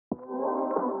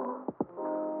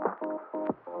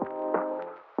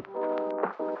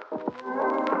Hey,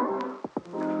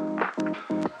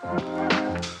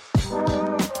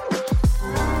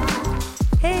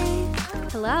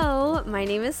 Hello, my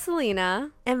name is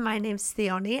Selena. and my name's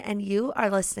Theoni, and you are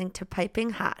listening to Piping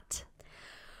Hot.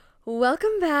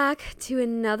 Welcome back to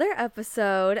another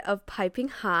episode of Piping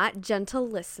Hot, gentle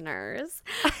listeners.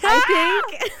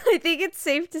 I think it's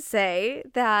safe to say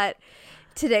that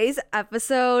today's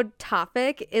episode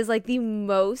topic is like the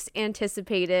most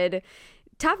anticipated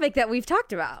topic that we've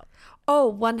talked about.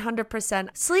 Oh,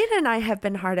 100%. Selena and I have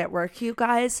been hard at work, you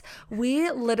guys.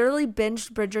 We literally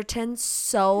binged Bridgerton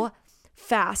so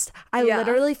fast. I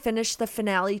literally finished the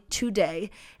finale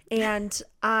today, and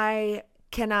I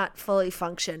cannot fully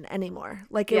function anymore.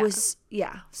 Like it was,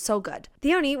 so good.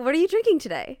 Theoni, what are you drinking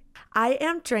today? I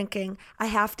am drinking. I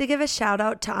have to give a shout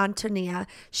out to Antonia.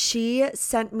 She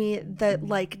sent me the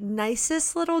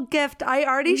nicest little gift. I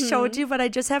already showed you, but I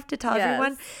just have to tell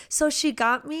everyone. So she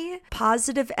got me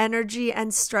positive energy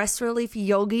and stress relief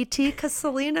yogi tea because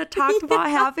Selena talked about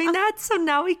having that. So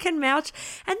now we can match.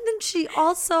 And then she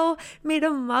also made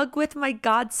a mug with my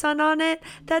godson on it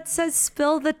that says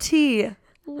spill the tea.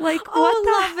 Like, what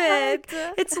the heck?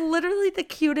 It's literally the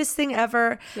cutest thing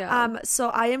ever. Yeah. So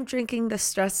I am drinking the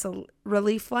stress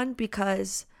relief one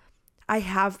because I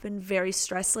have been very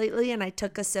stressed lately, and I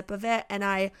took a sip of it and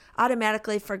I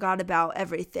automatically forgot about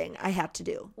everything I had to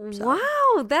do. So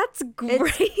Wow, that's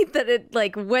great that it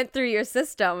went through your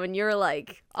system and you're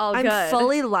all good. I'm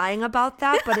fully lying about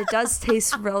that, but it does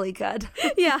taste really good.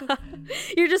 Yeah.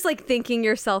 You're just thinking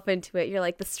yourself into it. You're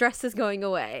like, the stress is going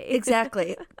away.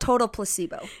 Exactly. Total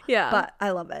placebo. Yeah. But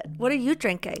I love it. What are you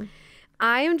drinking?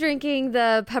 I am drinking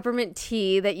the peppermint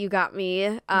tea that you got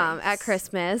me at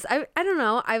Christmas. I don't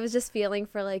know. I was just feeling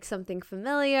for something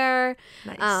familiar.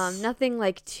 Nice. Nothing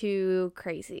too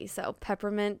crazy. So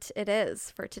peppermint it is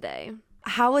for today.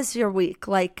 How was your week?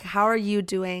 How are you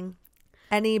doing?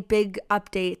 Any big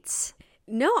updates?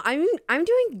 No, I'm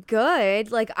doing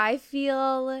good. I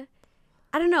feel,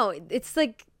 I don't know. It's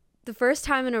the first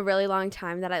time in a really long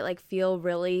time that I feel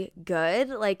really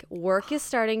good. Work is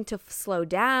starting to slow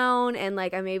down and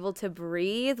I'm able to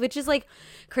breathe, which is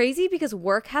crazy because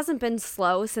work hasn't been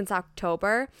slow since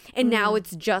October and now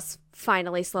it's just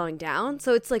finally slowing down.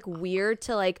 So it's weird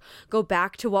to go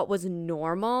back to what was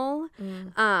normal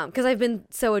because I've been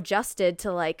so adjusted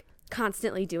to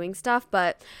constantly doing stuff,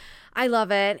 but I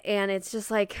love it and it's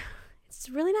just it's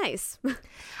really nice.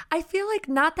 I feel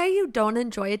not that you don't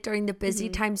enjoy it during the busy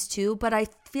times too, but I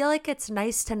feel it's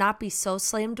nice to not be so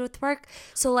slammed with work.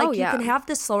 So you can have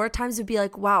the slower times and be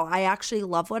wow, I actually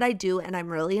love what I do and I'm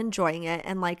really enjoying it.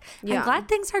 And I'm glad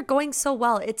things are going so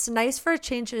well. It's nice for a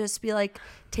change to just be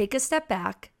take a step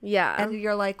back. Yeah. And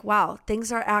you're wow,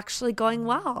 things are actually going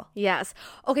well. Yes.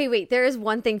 Okay, wait. There is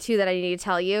one thing too that I need to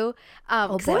tell you.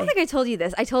 Because I don't think I told you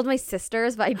this. I told my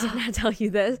sisters, but I did not tell you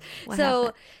this. What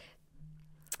happened?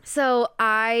 So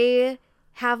I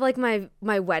have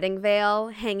my wedding veil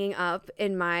hanging up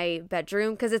in my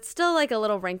bedroom because it's still a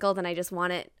little wrinkled and I just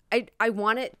want it. I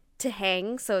want it to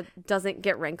hang so it doesn't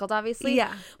get wrinkled, obviously.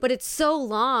 Yeah. But it's so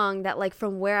long that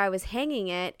from where I was hanging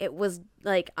it, it was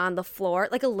on the floor.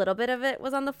 A little bit of it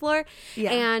was on the floor.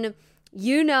 Yeah. And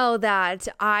you know that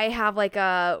I have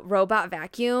a robot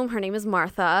vacuum. Her name is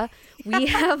Martha. We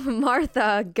have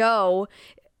Martha go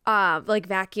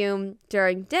vacuum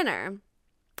during dinner.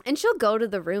 And she'll go to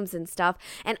the rooms and stuff.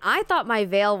 And I thought my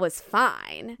veil was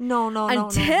fine. No.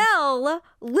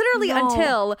 Literally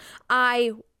until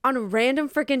I, on a random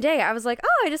freaking day, I was I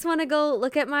just want to go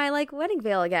look at my wedding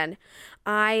veil again.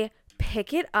 I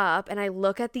pick it up and I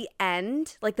look at the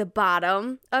end, the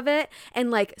bottom of it,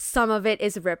 and some of it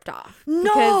is ripped off.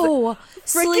 No.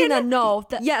 Selena, no.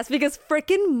 Yes, because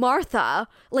freaking Martha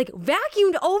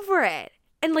vacuumed over it.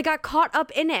 And got caught up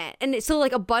in it. And so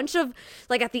a bunch of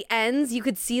at the ends you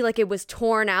could see it was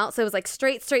torn out. So it was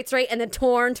straight and then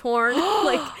torn.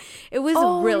 It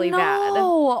was really bad.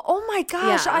 Oh my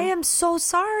gosh. Yeah. I am so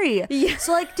sorry. Yeah.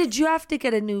 So did you have to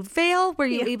get a new veil? Were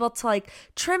you able to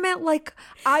trim it?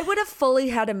 I would have fully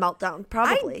had a meltdown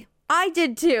probably. I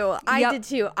did too.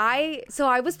 So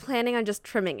I was planning on just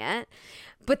trimming it.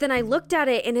 But then I looked at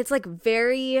it and it's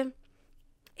very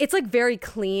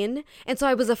clean, and so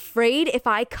I was afraid if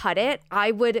I cut it, I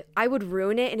would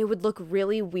ruin it, and it would look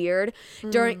really weird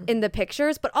in the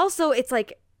pictures. But also, it's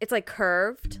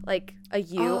curved, like a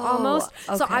U almost.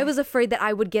 Okay. So I was afraid that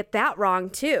I would get that wrong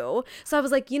too. So I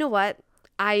was like, you know what,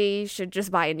 I should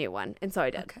just buy a new one, and so I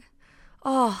did. Okay.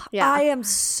 Oh, yeah. I am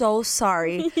so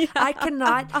sorry. Yeah. I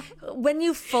cannot. When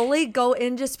you fully go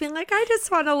in just being like, I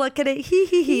just want to look at it,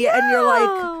 yeah. And you're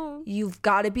like, you've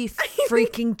got to be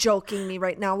freaking joking me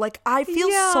right now. Like, I feel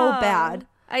so bad.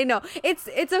 I know.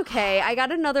 It's okay. I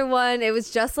got another one. It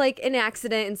was just like an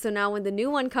accident. And so now when the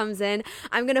new one comes in,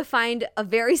 I'm going to find a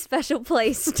very special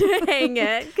place to hang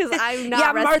it because I'm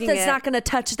not resting Martha's not going to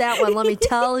touch that one. Let me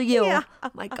tell you. Yeah.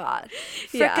 Oh my God.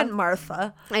 Frickin'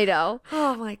 Martha. I know.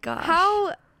 Oh my gosh.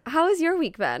 How has your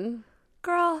week been?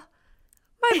 Girl,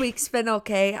 my week's been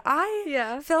okay.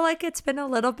 I feel like it's been a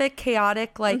little bit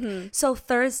chaotic. Like, so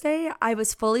Thursday, I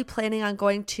was fully planning on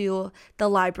going to the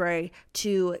library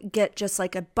to get just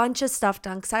like a bunch of stuff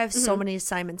done because I have so many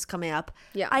assignments coming up.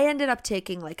 Yeah. I ended up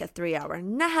taking like a 3-hour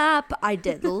nap. I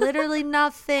did literally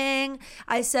nothing.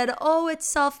 I said, oh, it's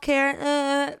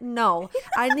self-care. No,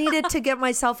 I needed to get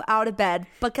myself out of bed.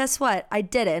 But guess what? I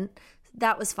didn't.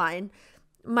 That was fine.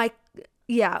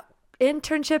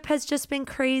 Internship has just been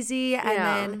crazy. And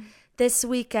then this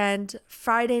weekend,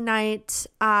 Friday night,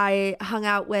 I hung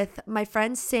out with my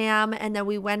friend Sam, and then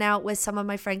we went out with some of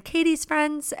my friend Katie's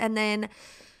friends. And then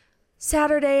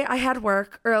Saturday, I had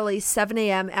work early, 7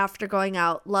 a.m. after going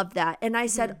out. Loved that. And I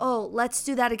said, oh, let's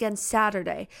do that again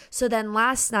Saturday. So then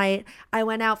last night, I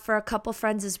went out for a couple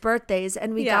friends' birthdays,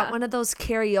 and we got one of those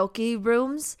karaoke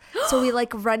rooms. So we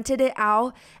like rented it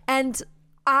out. And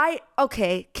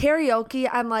karaoke,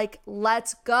 I'm like,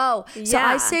 let's go. So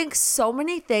I sang so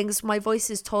many things. My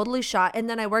voice is totally shot. And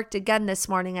then I worked again this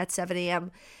morning at 7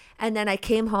 a.m. And then I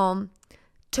came home,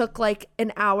 took like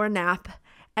an hour nap,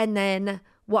 and then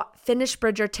finished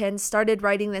Bridgerton, started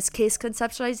writing this case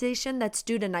conceptualization that's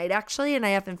due tonight actually, and I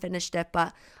haven't finished it,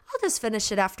 but I'll just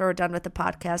finish it after we're done with the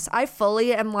podcast. I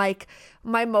fully am like,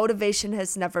 my motivation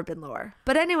has never been lower.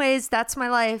 But anyways, that's my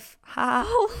life.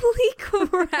 Holy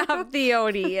crap,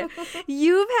 Theoni.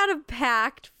 You've had a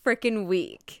packed freaking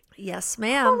week. Yes,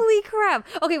 ma'am. Holy crap.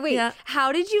 Okay, wait. Yeah.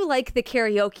 How did you like the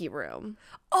karaoke room?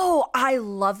 Oh, I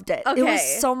loved it. Okay. It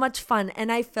was so much fun.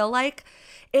 And I feel like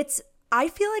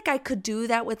I could do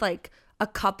that with like a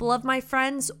couple of my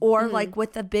friends or like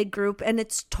with a big group, and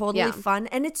it's totally fun.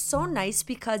 And it's so nice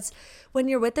because when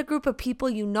you're with a group of people,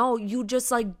 you just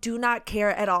like do not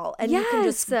care at all, and you can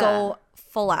just go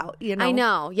full out, I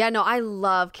know. Yeah, no, I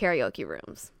love karaoke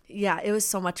rooms. Yeah, it was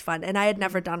so much fun. And I had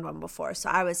never done one before, so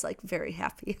I was like very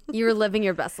happy. You were living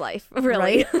your best life,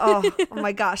 really. Right? Oh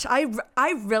my gosh.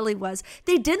 I really was.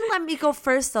 They didn't let me go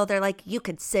first though. They're like, you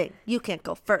can sing. You can't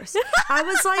go first. I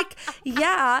was like,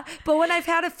 yeah. But when I've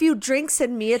had a few drinks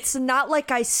in me, it's not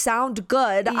like I sound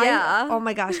good. Yeah. Oh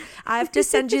my gosh. I have to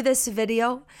send you this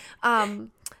video.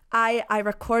 I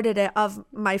recorded it of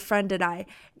my friend and I,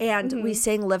 and we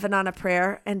sang Living on a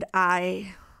Prayer, and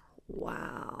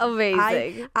wow.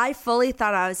 Amazing. I fully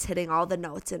thought I was hitting all the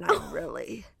notes, and I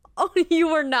really... Oh, you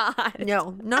were not.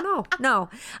 No.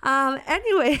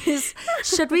 Anyways,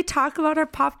 should we talk about our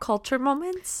pop culture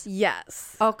moments?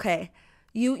 Yes. Okay.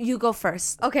 You go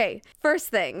first. Okay. First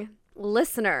thing,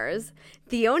 listeners,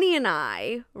 Theoni and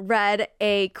I read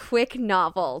a quick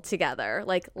novel together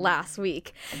like last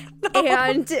week. No.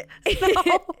 And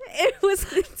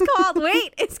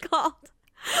it's called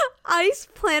Ice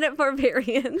Planet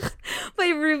Barbarians by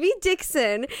Ruby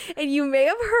Dixon, and you may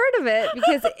have heard of it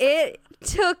because it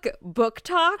took Book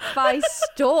Talk by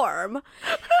storm.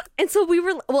 And so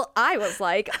I was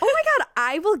like, oh my God,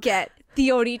 I will get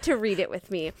Theoni to read it with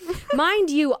me.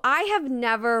 Mind you, I have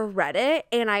never read it,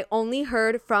 and I only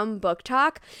heard from Book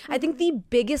Talk. I think the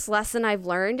biggest lesson I've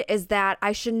learned is that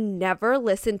I should never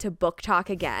listen to Book Talk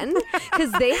again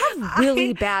because they have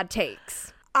really bad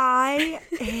takes. I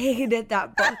hated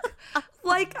that book.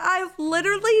 Like,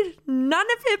 none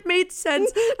of it made sense.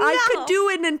 No. I could do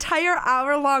an entire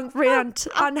hour-long rant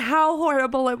on how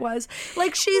horrible it was.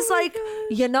 Like, she's like,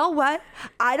 you know what?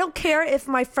 I don't care if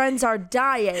my friends are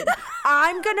dying.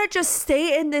 I'm gonna just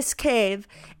stay in this cave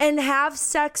and have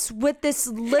sex with this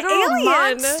literal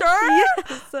monster.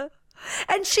 Yes.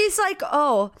 And she's like,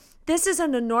 oh, this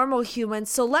isn't a normal human,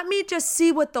 so let me just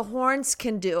see what the horns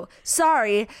can do.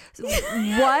 Sorry.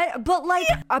 What? But like,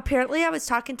 apparently I was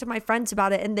talking to my friends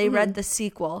about it, and they read the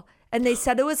sequel, and they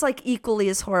said it was like equally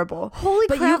as horrible. Holy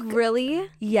crap,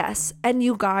 really? Yes. And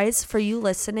you guys, for you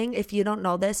listening, if you don't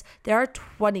know this, there are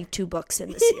 22 books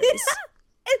in the series.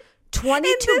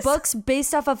 22 books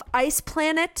based off of Ice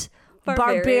Planet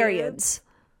Barbarians.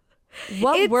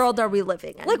 What world are we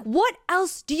living in? Like, what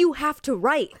else do you have to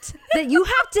write that you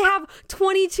have to have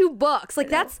 22 books? Like,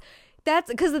 that's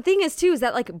because the thing is too is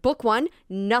that like book one,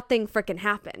 nothing freaking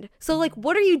happened. So like,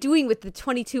 what are you doing with the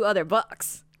 22 other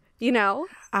books? you know?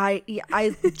 I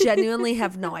genuinely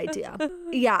have no idea.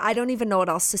 Yeah, I don't even know what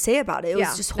else to say about it. It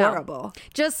was just horrible.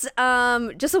 Just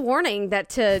a warning that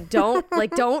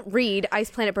don't read Ice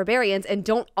Planet Barbarians and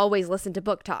don't always listen to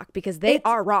Book Talk because they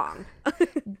are wrong.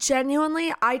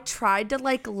 Genuinely, I tried to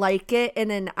like it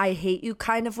in an I hate you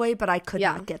kind of way, but I could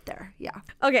not get there. Yeah.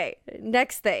 Okay,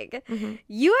 next thing.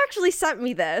 You actually sent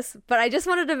me this, but I just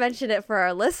wanted to mention it for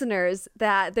our listeners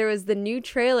that there was the new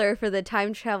trailer for The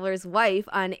Time Traveler's Wife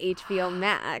on HBO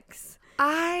Max.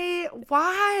 Why?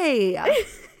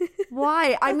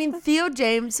 Why? I mean, Theo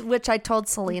James, which I told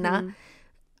Selena,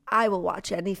 I will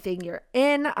watch anything you're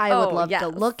in. I would love to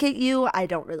look at you. I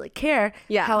don't really care.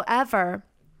 Yeah. However,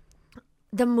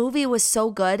 the movie was so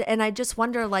good, and I just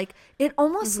wonder, like, it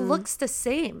almost looks the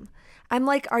same. I'm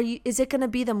like, is it going to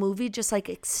be the movie just like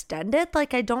extended?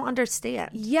 Like, I don't understand.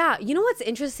 Yeah. You know what's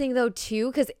interesting though, too?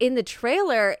 Because in the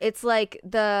trailer, it's like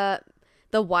the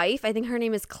wife, I think her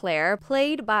name is Claire,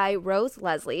 played by Rose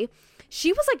Leslie.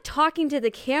 She was like talking to the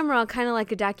camera kind of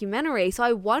like a documentary. So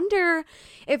I wonder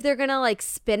if they're going to like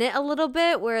spin it a little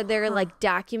bit where they're like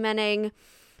documenting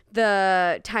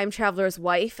the time traveler's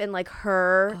wife and like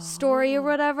her story or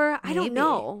whatever. I don't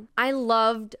know. I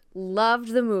loved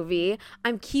the movie.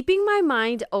 I'm keeping my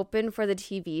mind open for the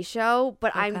TV show,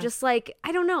 but I'm just like,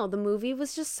 I don't know. The movie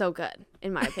was just so good,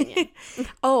 in my opinion.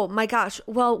 Oh my gosh.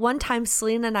 Well, one time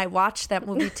Selena and I watched that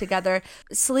movie together.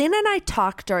 Selena and I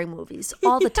talk during movies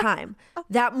all the time.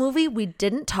 That movie, we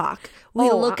didn't talk.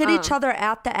 We look at each other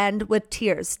at the end with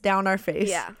tears down our face.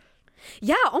 Yeah.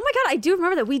 Yeah. Oh my God. I do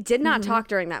remember that we did not talk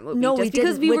during that movie. No, we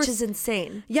didn't, which is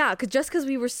insane. Yeah. Because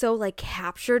we were so like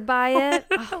captured by it.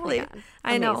 Oh my God.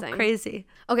 I know. Crazy.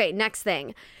 Okay. Next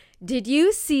thing. Did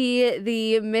you see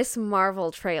the Miss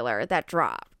Marvel trailer that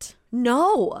dropped?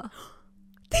 No.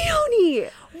 Theoni.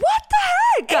 What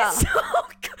the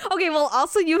heck? Okay. Well,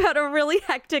 also you had a really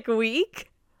hectic week.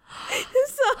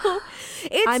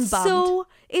 So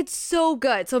it's so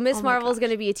good. So Miss Marvel is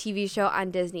going to be a TV show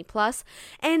on Disney Plus,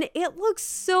 and it looks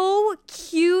so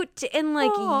cute and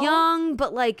like young,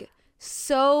 but like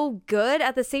so good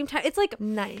at the same time. It's like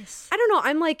nice. I don't know.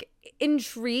 I'm like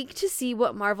intrigued to see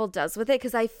what Marvel does with it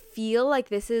because I feel like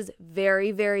this is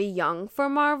very, very young for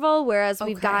Marvel, whereas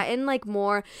we've gotten like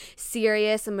more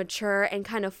serious and mature and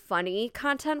kind of funny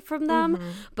content from them,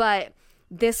 but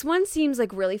this one seems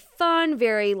like really fun,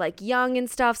 very like young and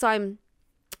stuff. So I'm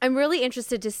really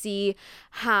interested to see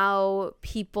how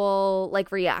people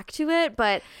like react to it,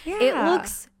 but it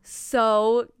looks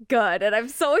so good and I'm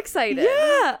so excited.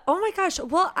 Yeah. Oh my gosh.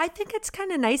 Well, I think it's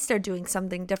kind of nice they're doing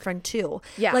something different too.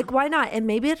 Yeah. Like, why not? And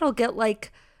maybe it'll get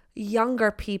like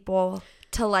younger people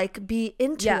to like be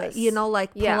into it, you know,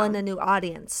 like pull in a new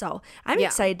audience. So I'm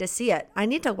excited to see it. I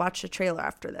need to watch the trailer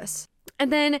after this.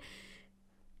 And then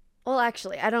well,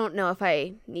 actually, I don't know if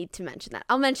I need to mention that.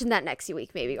 I'll mention that next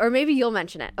week, maybe. Or maybe you'll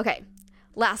mention it. Okay.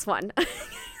 Last one.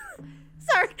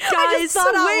 Sorry. Guys, I just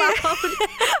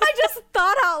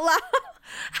thought out loud.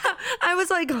 I was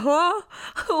like, huh?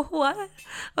 What?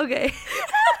 Okay.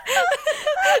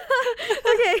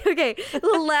 Okay.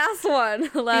 The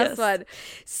last one.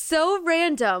 So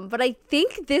random, but I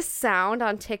think this sound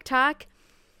on TikTok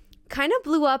kind of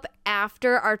blew up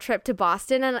after our trip to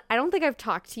Boston, and I don't think I've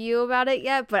talked to you about it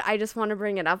yet, but I just want to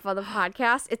bring it up on the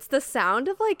podcast. It's the sound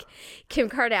of like Kim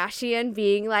Kardashian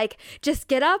being like, just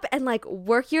get up and like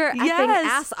work your effing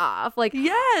ass off. Like,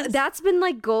 that's been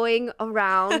like going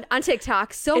around on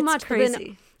TikTok so much. Crazy. But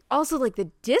then also like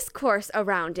the discourse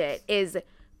around it is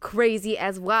crazy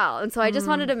as well. And so I just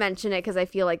wanted to mention it because I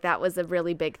feel like that was a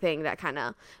really big thing that kind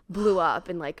of blew up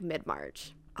in like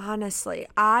mid-March. Honestly,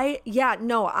 I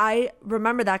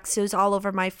remember that because it was all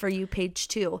over my For You page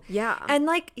too. Yeah. And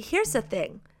like, here's the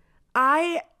thing.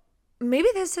 Maybe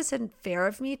this isn't fair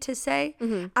of me to say.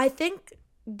 I think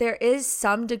there is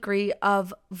some degree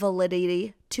of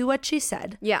validity to what she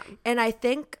said. Yeah. And I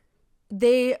think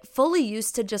they fully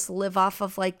used to just live off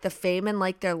of like the fame and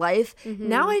like their life.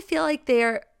 Now I feel like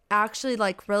they're actually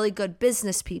like really good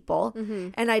business people,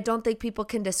 and I don't think people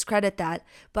can discredit that.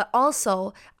 But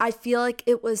also I feel like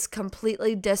it was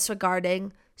completely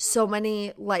disregarding so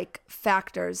many like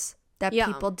factors that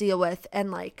people deal with,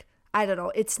 and like I don't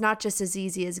know, it's not just as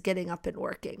easy as getting up and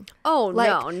working. Oh like,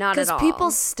 no, not at all. Because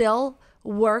people still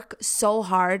work so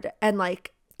hard and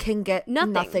like can get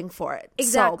nothing for it.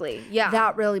 Exactly. So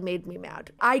that really made me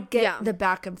mad. I get the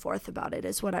back and forth about it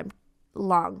is what I'm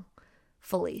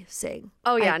fully saying.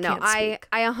 Oh yeah, I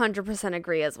 100%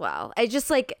 agree as well. I just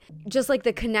like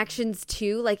the connections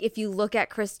too. Like if you look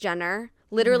at Kris Jenner,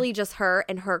 literally just her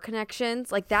and her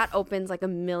connections, like that opens like a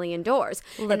million doors.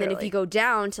 Literally. And then if you go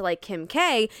down to like Kim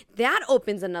K, that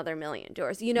opens another million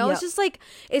doors. You know, It's just like,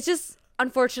 it's just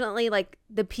unfortunately like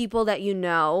the people that you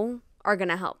know are going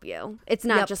to help you. It's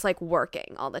not just like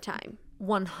working all the time.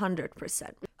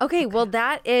 100%. Okay, well,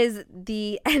 that is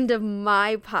the end of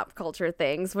my pop culture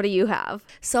things. What do you have?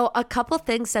 So a couple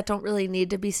things that don't really need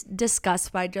to be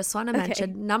discussed, but I just want to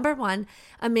mention. Number one,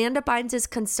 Amanda Bynes'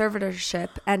 conservatorship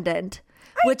ended,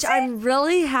 which I'm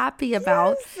really happy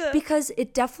about because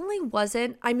it definitely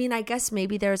wasn't. I mean, I guess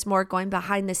maybe there's more going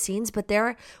behind the scenes, but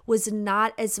there was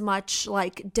not as much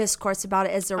like discourse about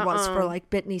it as there was for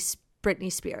like Britney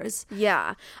Spears.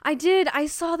 Yeah, I did. I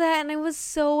saw that and I was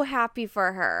so happy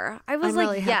for her. I was like,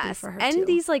 really happy for her and too.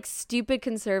 These like stupid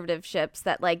conservatives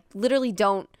that like literally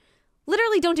don't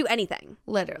do anything.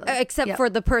 Literally. Except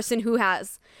for the person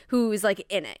who's like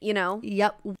in it, you know?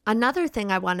 Yep. Another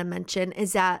thing I want to mention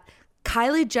is that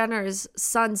Kylie Jenner's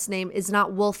son's name is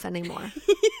not Wolf anymore.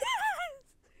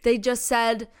 They just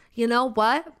said, you know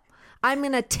what? I'm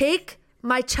going to take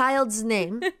my child's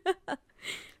name.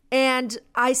 And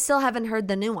I still haven't heard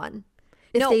the new one.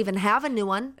 If they even have a new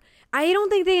one. I don't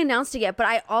think they announced it yet, but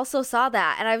I also saw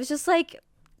that. And I was just like,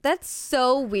 that's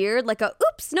so weird. Like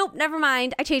oops, nope, never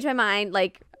mind. I changed my mind.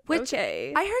 Like,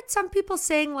 okay. I heard some people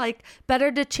saying like, better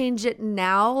to change it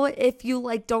now if you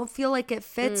like don't feel like it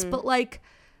fits. But like,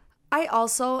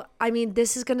 I mean,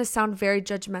 this is going to sound very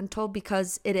judgmental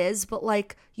because it is. But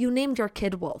like, you named your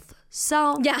kid Wolf.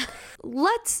 So yeah,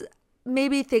 let's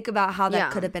maybe think about how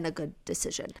that could have been a good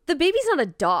decision. The baby's not a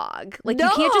dog. Like you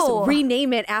can't just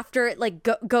rename it after it like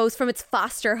goes from its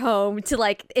foster home to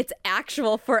like its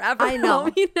actual forever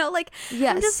home. You know, like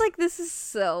I'm just like, this is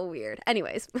so weird.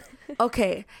 Anyways.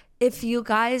 Okay. If you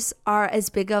guys are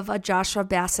as big of a Joshua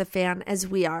Bassett fan as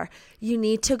we are, you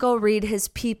need to go read his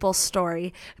People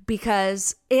story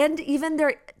and even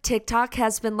their TikTok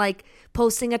has been like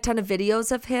posting a ton of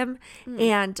videos of him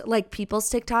and like People's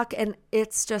TikTok, and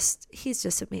he's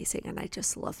just amazing and I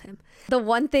just love him. The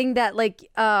one thing that like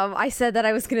I said that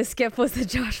I was gonna skip was the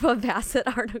Joshua Bassett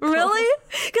article. Really?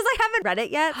 Because I haven't read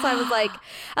it yet, so I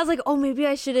was like, oh, maybe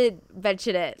I should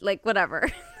mention it, like whatever.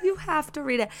 You have to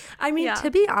read it. I mean, to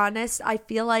be honest, I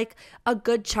feel like a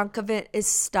good chunk of it is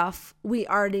stuff we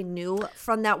already knew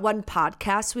from that one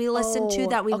podcast we listened to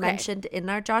that we mentioned in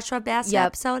our Joshua Bassett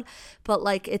episode. But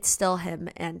like, it's still him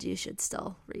and you should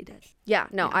still read it. Yeah,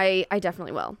 no, I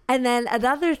definitely will. And then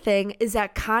another thing is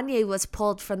that Kanye was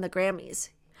pulled from the Grammys.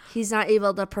 He's not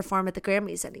able to perform at the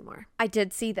Grammys anymore. I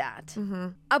did see that. Mm-hmm.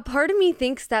 A part of me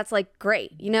thinks that's like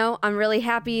great. You know, I'm really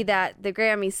happy that the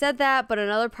Grammys said that. But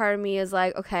another part of me is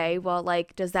like, okay, well,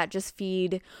 like, does that just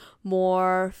feed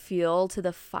more fuel to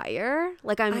the fire?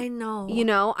 Like, I know. You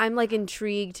know, I'm like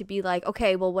intrigued to be like,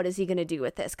 okay, well, what is he going to do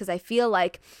with this? Because I feel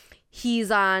like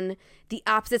he's on the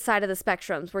opposite side of the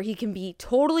spectrums where he can be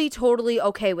totally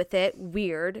okay with it,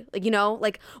 weird, like, you know,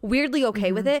 like weirdly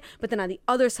okay with it, but then on the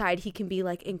other side he can be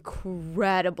like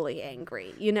incredibly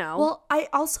angry, you know. Well, I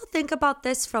also think about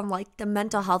this from like the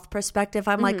mental health perspective.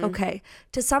 I'm like, okay,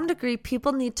 to some degree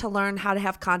people need to learn how to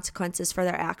have consequences for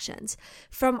their actions.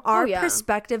 From our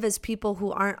perspective as people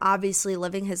who aren't obviously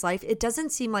living his life, it doesn't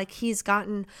seem like he's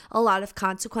gotten a lot of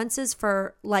consequences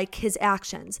for like his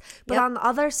actions. But on the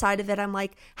other side of it, I'm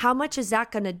like, how much is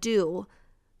that going to do?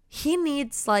 He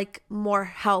needs like more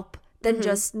help than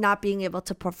just not being able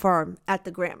to perform at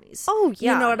the Grammys. Oh,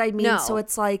 yeah. You know what I mean? No. So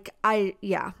it's like, I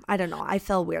don't know. I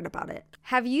feel weird about it.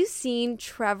 Have you seen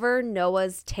Trevor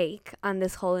Noah's take on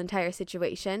this whole entire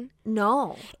situation?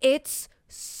 No. It's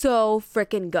so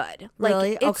freaking good. Like,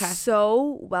 really? It's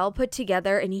so well put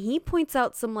together. And he points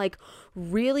out some like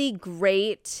really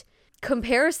great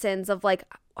comparisons of like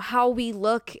how we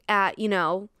look at, you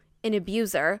know, an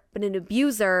abuser, but an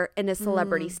abuser in a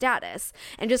celebrity status,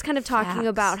 and just kind of talking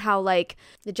about how like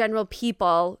the general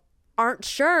people aren't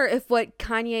sure if what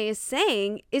Kanye is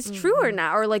saying is true or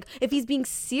not, or like if he's being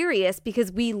serious,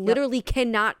 because we literally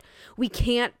can't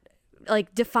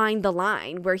like define the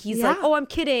line where he's like, oh, I'm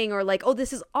kidding, or like, oh,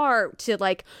 this is art, to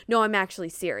like, no, I'm actually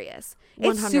serious.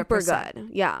 100%. It's super good.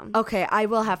 Yeah. Okay, I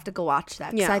will have to go watch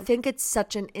that because I think it's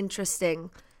such an interesting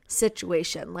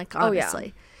situation, like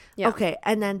honestly. Yeah. Okay,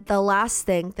 and then the last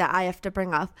thing that I have to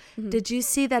bring up, did you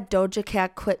see that Doja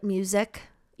Cat quit music?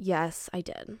 Yes, I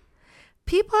did.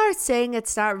 People are saying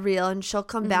it's not real and she'll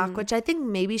come back, which I think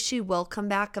maybe she will come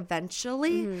back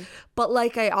eventually. But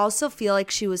like, I also feel like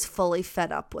she was fully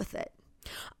fed up with it.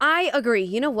 I agree.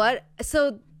 You know what?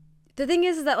 So the thing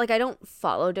is that like, I don't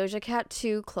follow Doja Cat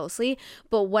too closely,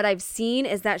 but what I've seen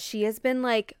is that she has been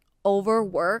like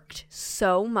overworked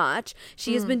so much.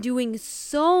 She has been doing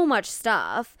so much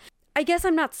stuff. I guess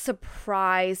I'm not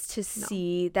surprised to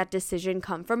see that decision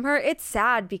come from her. It's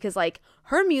sad because like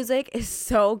her music is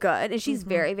so good and she's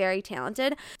very, very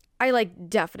talented. I like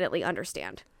definitely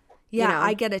understand. Yeah, you know?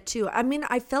 I get it too. I mean,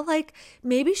 I feel like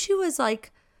maybe she was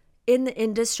like in the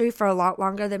industry for a lot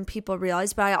longer than people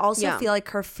realize, but I also feel like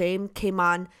her fame came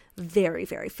on very,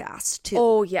 very fast too.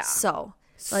 Oh yeah. So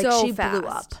like so she fast. blew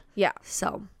up. Yeah.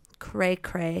 So cray.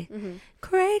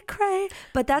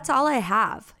 But that's all I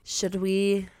have. Should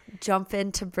we jump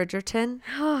into Bridgerton?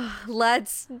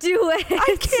 Let's do it.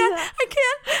 I can't.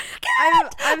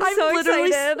 I'm so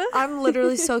excited. I'm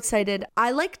literally so excited.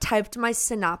 I like typed my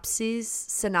synopsises,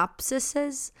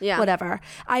 whatever.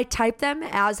 I typed them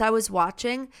as I was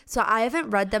watching. So I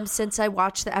haven't read them since I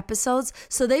watched the episodes.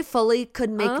 So they fully could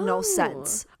make no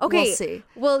sense. Okay. We'll see.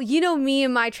 Well, you know me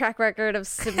and my track record of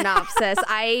synopsis.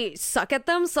 I suck at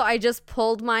them. So I just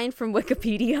pulled mine from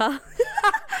Wikipedia.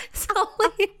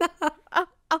 Selena.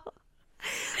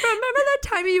 Remember that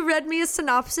time you read me a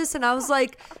synopsis and I was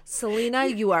like, Selena,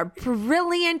 you are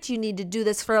brilliant. You need to do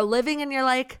this for a living. And you're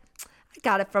like, I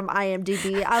got it from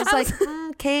IMDb. I was like,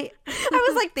 Kate. I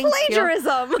was like,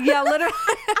 plagiarism. Yeah, literally.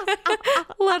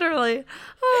 Literally.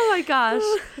 Oh my gosh.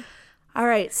 All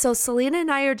right. So Selena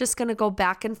and I are just going to go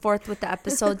back and forth with the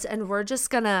episodes and we're just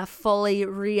going to fully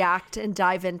react and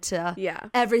dive into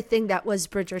everything that was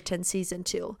Bridgerton season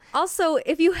 2. Also,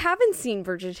 if you haven't seen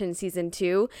Bridgerton season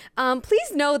 2,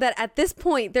 please know that at this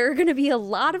point, there are going to be a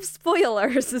lot of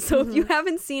spoilers. So if you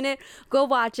haven't seen it, go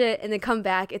watch it and then come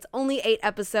back. It's only 8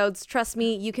 episodes. Trust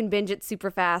me, you can binge it super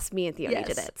fast. Me and Theoni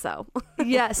did it. So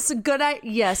yes.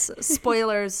 Yes.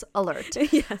 Spoilers alert.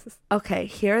 Yes. Okay.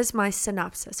 Here's my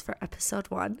synopsis for episode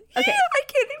 1. Okay. I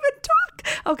can't even talk.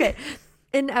 Okay.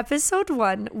 In episode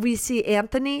 1, we see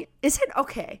Anthony. Is it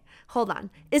okay? Hold on.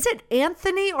 Is it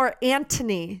Anthony or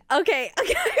Antony? Okay. I was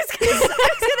gonna ask you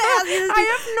this. I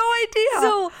have no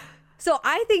idea. So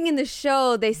I think in the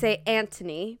show they say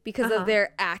Anthony because of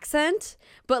their accent,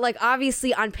 but like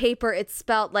obviously on paper it's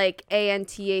spelled like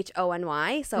Anthony.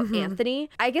 So Anthony.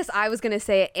 I guess I was gonna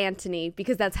say Antony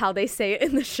because that's how they say it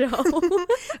in the show.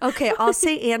 Okay, I'll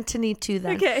say Anthony too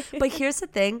then. Okay. But here's the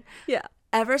thing. Yeah.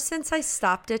 Ever since I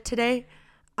stopped it today,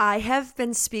 I have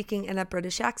been speaking in a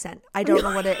British accent. I don't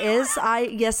know what it is.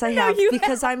 Yes, I have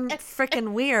because I'm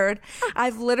freaking weird.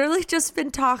 I've literally just been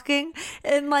talking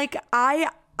and like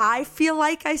I feel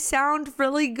like I sound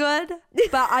really good,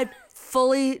 but I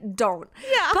fully don't.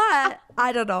 Yeah. But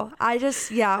I don't know. I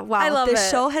just, wow. I love this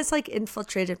it. show has like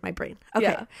infiltrated my brain. Okay.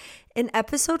 Yeah. In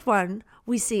episode 1,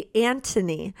 we see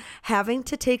Anthony having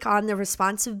to take on the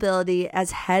responsibility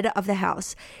as head of the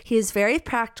house. He is very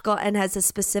practical and has a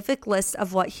specific list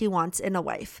of what he wants in a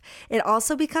wife. It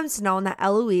also becomes known that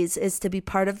Eloise is to be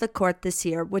part of the court this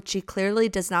year, which she clearly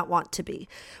does not want to be.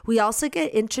 We also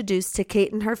get introduced to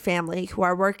Kate and her family, who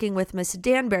are working with Miss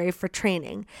Danbury for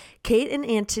training. Kate and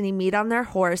Anthony meet on their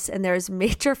horse, and there is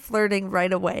major flirting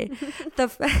right away.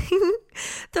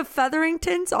 The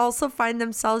Featheringtons also find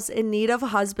themselves in need of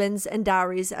husbands and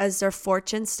dowries as their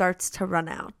fortune starts to run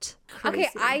out. Crazy. Okay,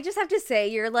 I just have to say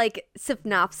your like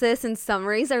synopsis and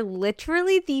summaries are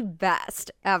literally the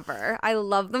best ever. I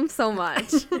love them so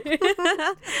much.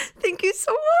 Thank you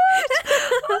so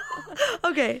much.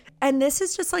 Okay, and this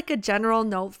is just like a general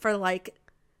note for like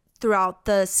throughout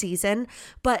the season,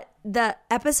 but the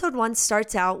episode 1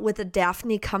 starts out with a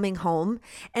Daphne coming home,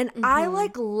 and I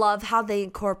like love how they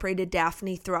incorporated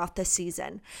Daphne throughout the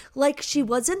season. Like she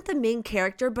wasn't the main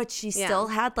character, but she still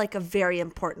had like a very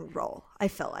important role, I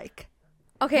feel like.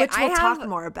 Okay, which we'll talk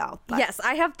more about. But. Yes,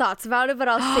 I have thoughts about it, but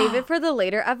I'll save it for the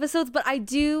later episodes. But I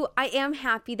am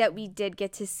happy that we did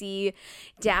get to see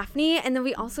Daphne, and then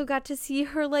we also got to see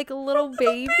her like a little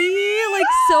baby, like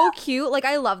so cute. Like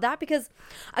I love that because,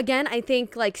 again, I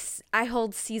think like I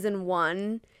hold season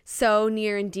 1 so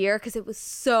near and dear because it was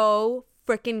so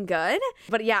freaking good.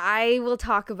 But yeah, I will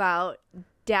talk about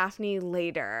Daphne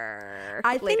later.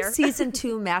 I think season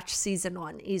 2 matched season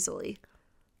 1 easily.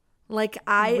 Like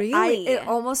really? It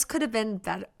almost could have been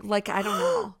better. Like, I don't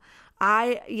know.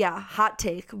 Hot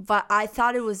take, but I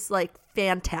thought it was like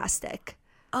fantastic.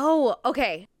 Oh,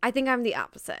 okay. I think I'm the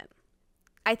opposite.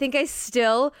 I think I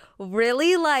still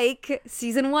really like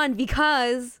season 1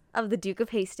 because of the Duke of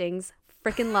Hastings.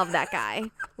 Freaking love that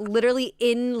guy. Literally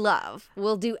in love.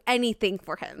 Will do anything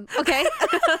for him. Okay?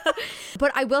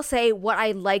 But I will say what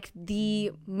I liked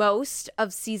the most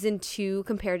of season 2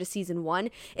 compared to season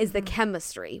 1 is the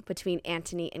chemistry between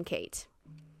Anthony and Kate.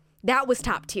 That was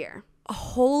top tier.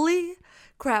 Holy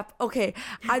crap. Okay,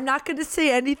 I'm not going to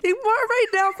say anything more right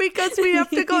now because we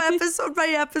have to go episode by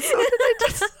episode. And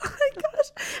oh my gosh,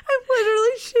 I'm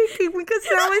literally shaking because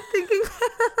now I'm thinking,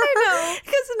 I know,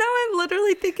 because now I'm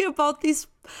literally thinking about these.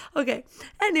 Okay.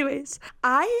 Anyways,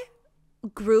 I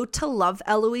grew to love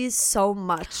Eloise so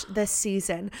much this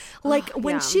season. Like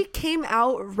when she came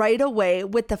out right away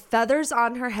with the feathers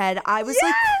on her head, I was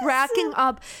like cracking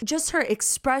up. Just her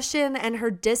expression and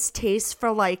her distaste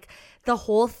for like the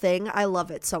whole thing. I love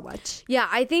it so much. Yeah,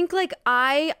 I think like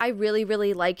I really,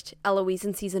 really liked Eloise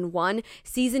in season 1.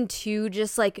 Season 2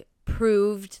 just like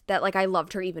proved that like I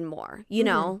loved her even more, you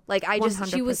know? Like I just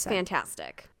 100%. She was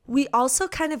fantastic. We also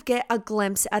kind of get a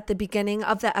glimpse at the beginning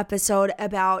of the episode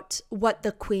about what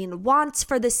the queen wants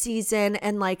for the season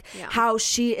and like how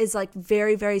she is like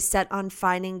very, very set on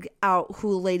finding out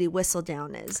who Lady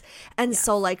Whistledown is. And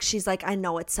so like she's like, I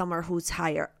know it's somewhere who's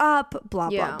higher up, blah,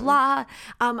 blah, blah.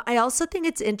 I also think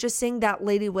it's interesting that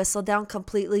Lady Whistledown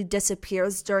completely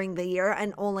disappears during the year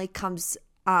and only comes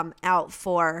out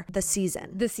for the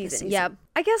season. The season. Yeah.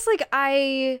 I guess like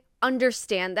I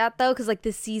understand that though, because like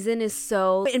the season is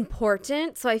so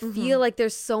important, so I feel like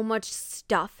there's so much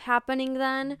stuff happening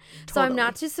then. So I'm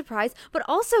not too surprised. But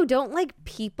also, don't like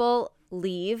people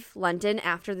leave London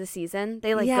after the season?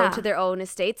 They like go to their own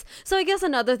estates. So I guess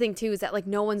another thing too is that like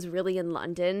no one's really in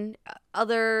London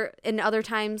other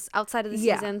times outside of the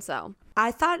season. So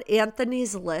I thought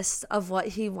Anthony's list of what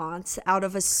he wants out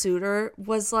of a suitor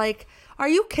was like, are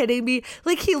you kidding me?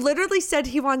 Like he literally said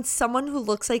he wants someone who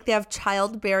looks like they have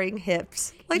childbearing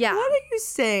hips. Like what are you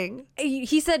saying?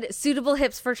 He said suitable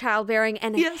hips for childbearing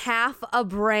and half a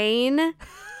brain.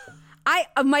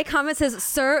 My comment says,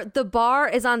 sir, the bar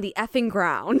is on the effing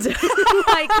ground.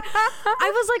 Like,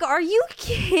 I was like, are you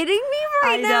kidding me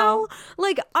right now?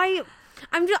 Like, I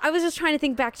was just trying to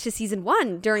think back to season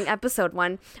 1 during episode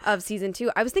 1 of season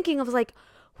 2. I was thinking, I was like,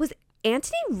 was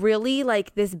Anthony really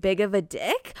like this big of a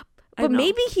dick? But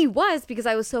maybe he was, because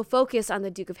I was so focused on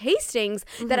the Duke of Hastings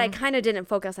that I kind of didn't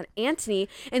focus on Anthony.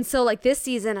 And so like this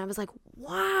season, I was like,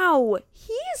 wow,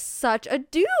 he is such a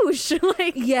douche.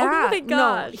 Like, oh my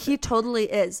gosh. No, he totally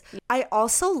is. I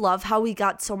also love how we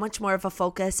got so much more of a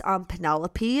focus on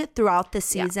Penelope throughout the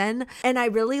season. And I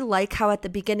really like how at the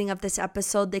beginning of this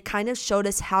episode, they kind of showed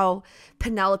us how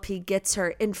Penelope gets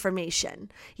her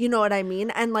information. You know what I mean?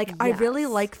 And like, I really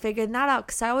like figuring that out,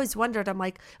 because I always wondered, I'm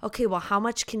like, okay, well, how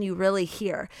much can you really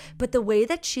hear? But the way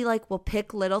that she like will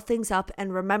pick little things up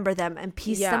and remember them and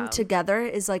piece them together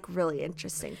is like really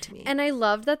interesting to me. And I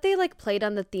loved that they like played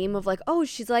on the theme of like, oh,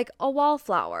 she's like a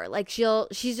wallflower. Like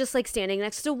she's just like standing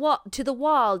next to the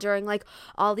wall during like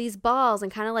all these balls and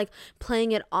kind of like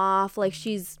playing it off like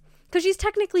because she's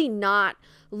technically not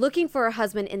looking for a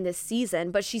husband in this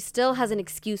season, but she still has an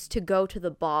excuse to go to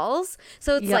the balls.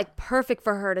 So it's like perfect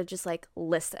for her to just like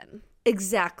listen.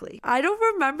 Exactly. I don't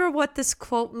remember what this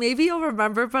quote, maybe you'll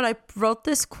remember, but I wrote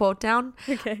this quote down.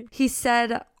 Okay. He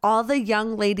said, all the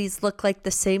young ladies look like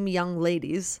the same young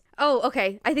ladies. Oh,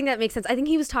 okay. I think that makes sense. I think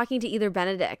he was talking to either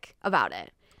Benedict about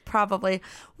it. Probably.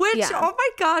 Which, oh my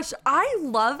gosh,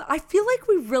 I feel like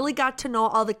we really got to know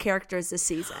all the characters this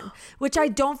season, which I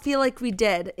don't feel like we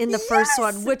did in the first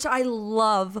one, which I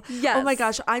love. Yes. Oh my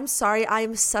gosh, I'm sorry. I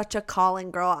am such a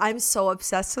Colin girl. I'm so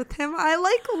obsessed with him. I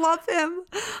like love him.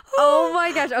 Oh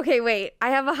my gosh. Okay, wait. I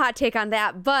have a hot take on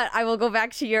that, but I will go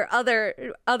back to your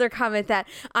other comment that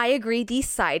I agree the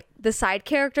side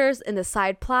characters and the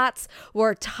side plots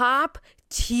were top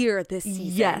tier this season.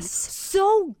 Yes.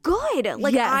 So good.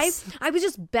 Like I was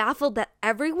just baffled that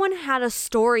everyone had a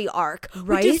story arc,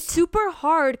 right? Which is super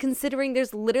hard considering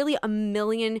there's literally a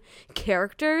million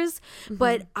characters.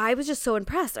 But I was just so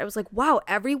impressed. I was like, wow,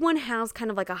 everyone has kind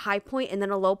of like a high point and then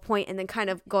a low point and then kind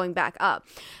of going back up.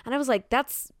 And I was like,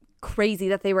 that's crazy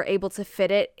that they were able to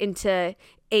fit it into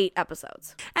 8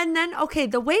 episodes. And then, okay,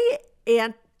 the way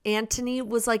Anthony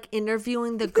was like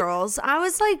interviewing the girls, I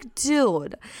was like,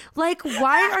 dude, like,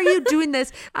 why are you doing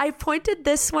this? I pointed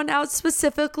this one out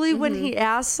specifically when he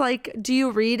asked, like, do you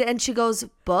read? And she goes,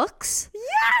 books?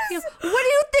 Yes. What do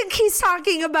you think he's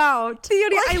talking about?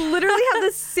 Theory, I literally have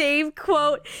the same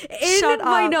quote in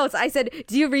my notes. I said,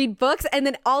 do you read books? And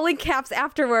then all in caps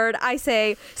afterward, I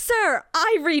say, sir,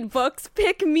 I read books.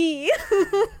 Pick me.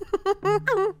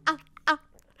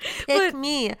 Pick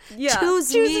me. Yeah.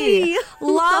 Choose me.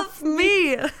 Love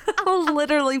me. Oh,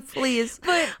 literally, please.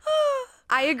 But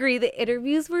I agree. The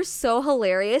interviews were so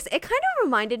hilarious. It kind of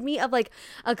reminded me of like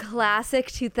a classic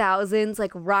 2000s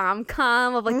like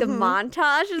rom-com of like the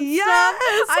montage and stuff.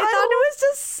 I thought it was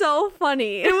just so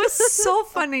funny. It was so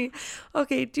funny.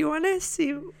 Okay, do you want to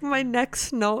see my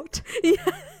next note?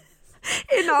 Yes.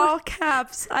 In all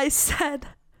caps, I said...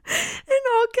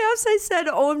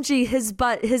 OMG, his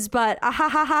butt. I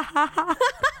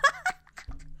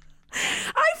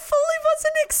fully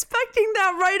wasn't expecting that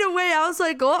Yeah, right away. I was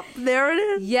like, oh, there it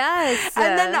is. Yes.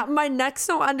 And then my next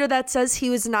note under that says he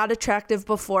was not attractive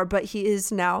before, but he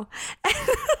is now.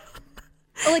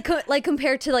 Like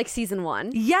compared to like season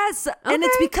 1. Yes, and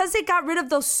it's because they got rid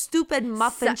of those stupid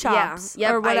muffin chops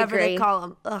or whatever they call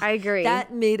them. Ugh, I agree.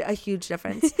 That made a huge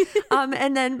difference.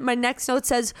 And then my next note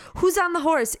says, "Who's on the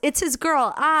horse? It's his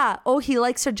girl. Oh, he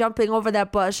likes her jumping over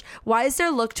that bush. Why is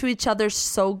their look to each other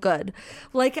so good?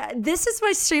 Like this is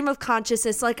my stream of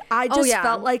consciousness. Like I just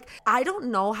felt like I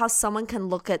don't know how someone can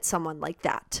look at someone like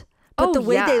that, but the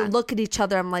way they look at each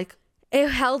other, I'm like." It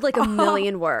held like a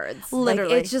million words.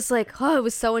 Literally. Like, it's just like, it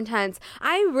was so intense.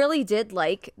 I really did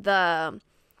like their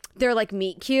like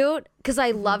meet cute because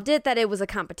I loved it that it was a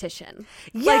competition.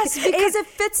 Yes, because it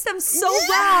fits them so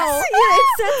well. Yeah, it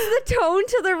sets the tone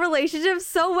to their relationship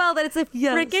so well that it's a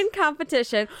freaking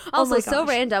competition. Also, so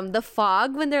random. The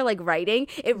fog when they're like writing,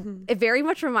 it very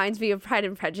much reminds me of Pride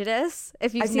and Prejudice.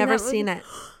 If you've never seen it.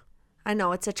 I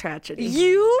know it's a tragedy.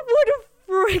 You would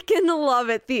freaking love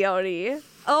it, Theoni.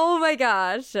 Oh my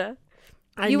gosh.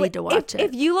 I need to watch it.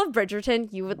 If you love Bridgerton,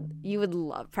 you would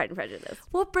love Pride and Prejudice.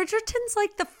 Well, Bridgerton's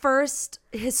like the first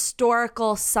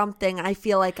historical something I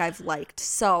feel like I've liked.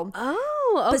 So,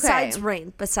 okay. Besides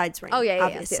Rain. Oh yeah,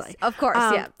 obviously. Yes. Of course,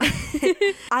 yeah.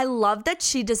 I love that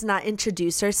she does not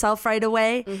introduce herself right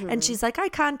away. And she's like, I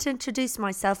can't introduce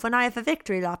myself when I have a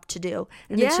victory lap to do.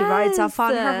 And then she rides off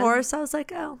on her horse. I was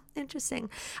like, oh, interesting.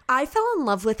 I fell in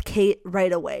love with Kate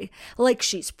right away. Like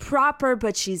she's proper,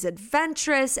 but she's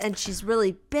adventurous and she's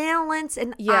really balanced.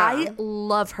 And I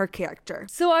love her character.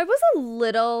 So I was a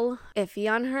little iffy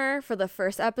on her for the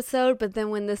first episode, but then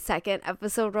when the second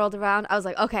episode rolled around, I was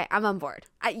like, okay, I'm on board.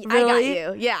 I got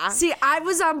you. Yeah. See, I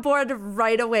was on board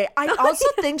right away. I also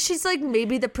think she's like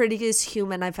maybe the prettiest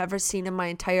human I've ever seen in my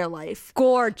entire life.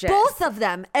 Gorgeous. Both of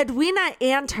them, Edwina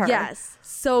and her. Yes.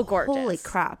 So gorgeous. Holy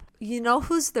crap. You know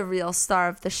who's the real star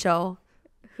of the show?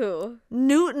 Who?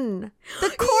 Newton. The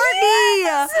Courtney.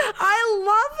 Yes!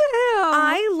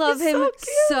 I love him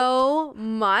so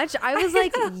much. I was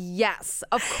like, yes,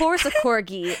 of course a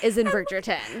corgi is in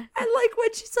Bridgerton. And like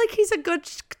when she's like, he's a good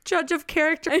judge of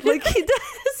character. Like he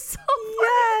does so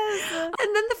yes.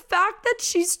 And then the fact that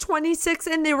she's 26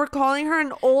 and they were calling her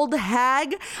an old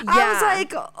hag. I was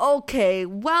like, okay,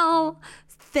 well,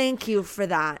 thank you for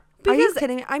that. Are you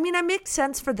kidding me? I mean, it makes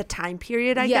sense for the time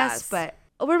period, I guess, but...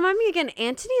 Remind me again,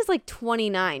 Anthony is like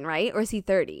 29, right? Or is he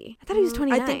 30? I thought he was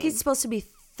 29. I think he's supposed to be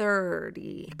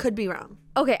 30. Could be wrong.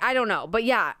 Okay, I don't know. But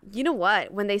yeah, you know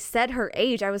what? When they said her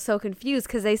age, I was so confused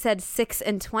because they said 6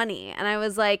 and 20. And I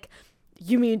was like,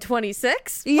 you mean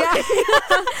 26? Yeah.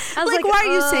 I was like, why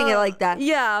are you saying it like that?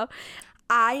 Yeah.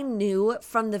 I knew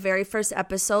from the very first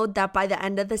episode that by the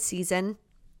end of the season,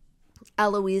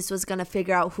 Eloise was going to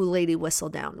figure out who Lady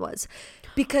Whistledown was.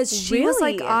 Because she was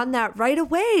like on that right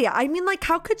away. I mean, like,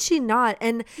 how could she not?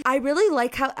 And I really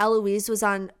like how Eloise was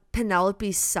on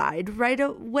Penelope's side right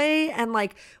away and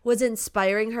like was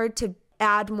inspiring her to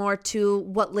add more to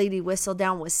what Lady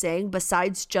Whistledown was saying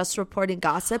besides just reporting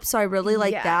gossip. So I really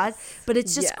like that. But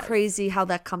it's just crazy how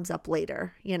that comes up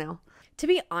later, you know? To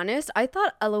be honest, I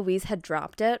thought Eloise had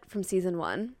dropped it from season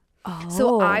 1. Oh.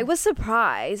 So I was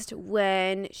surprised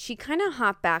when she kind of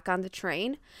hopped back on the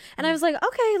train and I was like,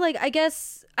 okay, like, I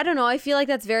guess, I don't know. I feel like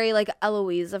that's very like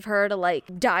Eloise of her to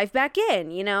like dive back in,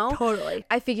 you know? Totally.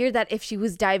 I figured that if she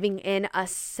was diving in a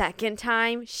second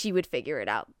time, she would figure it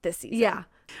out this season. Yeah.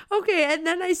 Okay. And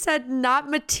then I said, not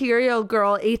Material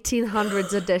Girl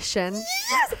 1800s edition.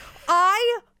 Yes.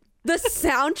 The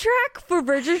soundtrack for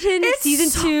Bridgerton season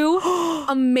 2,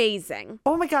 amazing.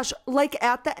 Oh my gosh. Like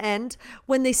at the end,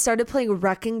 when they started playing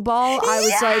Wrecking Ball, I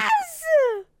was like,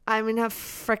 I'm going to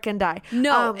freaking die.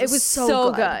 No, it was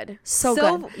so good. So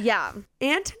good. Yeah.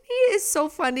 Anthony is so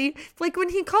funny. Like when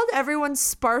he called everyone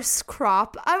sparse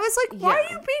crop, I was like, why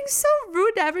are you being so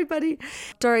rude to everybody?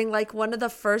 During like one of the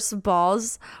first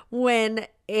balls when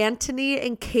Anthony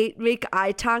and Kate make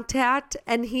eye contact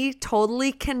and he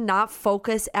totally cannot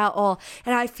focus at all.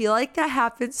 And I feel like that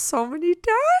happens so many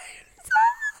times.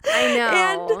 I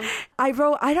know. And I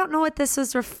wrote, I don't know what this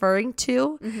was referring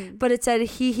to, but it said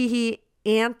he,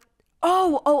 and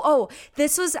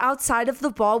this was outside of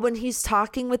the ball when he's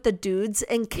talking with the dudes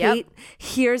and Kate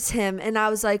hears him and I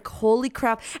was like, holy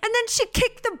crap. And then she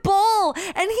kicked the ball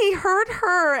and he heard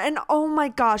her and oh my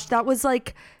gosh, that was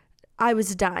like, I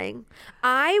was dying.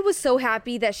 I was so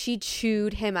happy that she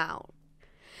chewed him out.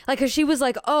 Like, cause she was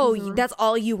like, oh, that's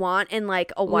all you want in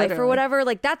like a wife or whatever.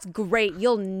 Like, that's great.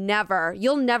 You'll never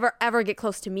ever get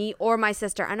close to me or my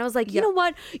sister. And I was like, you know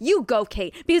what? You go,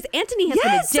 Kate, because Anthony has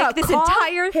been a dick this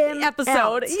entire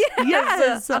episode.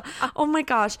 Yes. Oh my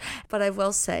gosh. But I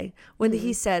will say, when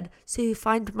he said, so you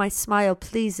find my smile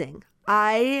pleasing,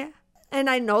 and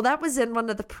I know that was in one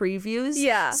of the previews.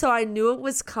 Yeah. So I knew it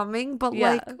was coming, but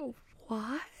like,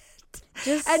 what?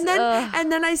 And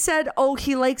then I said, oh,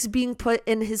 he likes being put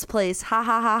in his place. Ha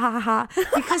ha ha ha ha.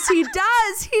 Because he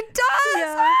does. He does.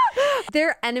 Yeah.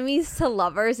 Their enemies to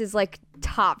lovers is like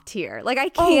top tier. Like, I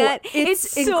can't.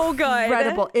 It's so good.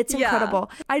 Incredible. It's incredible.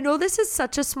 I know this is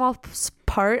such a small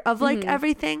part of like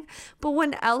everything, but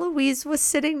when Eloise was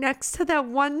sitting next to that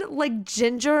one like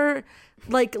ginger,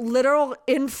 like literal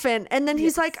infant, and then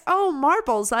he's like, oh,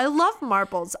 marbles, I love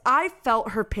marbles, I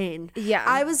felt her pain.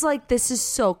 I was like, this is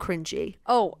so cringy.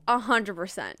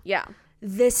 100%.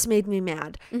 This made me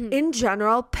mad. In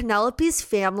general, Penelope's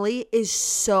family is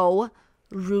so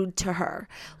rude to her.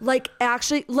 Like,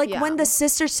 actually, like when the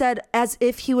sister said, as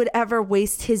if he would ever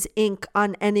waste his ink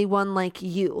on anyone like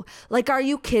you. Like, are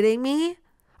you kidding me?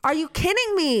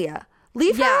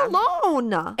 Leave her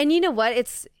alone. And you know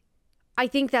what? I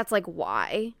think that's like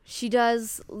why she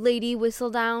does Lady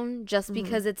Whistledown, just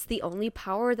because it's the only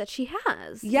power that she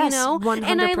has. Yes, you know? 100%.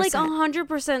 And I like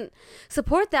 100%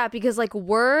 support that, because like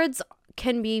words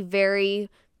can be very,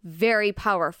 very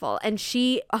powerful. And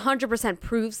she 100%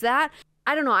 proves that.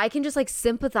 I don't know. I can just like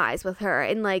sympathize with her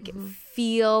and like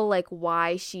feel like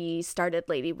why she started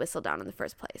Lady Whistledown in the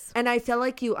first place. And I feel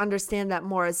like you understand that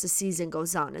more as the season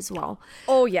goes on as well.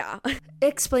 Oh, yeah.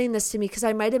 Explain this to me, because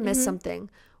I might have missed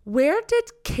something. Where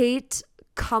did Kate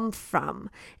come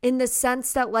from, in the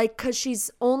sense that like, because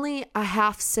she's only a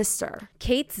half sister?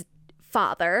 Kate's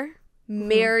father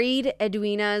married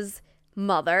Edwina's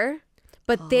mother,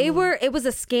 but it was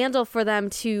a scandal for them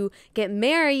to get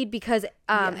married, because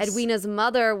Edwina's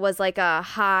mother was like a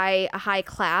high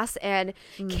class, and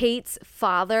Kate's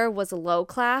father was low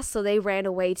class, so they ran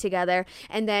away together.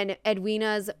 And then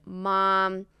Edwina's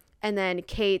mom and then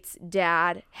Kate's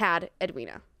dad had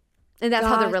Edwina. And that's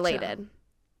how they're related.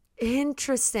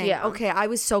 Interesting. Yeah. Okay, I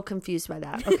was so confused by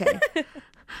that. Okay.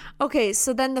 Okay,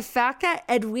 so then the fact that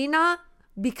Edwina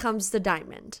becomes the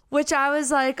diamond, which I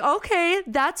was like, okay,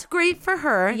 that's great for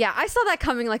her. Yeah, I saw that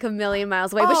coming like a million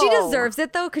miles away, but she deserves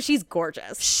it though, because she's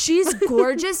gorgeous. She's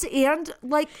gorgeous and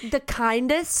like the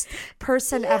kindest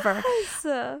person ever.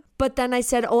 But then I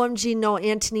said, OMG, no,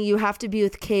 Anthony, you have to be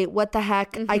with Kate. What the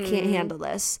heck? I can't handle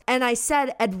this. And I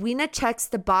said, Edwina checks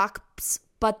the box,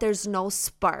 but there's no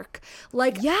spark.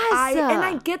 Like,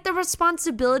 I get the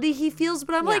responsibility he feels,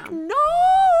 but I'm like, no.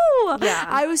 Yeah.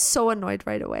 I was so annoyed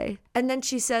right away. And then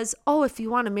she says, oh, if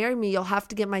you want to marry me, you'll have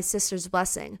to get my sister's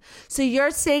blessing. So you're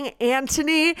saying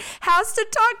Anthony has to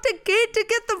talk to Kate to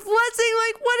get the blessing?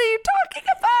 Like, what are you talking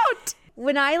about?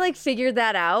 When I like figured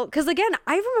that out, because again,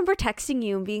 I remember texting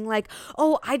you and being like,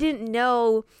 oh, I didn't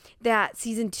know that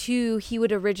season 2 he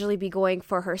would originally be going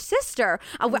for her sister.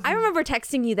 I remember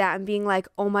texting you that and being like,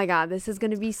 oh my god, this is going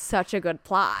to be such a good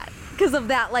plot, because of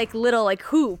that like little like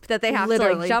hoop that they have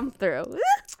to like jump through.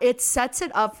 It sets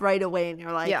it up right away, and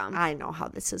you're like, I know how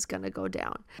this is going to go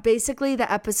down. Basically,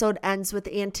 the episode ends with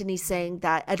Anthony saying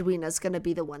that Edwina's going to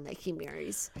be the one that he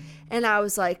marries. And I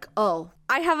was like, oh.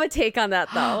 I have a take on that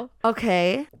though.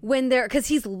 Okay. When because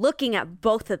he's looking at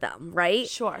both of them, right?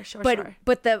 Sure.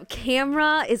 But the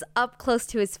camera is up close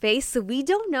to his face, so we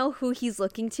don't know who he's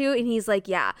looking to, and he's like,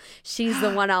 yeah, she's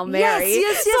the one I'll marry.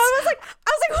 Yes. So I was like,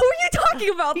 who are you talking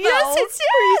about though? Yes. Who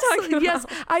are you talking about? Yes,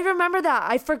 I remember that.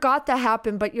 I forgot that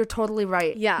happened, but you're totally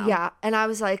right. Yeah. And I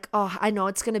was like, oh, I know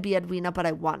it's going to be Edwina, but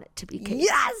I want it to be Kate.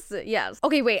 Yes.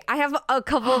 Okay, wait. I have a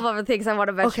couple of other things I want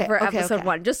to mention for episode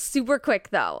 1. Just super quick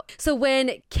though. So when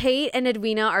Kate and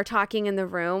Edwina are talking in the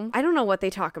room, I don't know what they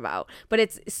talk about, but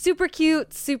it's super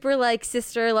cute, super like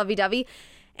sister lovey-dovey.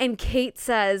 And Kate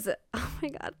says, oh my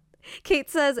God. Kate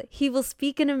says, he will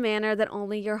speak in a manner that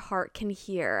only your heart can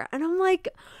hear. And I'm like,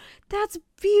 that's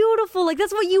beautiful. Like,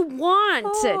 that's what you want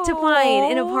to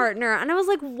find in a partner. And I was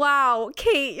like, wow,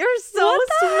 Kate, you're so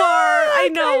smart. I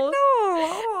know.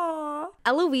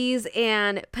 Eloise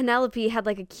and Penelope had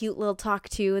like a cute little talk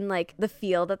too, and like the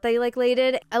feel that they like laid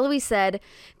it. Eloise said,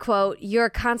 quote, you're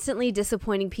constantly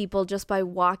disappointing people just by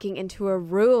walking into a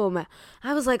room.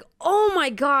 I was like, oh my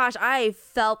gosh, I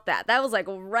felt that. That was like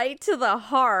right to the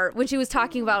heart when she was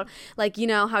talking about like, you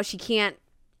know, how she can't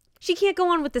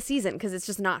go on with the season because it's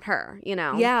just not her, you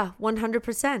know? Yeah,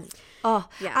 100%. Oh,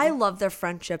 yeah. I love their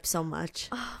friendship so much.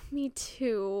 Oh, me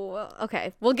too.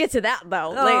 Okay, we'll get to that though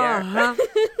later.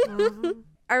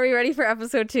 Are we ready for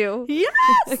episode 2? Yes.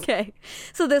 Okay.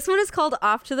 So this one is called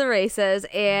Off to the Races,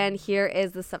 and here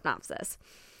is the synopsis.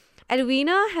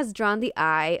 Edwina has drawn the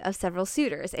eye of several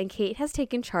suitors, and Kate has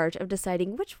taken charge of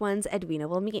deciding which ones Edwina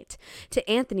will meet. To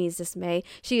Anthony's dismay,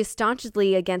 she is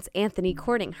staunchly against Anthony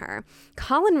courting her.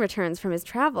 Colin returns from his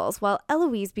travels, while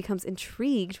Eloise becomes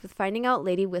intrigued with finding out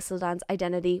Lady Whistledown's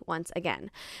identity once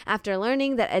again. After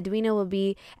learning that Edwina will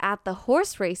be at the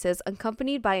horse races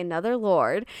accompanied by another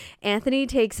lord, Anthony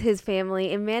takes his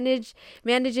family and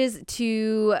manages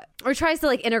to, or tries to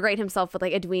like integrate himself with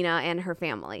like Edwina and her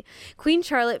family. Queen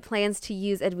Charlotte plans to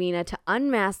use Edwina to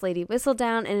unmask Lady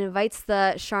Whistledown and invites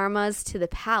the Sharmas to the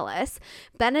palace.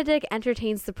 Benedict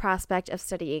entertains the prospect of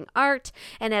studying art,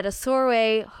 and at a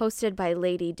soiree hosted by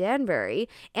Lady Danbury,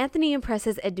 Anthony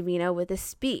impresses Edwina with a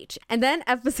speech. And then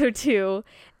episode 2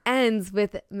 ends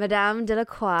with Madame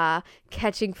Delacroix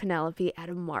catching Penelope at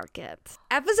a market.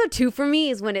 Episode 2 for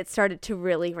me is when it started to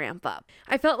really ramp up.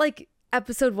 I felt like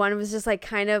episode 1 was just like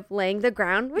kind of laying the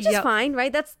ground, which is fine,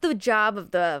 right? That's the job of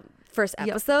the first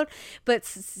episode. But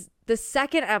the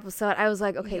second episode, I was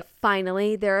like, okay,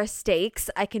 finally there are stakes.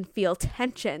 I can feel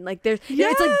tension. Like there's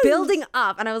it's like building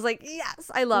up, and I was like, yes,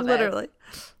 I love it. Literally.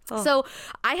 So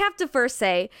I have to first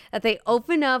say that they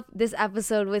open up this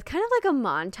episode with kind of like a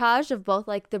montage of both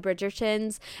like the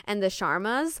Bridgertons and the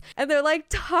Sharmas, and they're like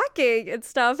talking and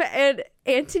stuff, and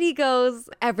Anthony goes,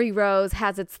 every rose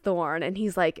has its thorn, and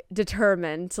he's like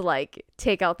determined to like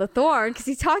take out the thorn because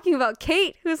he's talking about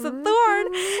Kate, who's the thorn,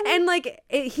 and like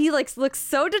he like looks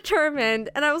so determined,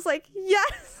 and I was like,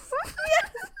 yes.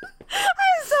 Yes.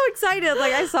 I was so excited.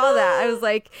 Like I saw that. I was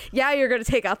like, yeah, you're going to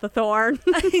take out the thorn.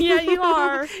 Yeah, you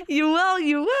are. You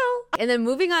will. And then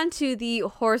moving on to the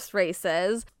horse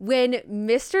races, when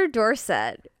Mr.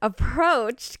 Dorset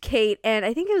approached Kate, and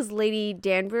I think it was Lady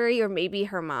Danbury or maybe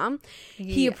her mom,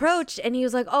 he approached and he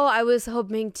was like, oh, I was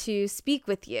hoping to speak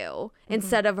with you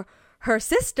instead of her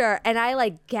sister. And I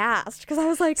like gasped because I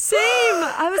was like, same.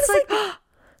 I was like,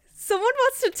 someone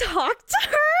wants to talk to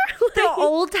her? The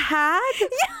old hag?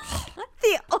 Yeah,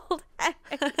 the old hag.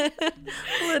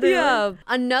 Literally. Yeah.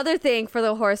 Another thing for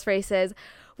the horse races,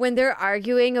 when they're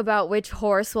arguing about which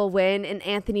horse will win, and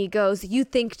Anthony goes, you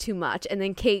think too much, and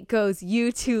then Kate goes,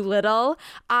 you too little,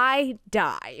 I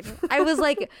died. I was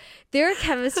like, their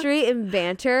chemistry and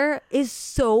banter is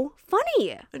so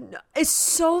funny. It's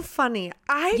so funny.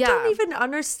 I don't even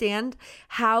understand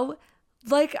how...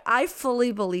 Like, I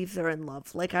fully believe they're in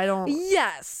love. Like, I don't...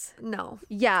 Yes. No.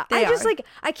 Yeah. I just, like,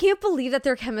 I can't believe that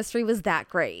their chemistry was that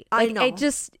great. Like, I know.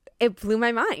 It blew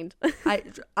my mind.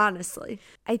 Honestly.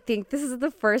 I think this is the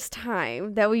first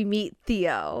time that we meet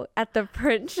Theo at the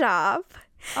print shop.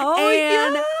 Oh,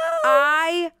 and yeah.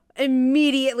 I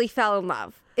immediately fell in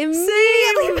love. Same.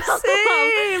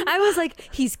 I was like,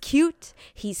 he's cute,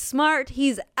 he's smart,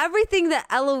 he's everything that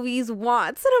Eloise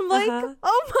wants, and I'm like,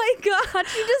 oh my god,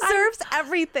 she deserves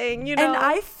everything, you know. And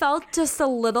I felt just a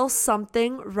little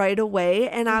something right away,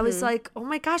 and I was like, oh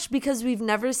my gosh, because we've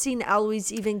never seen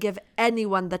Eloise even give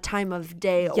anyone the time of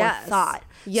day or thought.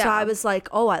 So I was like,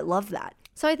 oh, I love that.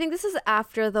 So I think this is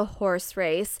after the horse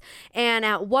race, and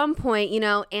at one point, you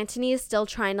know, Anthony is still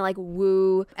trying to like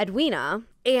woo Edwina,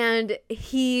 and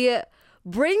he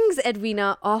brings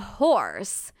Edwina a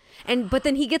horse, but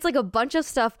then he gets like a bunch of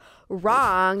stuff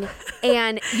wrong,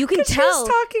 and you can tell she's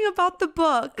talking about the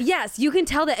book. Yes, you can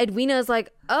tell that Edwina is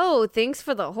like, oh, thanks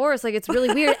for the horse, like it's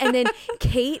really weird. And then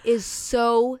Kate is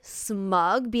so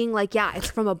smug, being like, yeah,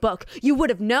 it's from a book, you would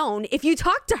have known if you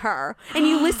talked to her and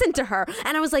you listened to her.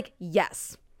 And I was like,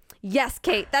 yes,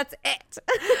 Kate, that's it.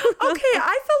 Okay,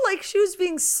 I felt like she was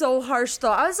being so harsh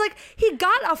though. I was like, he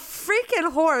got a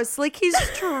freaking horse, like he's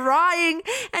trying,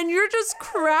 and you're just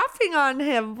crapping on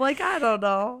him. Like, I don't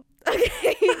know.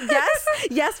 Okay,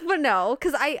 yes, but no,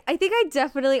 because I think I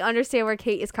definitely understand where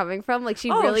Kate is coming from. Like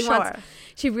she really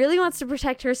wants to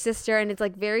protect her sister, and it's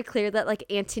like very clear that like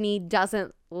Anthony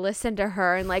doesn't listen to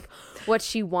her and like what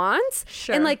she wants.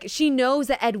 Sure. And like she knows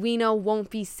that Edwina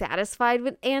won't be satisfied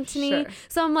with Anthony. Sure.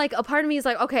 So I'm like, a part of me is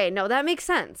like, okay, no, that makes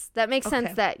sense. That makes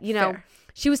sense that, you know,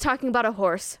 she was talking about a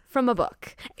horse from a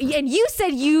book. And you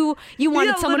said you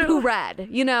wanted someone who read,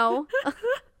 you know?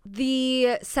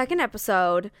 The second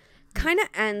episode kind of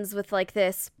ends with like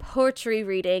this poetry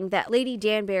reading that Lady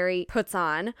Danbury puts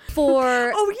on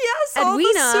for Edwina. All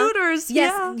the suitors.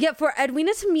 Yeah, for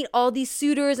Edwina to meet all these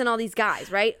suitors and all these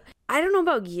guys, right? I don't know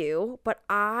about you, but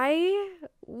I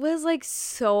was like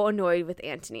so annoyed with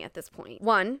Anthony at this point.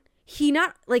 One, he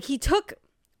took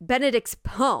Benedict's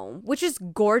poem, which is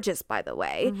gorgeous, by the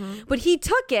way, but he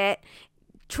took it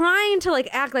trying to like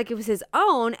act like it was his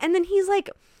own, and then he's like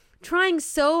trying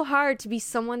so hard to be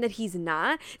someone that he's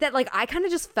not, that like I kind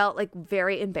of just felt like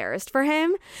very embarrassed for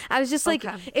him. I was just like,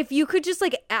 if you could just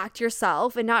like act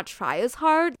yourself and not try as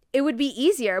hard, it would be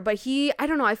easier. But I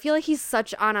don't know, I feel like he's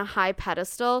such on a high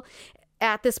pedestal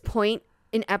at this point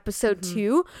in episode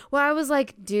 2, where I was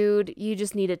like, dude, you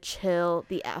just need to chill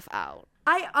the F out.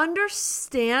 I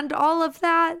understand all of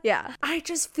that. Yeah. I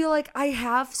just feel like I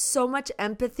have so much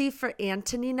empathy for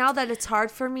Anthony now that it's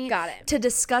hard for me to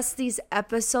discuss these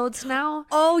episodes now.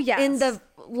 Oh, yes. In the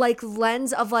like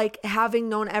lens of like having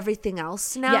known everything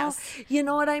else now. Yes. You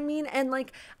know what I mean? And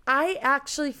like, I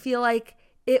actually feel like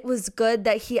it was good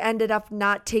that he ended up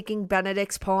not taking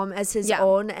Benedict's poem as his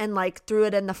own and like threw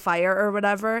it in the fire or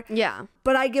whatever. Yeah.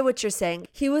 But I get what you're saying.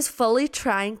 He was fully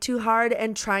trying too hard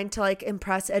and trying to like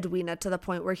impress Edwina to the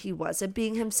point where he wasn't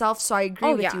being himself. So I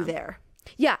agree with you there.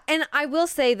 Yeah, and I will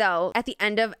say though, at the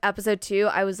end of episode 2,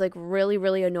 I was like really,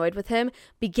 really annoyed with him.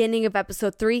 Beginning of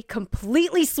episode 3,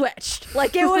 completely switched.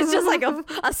 Like it was just like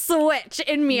a switch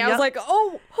in me. I was like,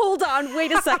 oh, hold on,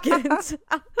 wait a second.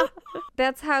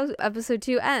 That's how episode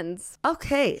 2 ends.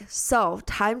 Okay, so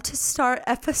time to start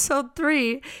episode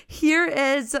 3. Here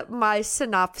is my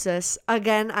synopsis.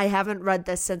 Again, I haven't read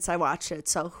this since I watched it,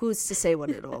 so who's to say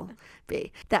what it'll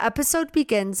be. The episode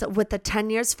begins with a 10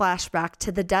 years flashback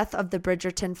to the death of the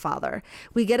Bridgerton father.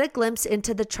 We get a glimpse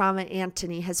into the trauma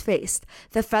Anthony has faced.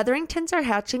 The Featheringtons are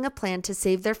hatching a plan to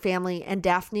save their family, and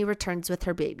Daphne returns with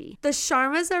her baby. The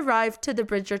Sharmas arrive to the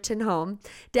Bridgerton home.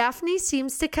 Daphne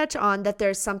seems to catch on that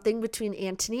there's something between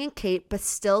Anthony and Kate, but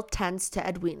still tends to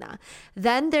Edwina.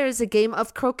 Then there's a game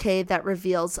of croquet that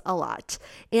reveals a lot.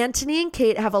 Anthony and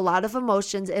Kate have a lot of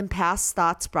emotions and past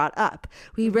thoughts brought up.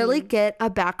 We really get a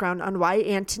background on why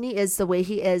Anthony is the way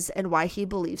he is and why he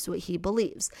believes what he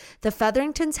believes. The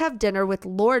Featheringtons have dinner with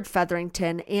Lord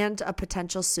Featherington and a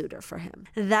potential suitor for him.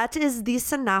 That is the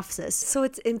synopsis. So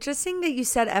it's interesting that you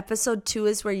said episode 2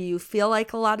 is where you feel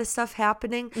like a lot of stuff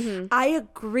happening. I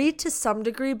agree to some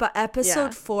degree, but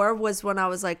episode 4 was when I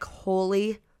was like,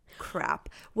 holy crap,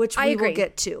 which we will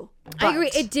get to. I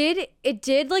agree. It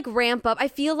did like ramp up. I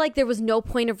feel like there was no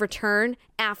point of return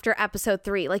after episode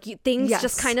 3. Like things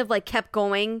just kind of like kept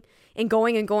going and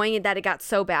going and going, and that it got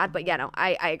so bad. But yeah, no,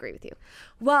 I agree with you.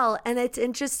 Well, and it's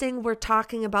interesting we're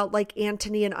talking about like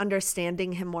Anthony and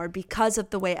understanding him more because of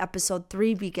the way episode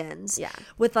 3 begins. Yeah.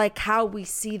 With like how we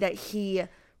see that he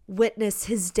witnessed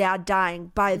his dad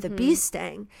dying by the bee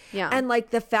sting. Yeah. And like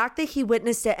the fact that he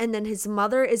witnessed it and then his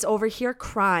mother is over here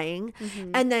crying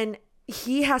and then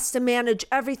he has to manage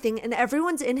everything and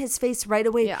everyone's in his face right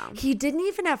away. Yeah. He didn't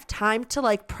even have time to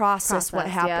like process what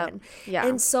happened. Yeah.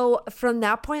 And so from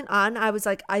that point on, I was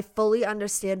like, I fully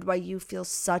understand why you feel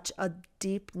such a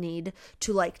deep need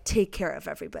to like take care of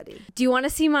everybody. Do you want to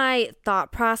see my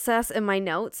thought process and my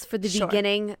notes for the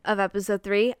beginning of episode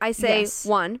 3? I say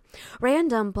 1,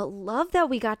 random, but love that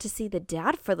we got to see the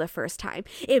dad for the first time.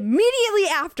 Immediately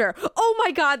after, oh my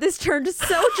God, this turned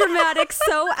so dramatic,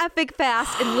 so epic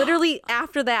fast. And literally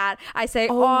after that, I say,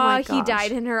 oh he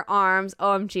died in her arms.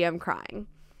 OMG, I'm crying.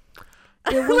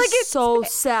 It was like so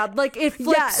sad. Like it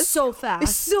flipped so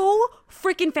fast. So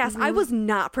freaking fast. I was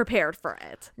not prepared for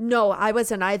it. No, I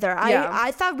wasn't either. I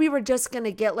thought we were just going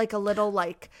to get like a little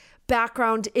like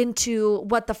background into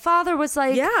what the father was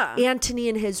like, Anthony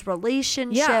and his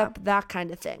relationship, that kind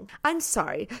of thing. I'm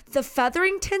sorry. The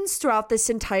Featheringtons throughout this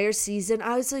entire season,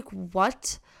 I was like,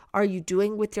 what are you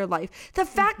doing with your life? The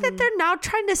fact that they're now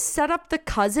trying to set up the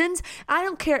cousins, I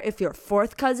don't care if you're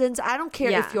 4th cousins, I don't care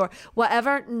if you're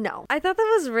whatever, no. I thought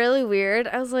that was really weird.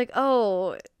 I was like,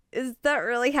 oh, is that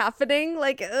really happening?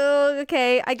 Like, oh,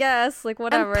 okay, I guess, like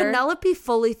whatever. And Penelope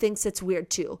fully thinks it's weird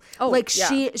too. Oh, like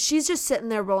she's just sitting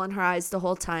there rolling her eyes the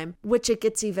whole time, which it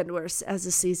gets even worse as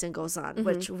the season goes on,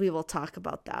 which we will talk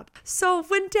about that. So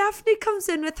when Daphne comes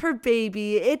in with her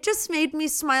baby, it just made me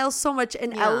smile so much.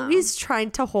 And Eloise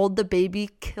trying to hold the baby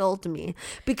killed me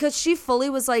because she fully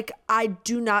was like, I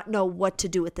do not know what to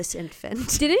do with this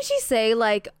infant. Didn't she say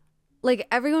like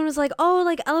everyone was like, oh,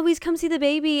 like Eloise, come see the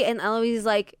baby, and Eloise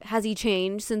like, has he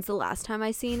changed since the last time I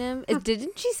seen him?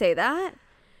 Didn't she say that?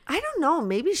 I don't know.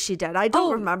 Maybe she did. I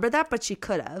don't remember that, but she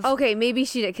could have. Okay, maybe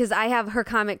she did, because I have her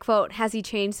comment quote, has he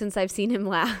changed since I've seen him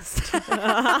last?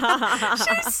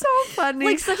 She's so funny.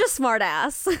 Like such a smart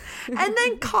ass. And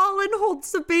then Colin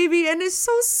holds the baby and is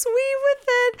so sweet with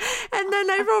it. And then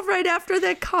I wrote right after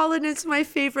that, Colin is my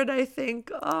favorite, I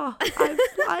think. Oh,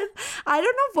 I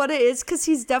don't know what it is, because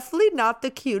he's definitely not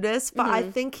the cutest, but I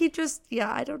think he just,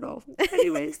 I don't know.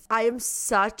 Anyways, I am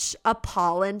such a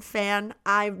pollen fan.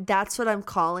 That's what I'm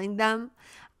calling them.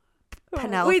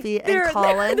 Penelope and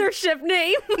Colin. Their ship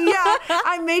name. Yeah,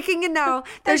 I'm making it now.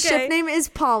 Their ship name is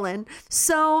Pollen.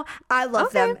 So I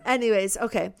love them. Anyways,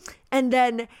 okay. And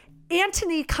then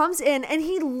Anthony comes in and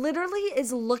he literally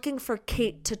is looking for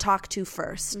Kate to talk to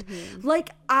first.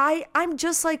 Like, I'm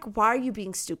just like, why are you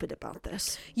being stupid about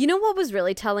this? You know what was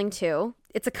really telling too?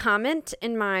 It's a comment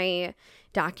in my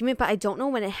document, but I don't know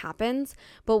when it happens.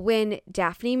 But when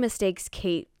Daphne mistakes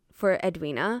Kate for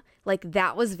Edwina, like,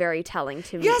 that was very telling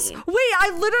to me. Yes. Wait,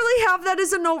 I literally have that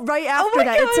as a note right after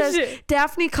that. Gosh. It says,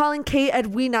 Daphne calling Kate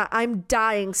Edwina. I'm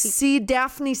dying. See,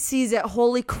 Daphne sees it.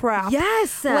 Holy crap.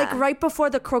 Yes. Like right before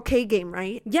the croquet game,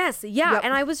 right? Yes. Yeah. Yep.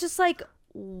 And I was just like,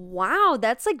 wow,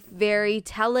 that's like very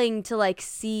telling to like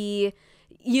see,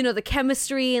 you know, the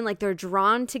chemistry and like they're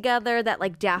drawn together that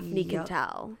like Daphne can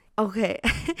tell. Okay.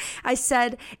 I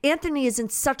said, Anthony is in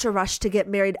such a rush to get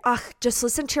married. Ugh, just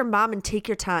listen to your mom and take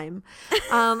your time.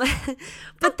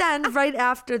 But then right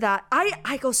after that,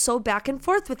 I go so back and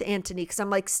forth with Anthony because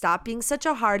I'm like, stop being such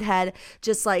a hard head.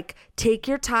 Just like take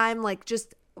your time. Like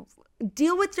just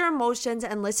deal with your emotions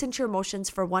and listen to your emotions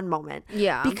for one moment.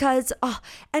 Yeah. Because,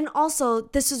 and also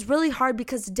this is really hard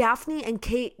because Daphne and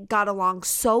Kate got along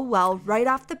so well right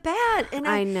off the bat. And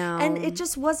I know. And it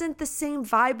just wasn't the same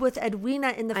vibe with Edwina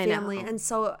in the family. And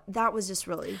so that was just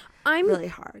really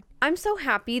hard. I'm so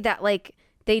happy that like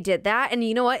they did that. And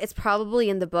you know what? It's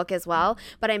probably in the book as well.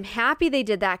 But I'm happy they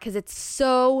did that because it's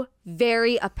so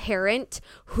very apparent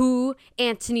who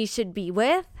Anthony should be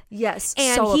with. Yes.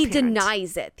 And so he apparent.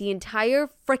 denies it the entire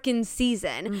freaking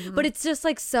season. But it's just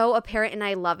like so apparent and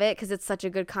I love it because it's such a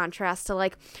good contrast to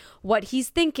like what he's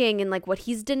thinking and like what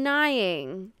he's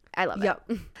denying. I love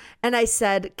it. And I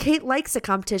said, Kate likes a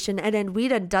competition and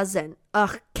Edwina doesn't.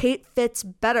 Ugh, Kate fits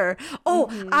better. Oh,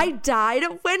 I died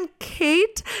when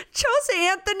Kate chose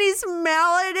Anthony's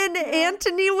mallet and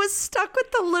Anthony was stuck with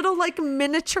the little like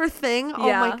miniature thing. Oh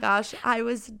my gosh, I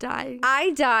was dying.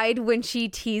 I died when she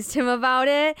teased him about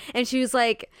it and she was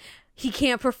like, he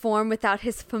can't perform without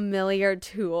his familiar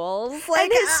tools. Like,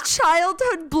 and his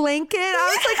childhood blanket.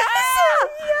 I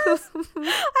was like, yes. I was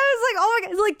like, oh my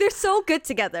God. Like, they're so good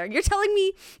together. You're telling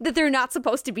me that they're not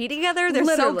supposed to be together? They're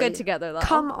so good together, though.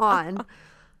 Come on.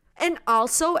 And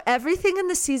also, everything in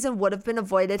the season would have been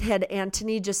avoided had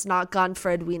Anthony just not gone for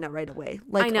Edwina right away.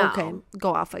 Like, I know. Okay,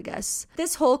 go off, I guess.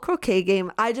 This whole croquet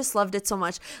game, I just loved it so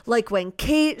much. Like, when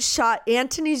Kate shot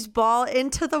Anthony's ball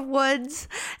into the woods.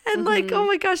 And, like, oh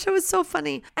my gosh, it was so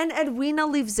funny. And Edwina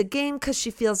leaves the game because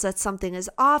she feels that something is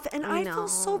off. And I feel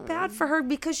so bad for her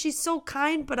because she's so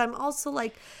kind. But I'm also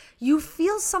like, you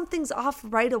feel something's off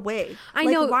right away. I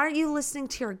know. Why aren't you listening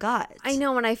to your gut? I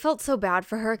know, and I felt so bad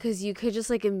for her because you could just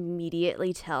like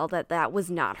immediately tell that that was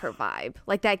not her vibe.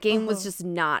 Like that game was just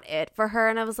not it for her.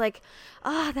 And I was like,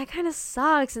 oh, that kind of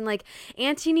sucks. And like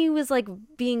Anthony was like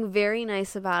being very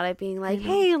nice about it, being like,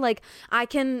 hey, like I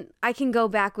can go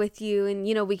back with you and,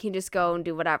 you know, we can just go and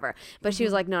do whatever. But she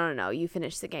was like, no, you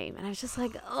finish the game. And I was just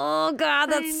like, oh God,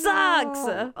 that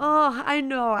sucks. Oh, I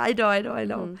know.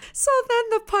 So then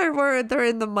the part where they're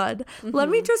in the mud. Let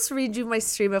me just read you my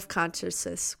stream of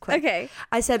consciousness quick. Okay.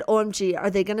 I said, OMG, are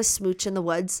they going to smooch in the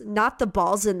woods? Not the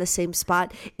balls in the same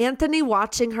spot. Anthony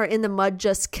watching her in the mud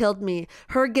just killed me.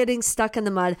 Her getting stuck in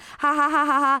the mud. Ha ha ha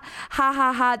ha ha. Ha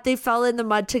ha ha. They fell in the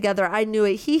mud together. I knew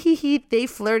it. He he he. They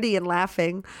flirty and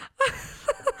laughing.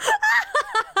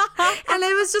 And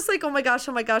it was just like, oh my gosh.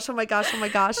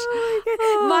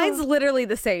 Mine's literally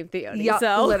the same, Theoni. Yeah,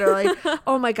 so. literally.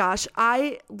 Oh my gosh.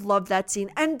 I love that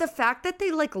scene. And the fact that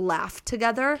they like laugh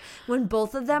together when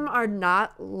both of them are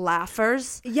not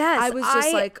laughers. Yes. I was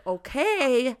just like,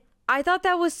 okay. I thought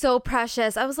that was so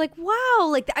precious. I was like, wow.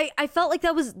 Like I felt like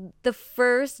that was the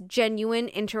first genuine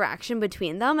interaction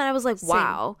between them. And I was like,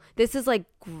 wow, this is like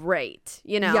great,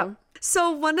 you know? Yep.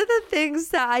 So one of the things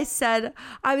that I said,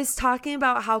 I was talking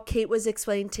about how Kate was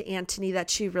explaining to Anthony that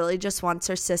she really just wants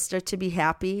her sister to be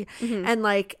happy. And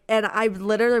I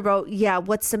literally wrote, yeah,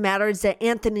 what's the matter is that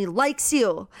Anthony likes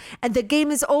you and the game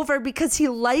is over because he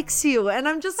likes you. And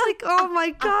I'm just like, oh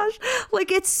my gosh,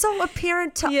 like it's so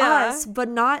apparent to us, but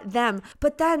not them.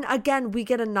 But then again, we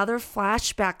get another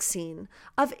flashback scene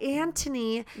of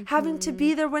Anthony having to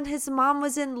be there when his mom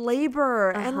was in labor.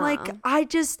 And like,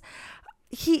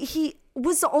 he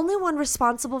was the only one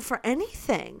responsible for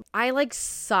anything. I like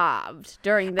sobbed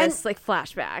during this like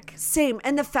flashback. Same.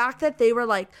 And the fact that they were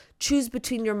like, choose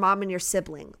between your mom and your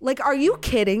sibling. Like, are you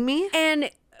kidding me?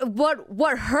 And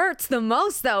what hurts the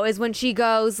most though is when she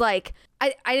goes like,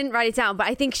 I didn't write it down, but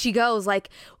I think she goes like,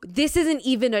 this isn't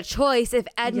even a choice. If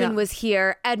Edmund was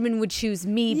here, Edmund would choose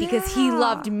me because he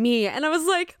loved me. And I was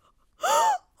like,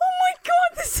 oh my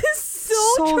God, this is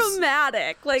so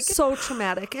traumatic. Like, so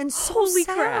traumatic and so holy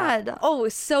sad. Crap. Oh,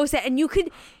 it's so sad. And you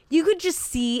could just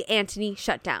see Anthony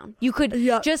shut down. You could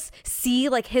just see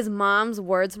like his mom's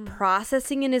words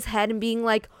processing in his head and being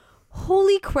like,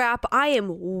 holy crap, I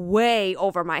am way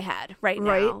over my head right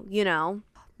now, you know?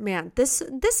 Man, this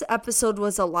episode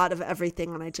was a lot of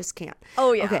everything and I just can't.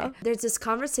 Oh, yeah. Okay, there's this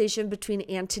conversation between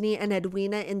Anthony and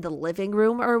Edwina in the living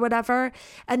room or whatever.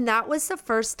 And that was the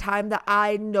first time that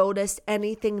I noticed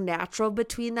anything natural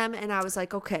between them. And I was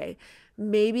like, okay,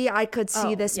 maybe I could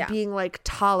see this being like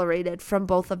tolerated from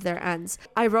both of their ends.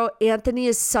 I wrote, Anthony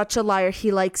is such a liar.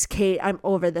 He likes Kate. I'm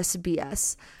over this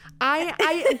BS.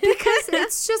 Because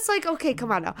it's just like, okay,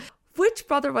 come on now. Which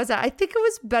brother was that? I think it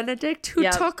was Benedict who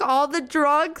took all the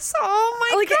drugs. Oh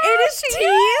my gosh.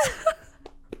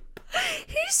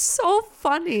 He's so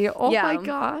funny. Oh my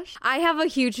gosh. I have a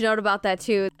huge note about that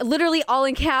too. Literally all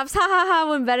in caps. Ha ha ha.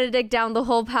 When Benedict downed the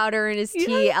whole powder in his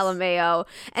tea, LMAO.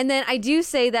 And then I do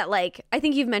say that, like, I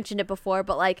think you've mentioned it before,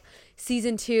 but like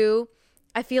season 2,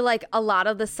 I feel like a lot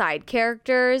of the side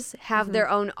characters have their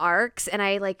own arcs. And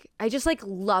I just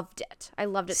loved it. I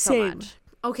loved it so much.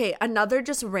 Okay, another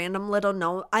just random little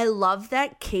note. I love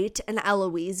that Kate and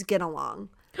Eloise get along.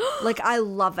 Like, I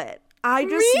love it. I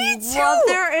just love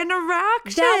their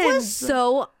interactions. That was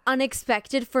so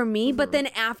unexpected for me. But then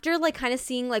after, like, kind of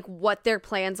seeing, like, what their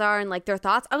plans are and, like, their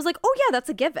thoughts, I was like, oh, yeah, that's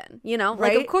a given. You know?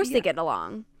 Right? Like, of course they get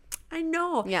along. I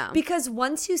know. Yeah. Because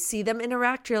once you see them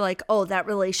interact, you're like, oh, that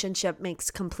relationship makes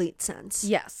complete sense.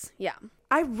 Yes. Yeah.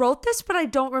 I wrote this, but I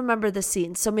don't remember the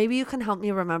scene. So maybe you can help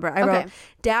me remember. I wrote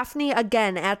Daphne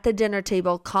again at the dinner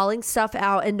table, calling stuff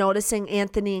out and noticing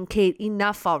Anthony and Kate.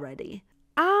 Enough already.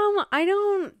 I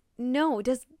don't know.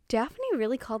 Does Daphne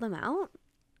really call them out?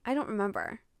 I don't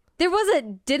remember. There was a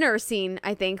dinner scene,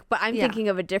 I think, but I'm thinking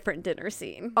of a different dinner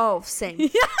scene. Oh, same.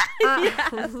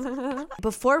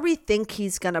 Before we think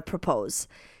he's going to propose,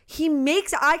 he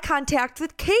makes eye contact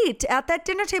with Kate at that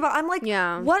dinner table. I'm like,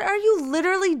 what are you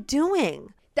literally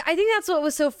doing? I think that's what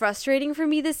was so frustrating for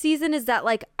me this season is that,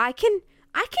 like, I can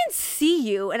see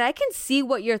you and I can see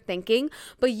what you're thinking,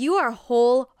 but you are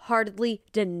wholeheartedly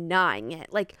denying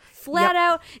it, like flat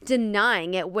out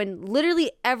denying it when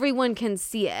literally everyone can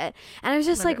see it. And I was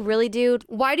just like, really, dude,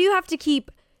 why do you have to keep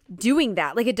doing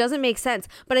that? Like, it doesn't make sense.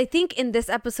 But I think in this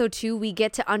episode too, we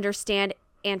get to understand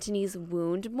Anthony's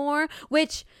wound more,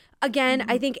 which again,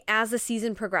 I think as the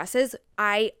season progresses,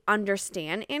 I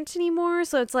understand Anthony more.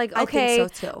 So it's like, okay, I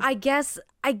think so too.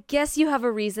 I guess you have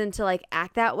a reason to like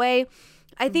act that way.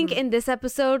 I think in this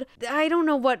episode, I don't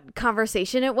know what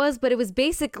conversation it was, but it was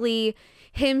basically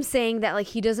him saying that like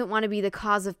he doesn't want to be the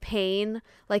cause of pain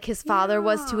like his father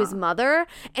was to his mother.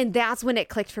 And that's when it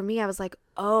clicked for me. I was like,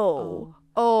 oh,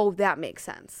 that makes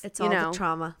sense. It's all the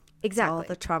trauma. Exactly. It's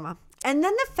all the trauma. And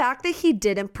then the fact that he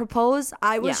didn't propose,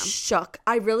 I was shook.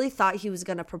 I really thought he was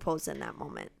going to propose in that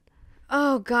moment.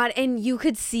 Oh, God. And you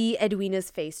could see Edwina's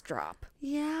face drop.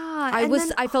 Yeah.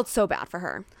 I felt so bad for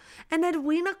her. And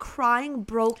Edwina crying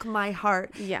broke my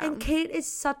heart. Yeah. And Kate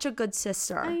is such a good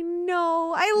sister. I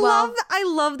know. I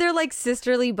love their like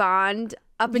sisterly bond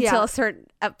up until a certain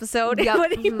episode. Yep.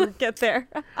 When you get there.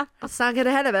 Let's not get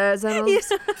ahead of it.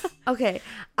 Okay.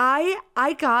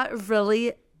 I got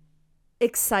really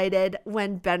excited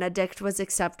when Benedict was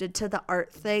accepted to the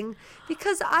art thing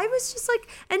because I was just like,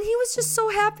 and he was just so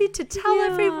happy to tell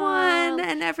everyone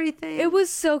and everything. It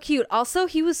was so cute. Also,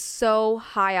 he was so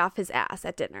high off his ass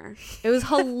at dinner. It was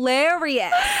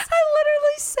hilarious. I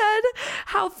literally said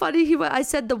how funny he was. I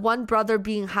said the one brother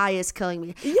being high is killing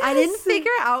me. Yes. I didn't figure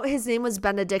out his name was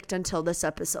Benedict until this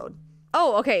episode.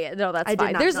 Oh, okay. No, that's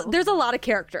fine. There's a lot a lot of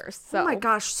characters. So. Oh my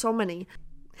gosh, so many.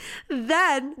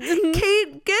 Then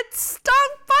Kate gets stung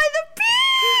by the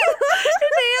bee and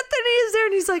Anthony is there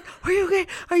and he's like, are you okay?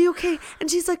 Are you okay? And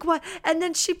she's like, what? And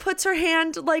then she puts her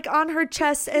hand like on her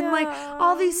chest and like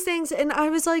all these things. And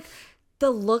I was like, the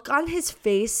look on his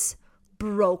face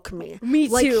broke me. Me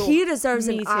too. Like he deserves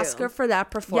an Oscar for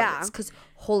that performance because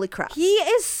holy crap. He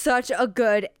is such a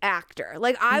good actor.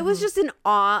 Like I was just in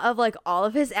awe of like all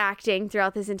of his acting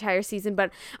throughout this entire season.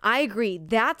 But I agree.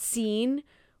 That scene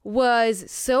was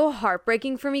so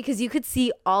heartbreaking for me because you could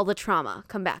see all the trauma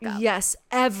come back up. Yes,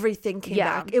 everything came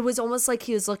back. It was almost like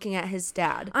he was looking at his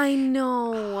dad. I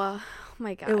know. Oh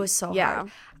my God. It was so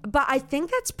hard. But I think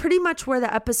that's pretty much where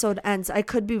the episode ends. I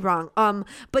could be wrong.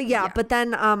 But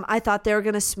then I thought they were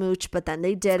gonna smooch, but then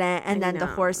they didn't, and then the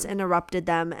horse interrupted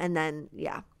them, and then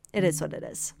it is what it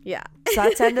is. Yeah. So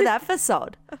that's the end of the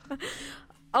episode.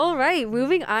 All right,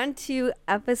 moving on to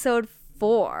episode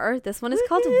 4. This one is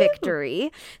called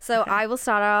Victory. So I will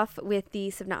start off with the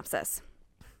synopsis.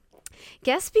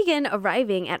 Guests begin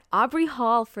arriving at Aubrey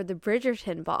Hall for the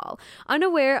Bridgerton ball.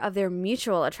 Unaware of their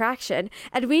mutual attraction,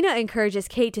 Edwina encourages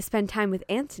Kate to spend time with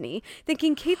Anthony,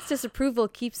 thinking Kate's disapproval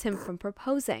keeps him from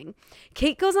proposing.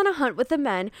 Kate goes on a hunt with the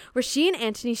men, where she and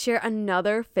Anthony share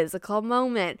another physical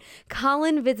moment.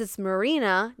 Colin visits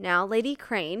Marina, now Lady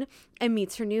Crane, and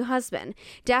meets her new husband.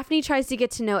 Daphne tries to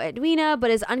get to know Edwina, but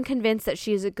is unconvinced that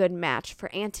she is a good match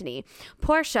for Anthony.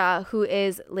 Portia, who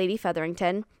is Lady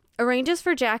Featherington, arranges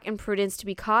for Jack and Prudence to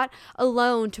be caught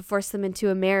alone to force them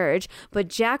into a marriage, but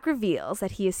Jack reveals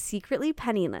that he is secretly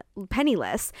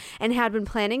penniless and had been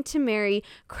planning to marry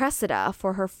Cressida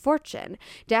for her fortune.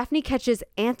 Daphne catches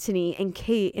Anthony and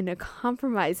Kate in a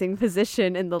compromising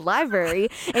position in the library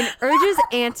and urges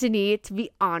Anthony to be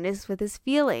honest with his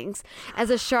feelings. As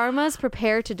the Sharmas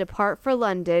prepare to depart for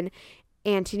London,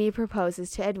 Anthony proposes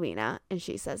to Edwina, and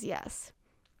she says yes.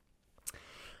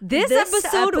 This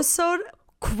episode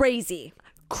crazy.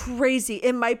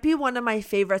 It might be one of my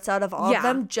favorites out of all of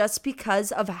them, just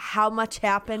because of how much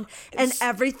happened and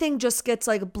everything just gets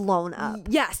like blown up.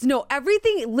 Yes, no,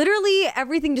 literally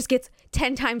everything just gets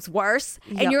 10 times worse.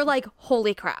 And you're like,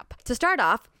 holy crap. To start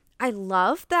off, I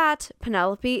love that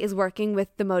Penelope is working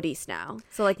with the modiste now.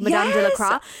 So like Madame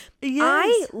Delacroix. Yes.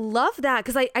 I love that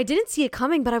because I didn't see it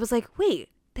coming, but I was like, wait,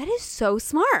 that is so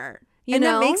smart. You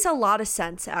know? It makes a lot of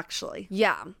sense, actually.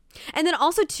 Yeah. And then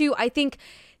also, too, I think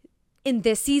in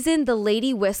this season, the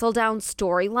Lady Whistledown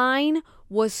storyline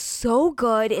was so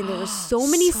good, and there were so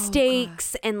many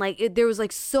stakes, and like there was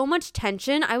like so much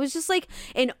tension. I was just like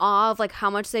in awe of like how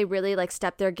much they really like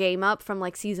stepped their game up from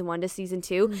like season 1 to season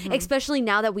 2, especially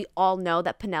now that we all know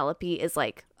that Penelope is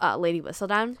like Lady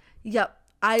Whistledown. Yep.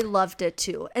 I loved it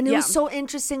too. And it was so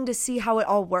interesting to see how it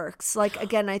all works. Like,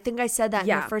 again, I think I said that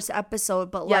in the first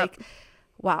episode, but like,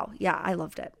 wow. Yeah, I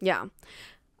loved it. Yeah.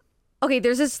 Okay,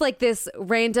 there's just like this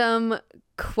random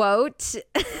quote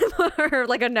or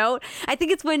like a note. I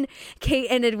think it's when Kate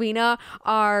and Edwina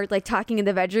are like talking in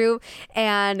the bedroom,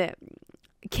 and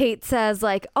Kate says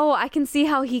like, oh, I can see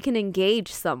how he can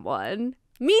engage someone.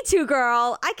 Me too,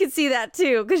 girl. I can see that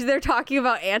too, because they're talking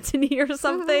about Anthony or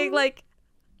something. Like,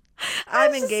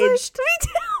 I'm engaged. Like,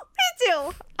 me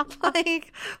too. I'm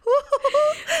like,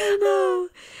 I know.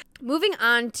 Moving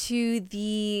on to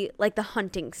the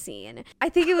hunting scene. I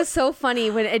think it was so funny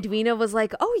when Edwina was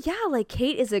like, oh yeah, like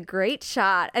Kate is a great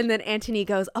shot. And then Anthony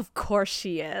goes, of course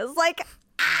she is. Like,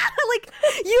 like,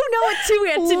 you know it too,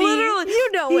 Anthony. Literally,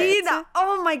 you know it.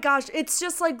 Oh my gosh. It's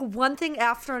just like one thing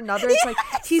after another. It's like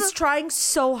he's trying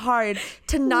so hard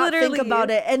to not think about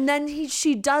it. And then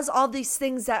she does all these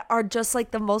things that are just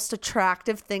like the most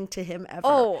attractive thing to him ever.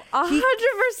 Oh,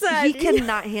 100%. He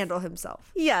cannot handle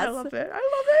himself. Yes. I love it.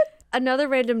 Another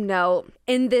random note,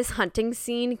 in this hunting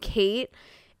scene, Kate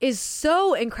is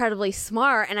so incredibly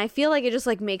smart, and I feel like it just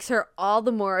like makes her all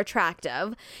the more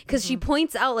attractive because she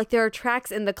points out like there are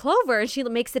tracks in the clover, and she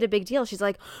makes it a big deal. She's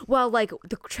like, well, like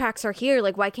the tracks are here,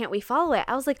 like why can't we follow it?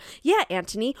 I was like, yeah,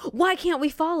 Anthony, why can't we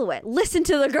follow it? Listen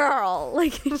to the girl.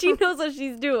 Like, she knows what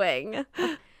she's doing.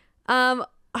 Oh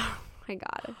my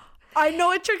God, I know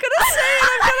what you're gonna say.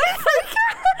 I'm gonna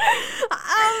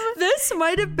this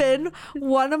might have been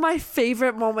one of my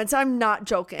favorite moments. I'm not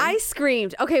joking. I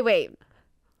screamed. Okay, wait.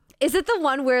 Is it the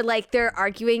one where like they're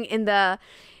arguing in the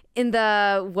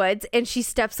woods, and she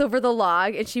steps over the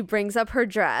log and she brings up her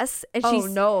dress and she's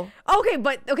no.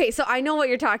 Okay, so I know what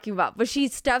you're talking about. But she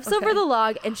steps over the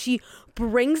log and she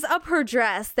brings up her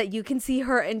dress that you can see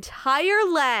her entire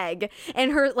leg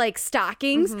and her like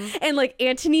stockings, and like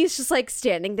Anthony's just like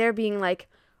standing there being like,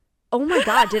 oh my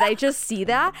God, did I just see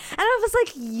that? And I was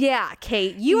like, yeah,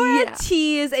 Kate, you are a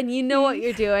tease and you know what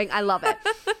you're doing. I love it.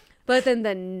 But then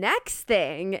the next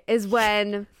thing is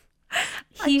when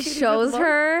he shows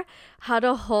her how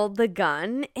to hold the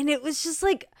gun. And it was just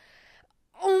like,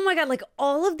 oh my God, like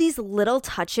all of these little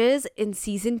touches in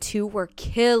season 2 were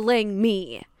killing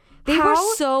me. They were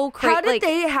so crazy. How did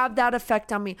they have that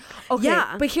effect on me? Okay,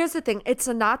 but here's the thing. It's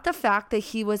not the fact that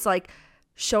he was like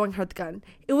showing her the gun.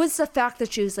 It was the fact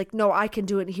that she was like, no, I can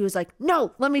do it. And he was like,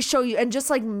 no, let me show you. And just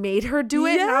like made her do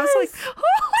it. Yes. And I was like,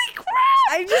 holy crap.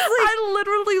 I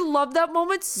literally love that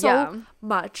moment so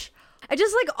much. I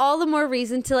just like all the more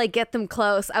reason to like get them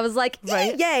close. I was like,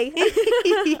 yay.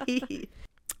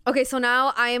 Okay, so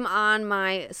now I am on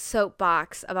my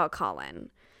soapbox about Colin.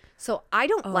 So I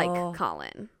don't like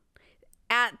Colin.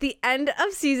 At the end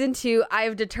of season 2, I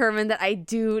have determined that I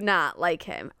do not like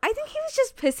him. I think he was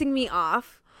just pissing me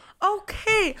off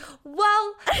Okay,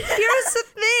 well, here's the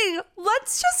thing.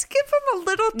 Let's just give him a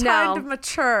little time to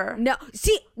mature. No,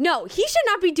 he should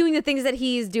not be doing the things that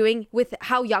he's doing with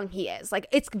how young he is. Like,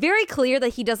 it's very clear that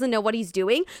he doesn't know what he's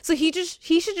doing, so he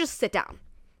should just sit down.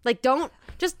 Like, don't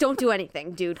do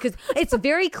anything, dude, because it's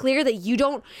very clear that you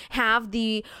don't have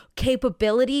the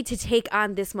capability to take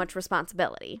on this much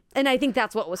responsibility. And I think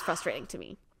that's what was frustrating to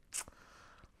me.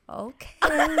 Okay.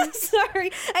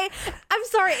 Sorry. I'm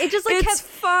sorry. It just like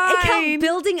fine. It kept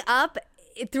building up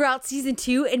throughout season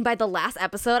 2, and by the last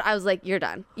episode, I was like, "You're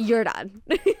done. You're done."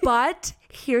 But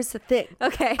here's the thing.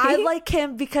 Okay. I like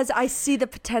him because I see the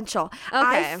potential.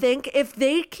 Okay. I think if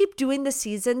they keep doing the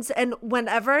seasons, and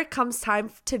whenever it comes time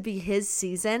to be his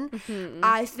season,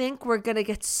 I think we're gonna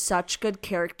get such good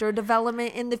character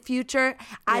development in the future.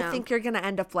 Yeah. I think you're gonna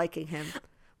end up liking him.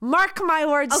 Mark my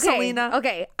words, Selena.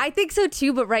 Okay, I think so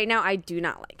too, but right now I do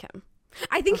not like him.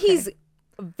 I think he's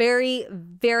very,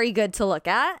 very good to look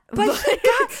at. But he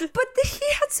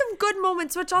had some good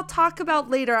moments, which I'll talk about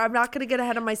later. I'm not going to get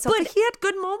ahead of myself, but he had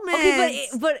good moments. Okay,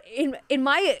 but in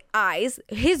my eyes,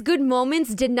 his good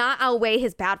moments did not outweigh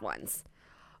his bad ones.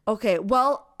 Okay,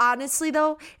 well, honestly,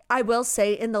 though, I will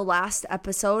say in the last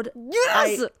episode.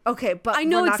 Yes! But I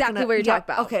know exactly what you're talking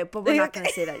about. Okay, but we're not going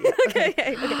to say that yet.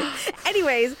 Okay.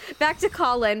 Anyways, back to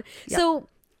Colin. Yep. So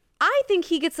I think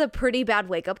he gets a pretty bad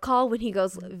wake-up call when he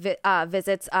goes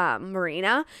visits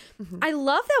Marina. Mm-hmm. I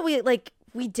love that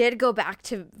we did go back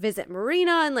to visit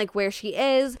Marina and like where she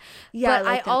is. Yeah, but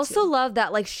I also love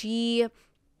that like she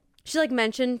like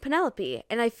mentioned Penelope,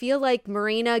 and I feel like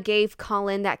Marina gave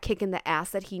Colin that kick in the ass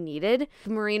that he needed.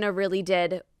 Marina really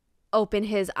did open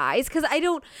his eyes, because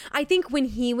I think when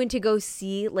he went to go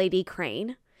see Lady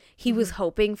Crane, he was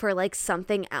hoping for like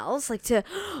something else, like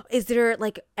is there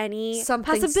like any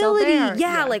something possibility?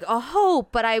 Yeah, like a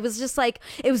hope. But I was just like,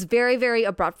 it was very, very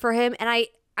abrupt for him, and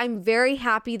I'm very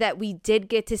happy that we did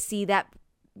get to see that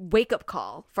wake-up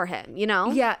call for him, you know?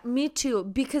 Yeah, me too,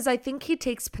 because I think he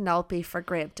takes Penelope for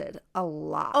granted a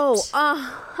lot. Oh,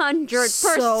 100%.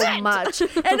 So much.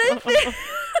 And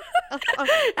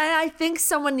I think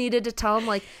someone needed to tell him,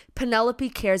 like, Penelope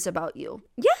cares about you.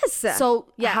 Yes. So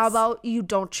how about you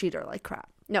don't treat her like crap?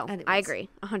 No, anyways. I agree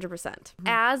 100%.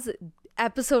 As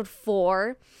episode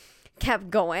 4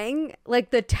 kept going, like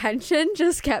the tension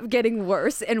just kept getting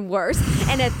worse and worse,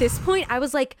 and at this point I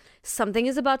was like, something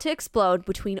is about to explode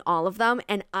between all of them,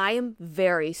 and I am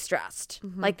very stressed.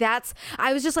 Like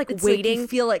I was just like waiting. Like you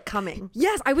feel it coming.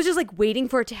 Yes, I was just like waiting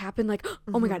for it to happen, like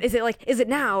oh my god, is it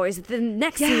now, or is it the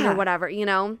next scene or whatever, you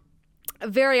know?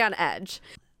 Very on edge.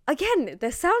 Again, the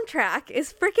soundtrack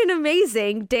is freaking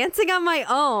amazing. Dancing on My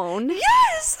Own.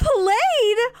 Yes!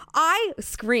 Played. I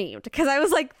screamed because I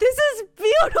was like, this is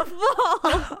beautiful.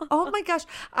 Oh my gosh.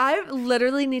 I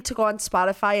literally need to go on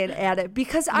Spotify and add it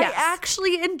because I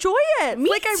actually enjoy it. Me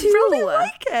like, too. I really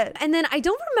like it. And then I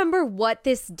don't remember what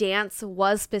this dance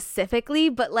was specifically,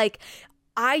 but like,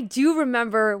 I do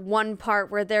remember one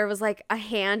part where there was like a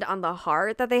hand on the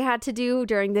heart that they had to do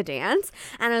during the dance.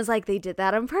 And I was like, they did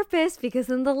that on purpose, because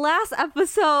in the last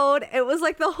episode, it was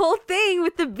like the whole thing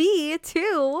with the bee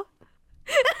too.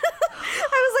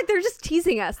 I was like, they're just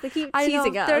teasing us. They keep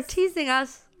teasing us. They're teasing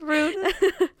us. Rude.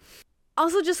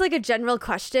 Also, just like a general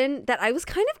question that I was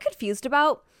kind of confused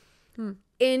about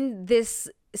in this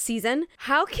season.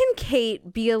 How can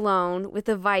Kate be alone with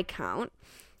the Viscount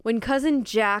when cousin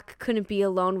Jack couldn't be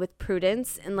alone with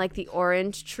Prudence and like the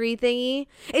orange tree thingy?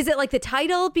 Is it like the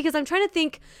title? Because I'm trying to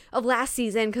think of last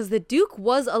season, because the Duke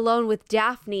was alone with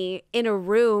Daphne in a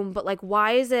room, but like,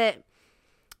 why is it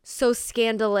so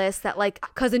scandalous that like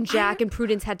cousin Jack and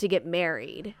Prudence had to get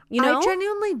married? You know? I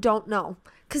genuinely don't know,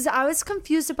 because I was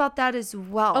confused about that as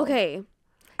well. Okay.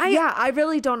 I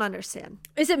really don't understand.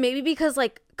 Is it maybe because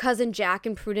like cousin Jack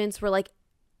and Prudence were like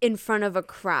in front of a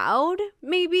crowd,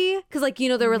 maybe? Because like, you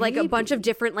know, there were like a bunch of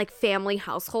different like family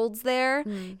households there.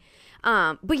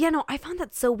 But yeah, no, I found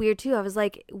that so weird too. I was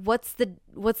like, what's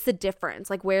the difference?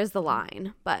 Like, where's the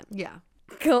line? But yeah,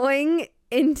 going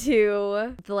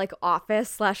into the like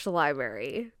office /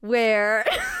 library where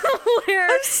I'm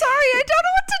sorry, I don't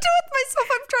know what to do with myself.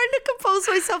 I'm trying to compose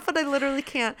myself, but I literally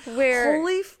can't.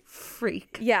 Holy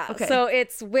freak. Yeah. Okay. So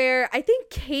it's where I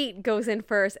think Kate goes in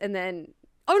first, and then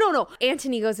no.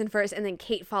 Anthony goes in first, and then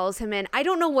Kate follows him in. I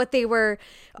don't know what they were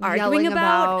arguing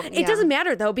about. It doesn't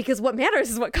matter, though, because what matters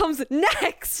is what comes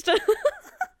next.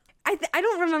 I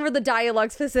don't remember the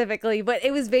dialogue specifically, but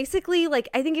it was basically like,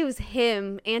 I think it was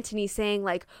him, Anthony, saying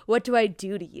like, what do I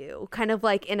do to you? Kind of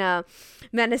like in a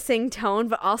menacing tone,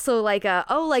 but also like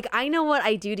I know what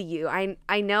I do to you.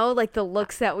 I know like the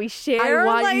looks that we share. I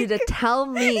want like, you to tell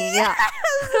me. Yeah.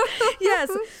 Yes.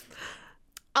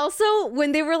 Also,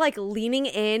 when they were like leaning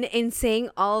in and saying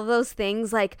all of those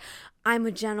things, like, I'm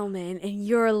a gentleman and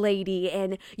you're a lady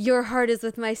and your heart is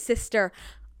with my sister,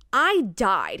 I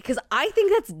died because I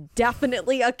think that's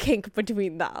definitely a kink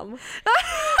between them.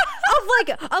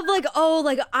 Oh,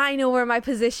 like I know where my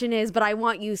position is, but I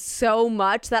want you so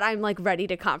much that I'm like ready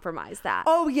to compromise that.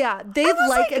 Oh yeah,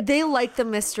 they like the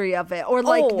mystery of it, or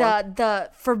like the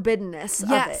forbiddenness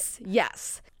of it.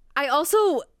 Yes. I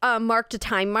also marked a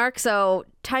time mark. So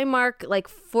time mark like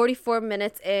 44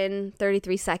 minutes and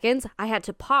 33 seconds. I had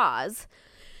to pause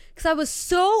because I was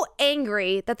so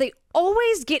angry that they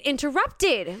always get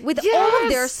interrupted with all of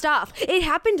their stuff. It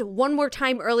happened one more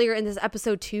time earlier in this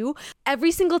episode too.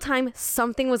 Every single time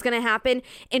something was going to happen,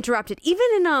 interrupted. Even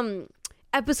in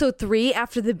episode 3,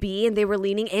 after the bee and they were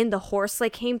leaning in, the horse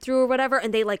like came through or whatever,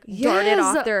 and they like darted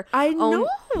off their own.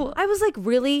 I was like,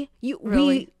 really?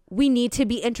 We need to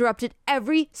be interrupted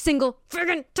every single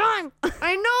friggin' time.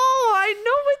 I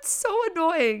know, it's so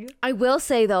annoying. I will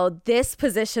say though, this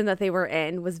position that they were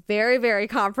in was very, very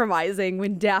compromising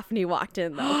when Daphne walked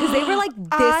in though, because they were like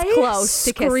this close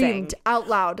to kissing. I screamed out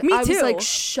loud. Me too. I was like,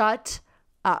 shut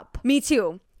up. Me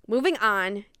too. Moving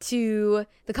on to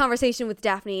the conversation with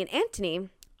Daphne and Anthony,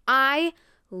 I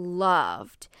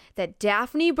loved that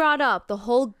Daphne brought up the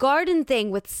whole garden thing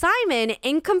with Simon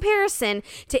in comparison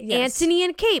to Anthony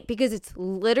and Kate, because it's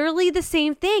literally the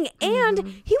same thing.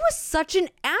 And he was such an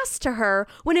ass to her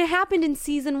when it happened in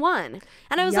season 1.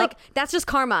 And I was like, that's just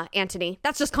karma, Anthony.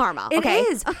 That's just karma. It okay?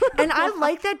 is. And I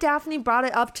like that Daphne brought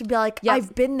it up to be like,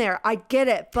 I've been there. I get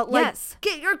it. But like,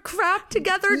 get your crap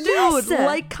together, dude.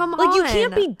 Like, come on. Like, you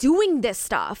can't be doing this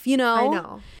stuff, you know? I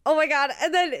know. Oh my God.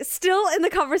 And then still in the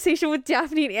conversation with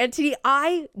Daphne and Anthony,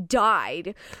 I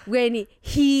died when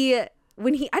he, I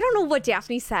don't know what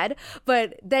Daphne said,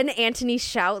 but then Anthony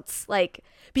shouts like,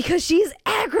 because she's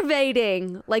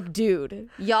aggravating. Like, dude,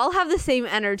 y'all have the same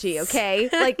energy, okay?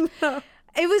 Like,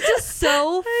 it was just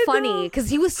so funny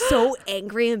because he was so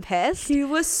angry and pissed. He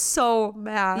was so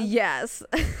mad. Yes.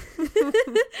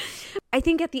 I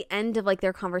think at the end of like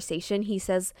their conversation, he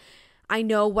says, I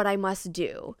know what I must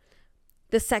do.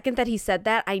 The second that he said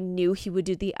that, I knew he would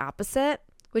do the opposite,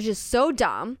 which is so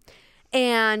dumb.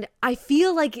 And I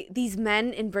feel like these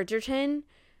men in Bridgerton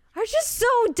are just so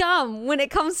dumb when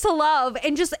it comes to love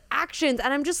and just actions.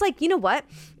 And I'm just like, you know what?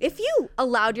 If you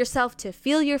allowed yourself to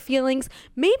feel your feelings,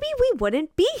 maybe we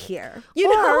wouldn't be here. You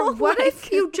know? What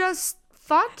if you just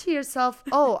thought to yourself,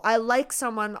 oh, I like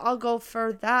someone, I'll go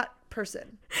for that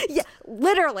person. Yeah,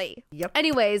 literally. Yep.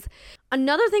 Anyways,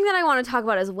 another thing that I want to talk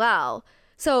about as well.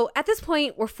 So at this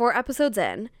point, we're 4 episodes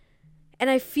in. And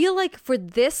I feel like for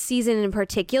this season in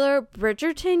particular,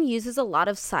 Bridgerton uses a lot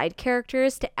of side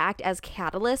characters to act as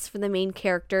catalysts for the main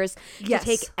characters to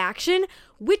take action,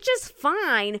 which is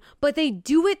fine, but they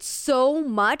do it so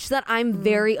much that I'm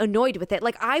very annoyed with it.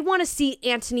 Like, I want to see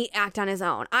Anthony act on his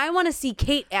own. I want to see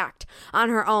Kate act on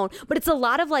her own. But it's a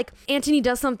lot of like, Anthony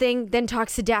does something, then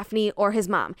talks to Daphne or his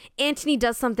mom. Anthony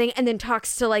does something and then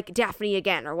talks to like Daphne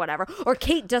again or whatever. Or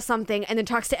Kate does something and then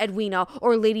talks to Edwina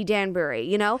or Lady Danbury,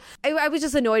 you know? I was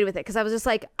just annoyed with it because I was just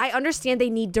like, I understand they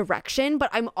need direction,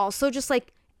 but I'm also just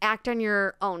like, act on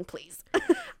your own, please.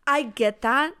 I get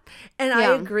that. And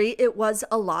I agree. It was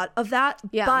a lot of that.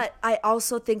 Yeah. But I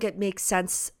also think it makes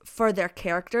sense for their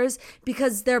characters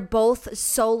because they're both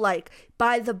so like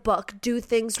by the book, do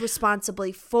things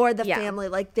responsibly for the family.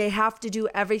 Like they have to do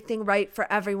everything right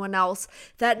for everyone else.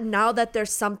 That now that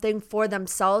there's something for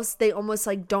themselves, they almost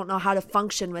like don't know how to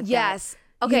function with that.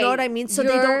 Okay, you know what I mean? So they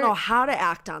don't know how to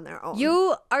act on their own.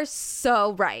 You are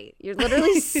so right. You're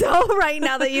literally so right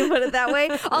now that you put it that way.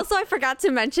 Also, I forgot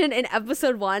to mention in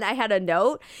episode 1, I had a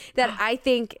note that I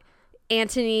think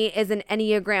Anthony is an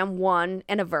Enneagram 1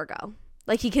 and a Virgo.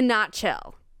 Like he cannot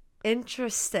chill.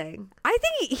 Interesting. I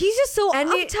think he's just so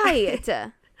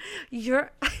uptight.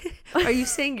 Are you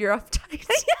saying you're uptight?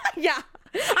 Yeah.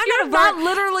 I'm not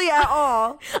literally at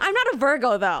all. I'm not a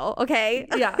Virgo though, okay?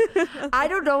 Yeah. I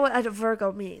don't know what a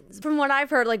Virgo means. From what I've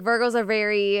heard, like Virgos are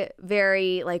very,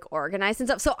 very like organized and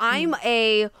stuff. So I'm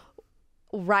a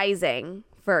rising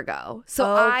Virgo. So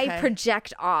I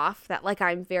project off that like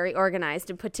I'm very organized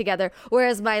and put together.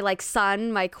 Whereas my like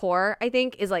sun, my core, I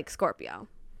think is like Scorpio.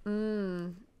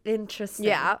 Interesting.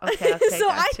 Yeah. Okay, so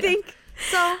gotcha.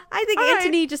 I think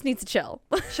Anthony just needs to chill.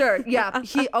 Sure. Yeah.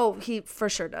 He for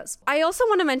sure does. I also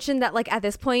want to mention that like at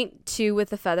this point too with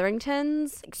the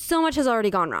Featheringtons, so much has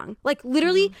already gone wrong. Like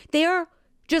literally they are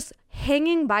just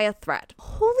hanging by a thread.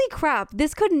 Holy crap.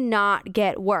 This could not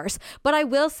get worse. But I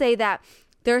will say that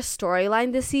their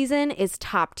storyline this season is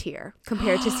top tier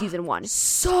compared to season 1.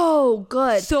 So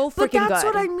good. So freaking good. But that's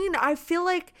what I mean. I feel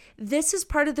like this is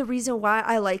part of the reason why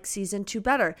I like season 2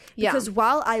 better. Because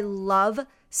while I love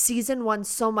season 1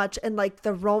 so much and like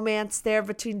the romance there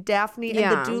between Daphne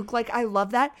and the Duke, like I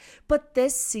love that. But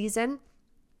this season,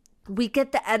 we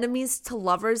get the enemies to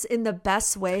lovers in the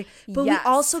best way, but we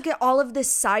also get all of this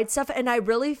side stuff. And I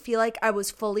really feel like I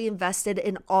was fully invested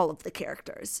in all of the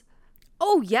characters.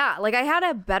 Oh, yeah. Like, I had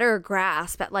a better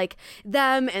grasp at, like,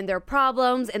 them and their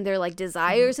problems and their, like,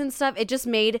 desires and stuff. It just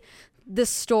made the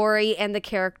story and the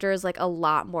characters, like, a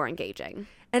lot more engaging.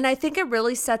 And I think it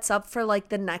really sets up for, like,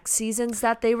 the next seasons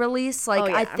that they release.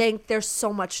 Like, I think there's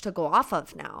so much to go off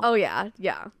of now. Oh, yeah.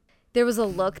 Yeah. There was a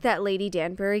look that Lady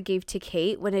Danbury gave to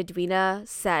Kate when Edwina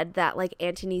said that, like,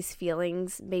 Antony's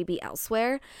feelings may be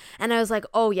elsewhere. And I was like,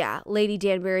 oh, yeah, Lady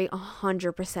Danbury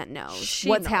 100% knows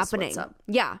what's happening.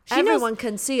 Yeah. Everyone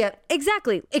can see it.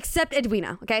 Exactly. Except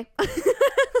Edwina, okay?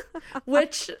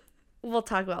 Which we'll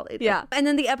talk about later. Yeah. And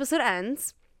then the episode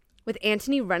ends with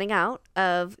Antony running out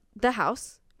of the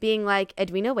house, being like,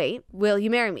 Edwina, wait, will you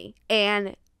marry me?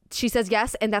 And she says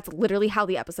yes, and that's literally how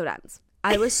the episode ends.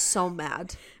 I was so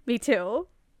mad. Me too.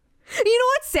 You know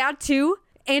what's sad too?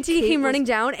 Antony came running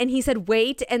down and he said,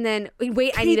 wait, and then,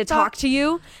 wait, I need to talk to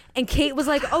you. And Kate was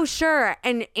like, oh, sure.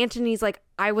 And Antony's like,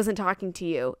 I wasn't talking to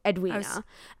you, Edwina.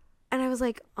 And I was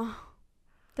like, oh,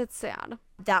 that's sad.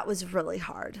 That was really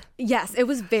hard. Yes, it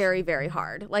was very, very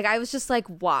hard. Like, I was just like,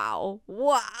 wow.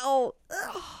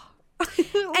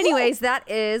 Anyways, that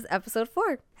is episode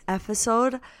 4.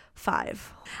 Episode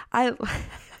 5.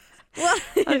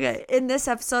 Okay, in this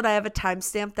episode, I have a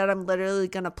timestamp that I'm literally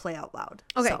going to play out loud.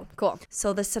 Okay, cool.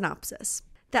 So the synopsis.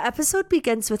 The episode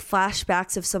begins with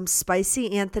flashbacks of some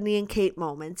spicy Anthony and Kate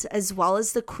moments, as well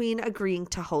as the Queen agreeing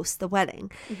to host the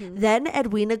wedding. Then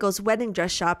Edwina goes wedding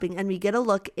dress shopping, and we get a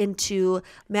look into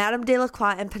Madame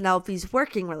Delacroix and Penelope's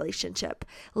working relationship.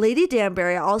 Lady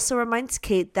Danbury also reminds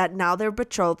Kate that now they're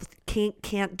betrothed, Kate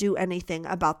can't do anything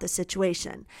about the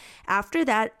situation. After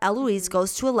that, Eloise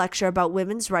goes to a lecture about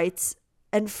women's rights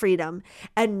and freedom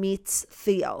and meets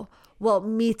Theo. Well,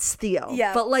 meets Theo.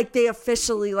 Yeah. But like they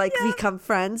officially like become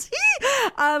friends.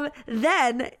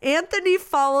 Then Anthony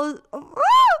follows.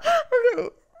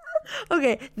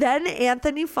 Okay. Then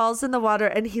Anthony falls in the water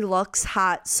and he looks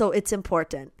hot, so it's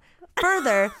important.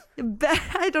 Further,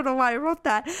 I don't know why I wrote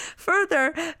that.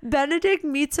 Further, Benedict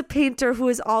meets a painter who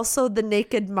is also the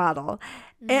naked model.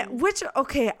 Which,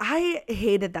 okay, I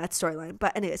hated that storyline.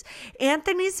 But anyways,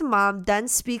 Anthony's mom then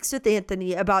speaks with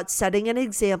Anthony about setting an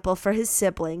example for his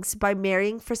siblings by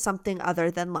marrying for something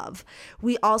other than love.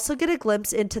 We also get a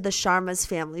glimpse into the Sharma's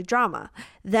family drama.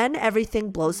 Then everything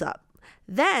blows up.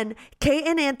 Then, Kate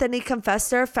and Anthony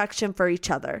confess their affection for each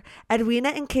other. Edwina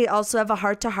and Kate also have a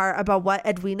heart-to-heart about what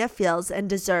Edwina feels and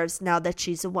deserves now that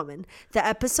she's a woman. The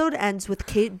episode ends with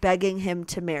Kate begging him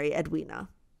to marry Edwina.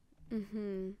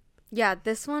 Yeah,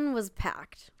 this one was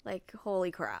packed. Like,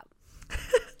 holy crap.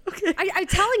 Okay. I'm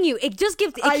telling you, it just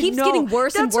keeps getting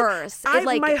worse and worse.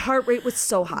 My heart rate was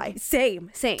so high.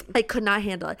 Same. I could not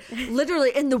handle it.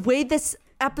 Literally, in the way this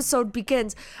episode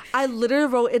begins, I literally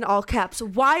wrote in all caps,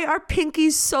 why are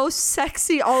pinkies so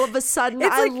sexy all of a sudden?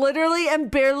 I literally am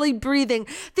barely breathing.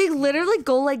 They literally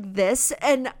go like this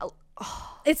and...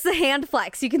 It's the hand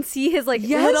flex. You can see his his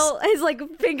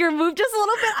finger move just a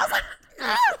little bit. I was like...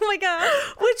 Oh my god.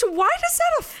 Why does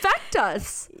that affect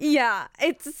us? Yeah,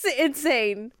 it's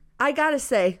insane. I gotta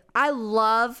say, I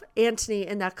love Anthony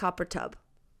in that copper tub.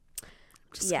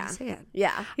 Just gonna say it.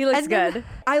 Yeah, he looks good.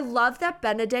 I love that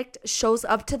Benedict shows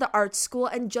up to the art school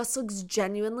and just looks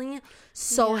genuinely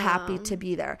so happy to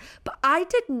be there. But I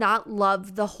did not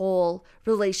love the whole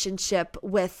relationship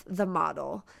with the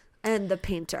model and the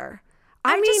painter.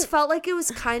 I just felt like it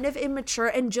was kind of immature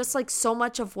and just like so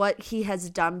much of what he has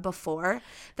done before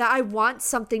that I want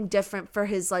something different for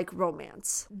his like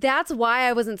romance. That's why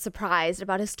I wasn't surprised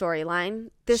about his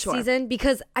storyline this season,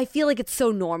 because I feel like it's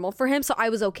so normal for him. So I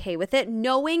was okay with it.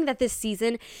 Knowing that this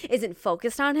season isn't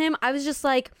focused on him, I was just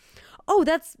like, oh,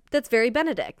 that's very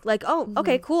Benedict. Like, oh,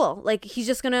 okay, cool. Like, he's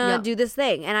just gonna do this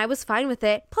thing. And I was fine with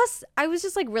it. Plus, I was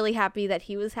just like really happy that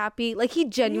he was happy. Like, he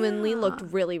genuinely looked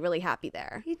really, really happy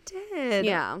there. He did.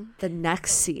 Yeah. The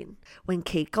next scene, when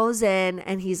Kate goes in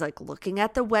and he's like looking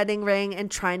at the wedding ring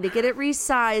and trying to get it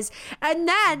resized. And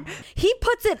then he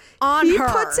puts it on her.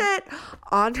 He puts it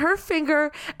on her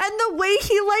finger. And the way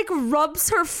he like rubs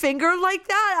her finger like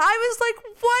that, I was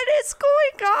like, what is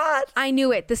going on? I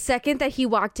knew it. The second that he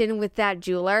walked in with that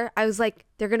jeweler, I was like,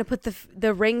 they're going to put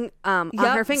the ring on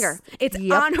her finger. It's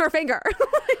on her finger.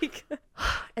 Like,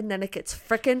 and then it gets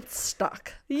freaking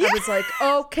stuck. Yeah. I was like,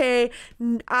 okay,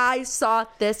 I saw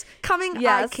this coming.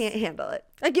 Yes. I can't handle it.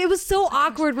 Like, it was so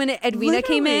awkward when Edwina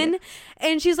came in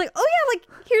and she's like, oh yeah,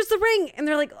 like, here's the ring. And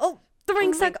they're like, oh, the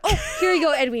ring's stuck. Oh, here you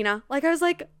go, Edwina. Like, I was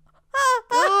like,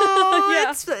 oh,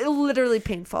 yeah. It's literally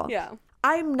painful. Yeah.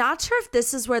 I'm not sure if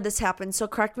this is where this happens, so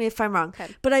correct me if I'm wrong. Okay.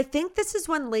 But I think this is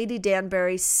when Lady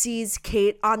Danbury sees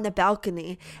Kate on the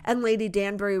balcony, and Lady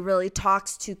Danbury really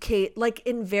talks to Kate, like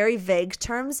in very vague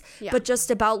terms, but just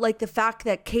about like the fact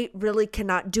that Kate really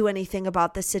cannot do anything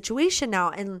about the situation now,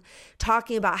 and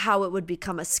talking about how it would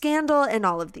become a scandal and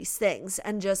all of these things.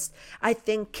 And just, I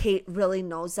think Kate really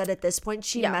knows that at this point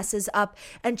she messes up,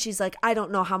 and she's like, I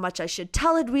don't know how much I should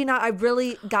tell Edwina. I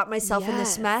really got myself in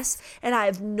this mess, and I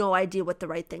have no idea what the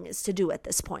right thing is to do at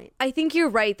this point. I think you're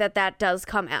right that does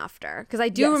come after, because I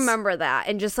do remember that,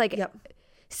 and just like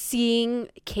seeing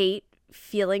Kate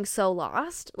feeling so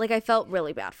lost, like I felt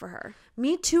really bad for her.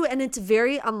 Me too, and it's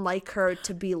very unlike her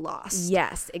to be lost.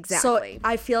 Yes, exactly. So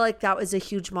I feel like that was a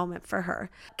huge moment for her.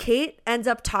 Kate ends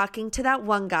up talking to that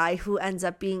one guy who ends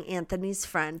up being Anthony's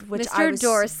friend, which Mr.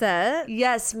 Dorset.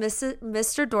 Yes,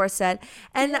 Mr. Dorset.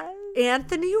 And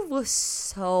Anthony was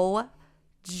so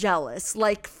jealous,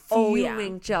 like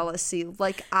fuming jealousy.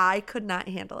 Like, I could not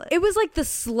handle it. It was like the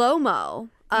slow-mo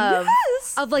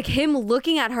of like him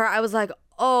looking at her. I was like,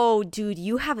 oh, dude,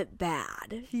 you have it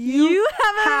bad. You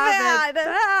have it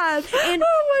bad. And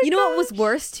you know what was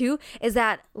worse too is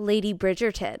that Lady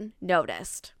Bridgerton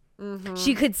noticed. Mm-hmm.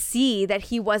 She could see that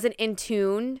he wasn't in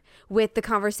tune with the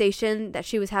conversation that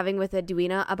she was having with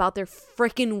Edwina about their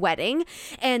freaking wedding.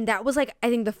 And that was like, I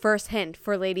think, the first hint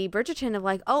for Lady Bridgerton of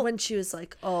like, oh. When she was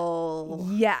like, oh.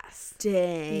 Yes.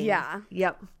 Dang. Yeah.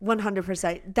 Yep.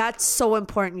 100%. That's so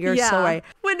important. You're so right.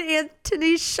 When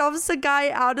Anthony shoves the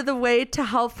guy out of the way to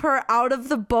help her out of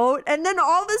the boat, and then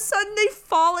all of a sudden they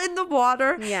fall in the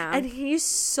water. Yeah. And he's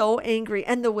so angry.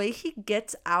 And the way he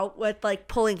gets out with like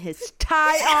pulling his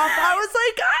tie off, I was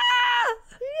like, ah!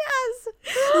 Yes.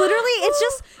 Literally, it's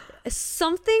just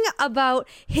something about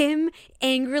him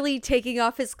angrily taking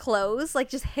off his clothes like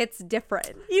just hits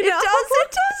different. You know? It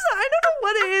does. I don't know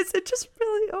what it is. It just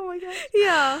really, oh my gosh.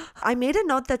 Yeah. I made a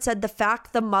note that said the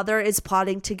fact the mother is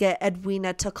plotting to get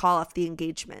Edwina to call off the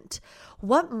engagement.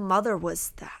 What mother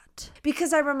was that?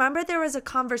 Because I remember there was a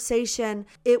conversation,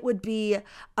 it would be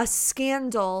a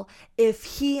scandal if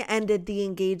he ended the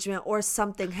engagement or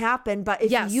something happened, but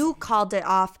if you called it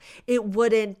off, it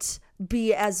wouldn't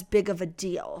be as big of a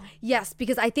deal. Yes,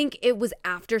 because I think it was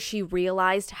after she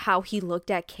realized how he looked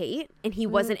at Kate and he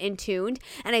wasn't in tune,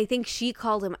 and I think she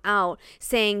called him out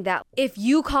saying that if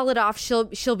you call it off,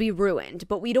 she'll be ruined,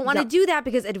 but we don't want to do that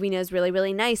because Edwina is really,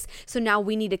 really nice, so now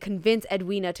we need to convince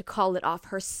Edwina to call it off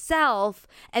herself,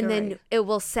 and then it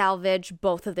will salvage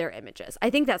both of their images. I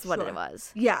think that's what it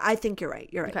was. Yeah, I think you're right.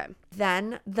 You're right. Okay.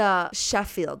 Then the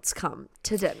Sheffields come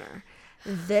to dinner.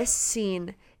 This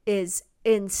scene is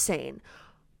insane.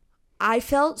 I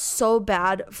felt so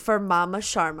bad for Mama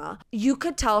Sharma. You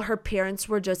could tell her parents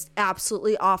were just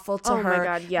absolutely awful to her. Oh my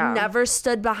God, yeah. Never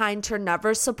stood behind her,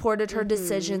 never supported her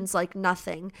decisions, like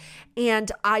nothing.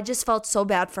 And I just felt so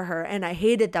bad for her, and I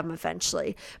hated them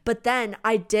eventually. But then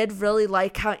I did really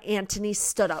like how Anthony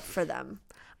stood up for them.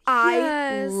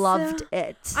 I loved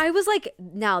it. I was like,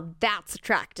 now that's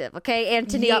attractive, okay,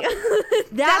 Anthony? Yep.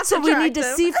 That's what we need to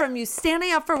see from you,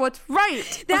 standing up for what's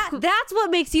right. That's what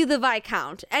makes you the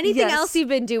Viscount. Anything else you've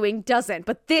been doing doesn't,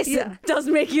 but this does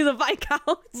make you the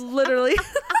Viscount. Literally.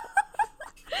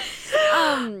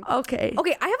 Okay,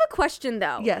 I have a question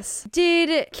though. Yes.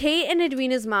 Did Kate and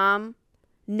Edwina's mom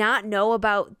not know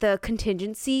about the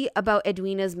contingency about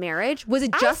Edwina's marriage? Was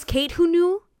it just Kate who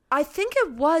knew? I think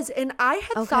it was, and I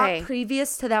had thought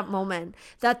previous to that moment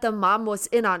that the mom was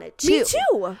in on it too.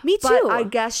 Me too. But I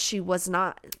guess she was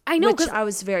not. I know, which I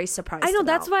was very surprised. I know, about.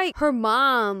 That's why her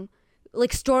mom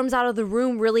like storms out of the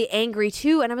room really angry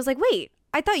too, and I was like, wait,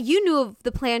 I thought you knew of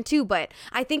the plan too, but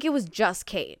I think it was just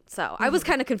Kate. So I was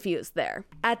kind of confused there.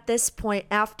 At this point,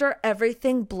 after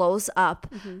everything blows up,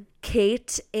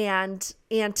 Kate and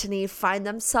Anthony find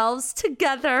themselves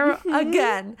together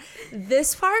again.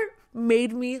 This part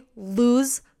made me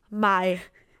lose my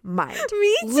mind.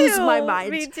 Me too. Lose my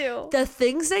mind. Me too. The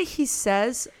things that he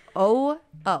says, oh.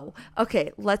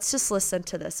 Okay, let's just listen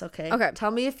to this, okay? Okay.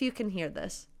 Tell me if you can hear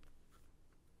this.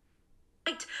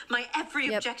 My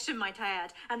every objection, might I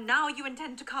add, and now you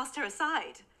intend to cast her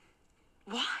aside.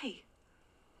 Why?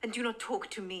 And do not talk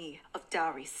to me of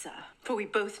dowry, sir, for we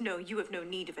both know you have no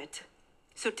need of it.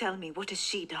 So tell me, what has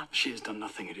she done? She has done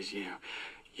nothing. It is you.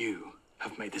 You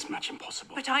have made this match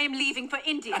impossible. But I am leaving for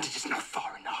India. And it is not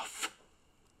far enough.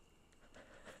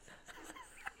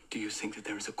 Do you think that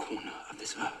there is a corner of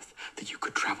this earth that you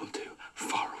could travel to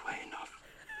far away enough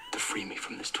to free me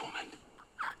from this torment?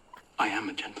 I am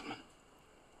a gentleman.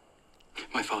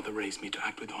 My father raised me to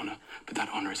act with honor, but that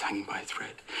honor is hanging by a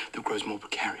thread that grows more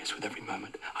precarious with every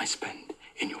moment I spend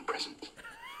in your presence.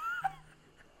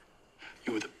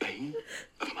 You are the bane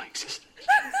of my existence.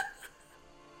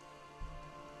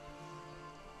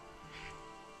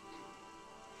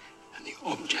 And the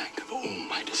object of all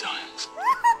my desires.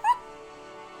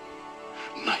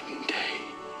 Night and day,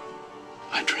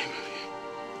 I dream of you.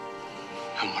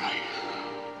 And when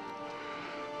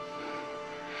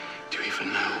do you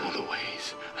even know all the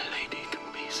ways a lady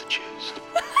can be seduced? The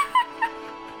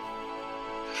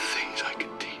things I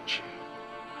could teach you.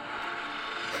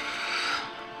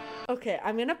 Okay,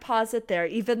 I'm going to pause it there,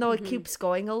 even though it keeps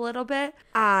going a little bit.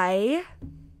 I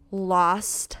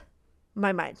lost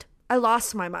my mind.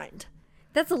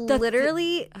 That's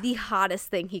literally the hottest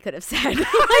thing he could have said. Like,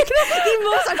 the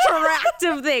most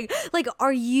attractive thing. Like,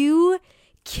 are you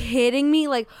kidding me?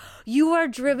 Like, you are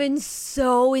driven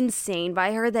so insane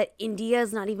by her that India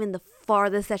is not even the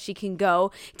farthest that she can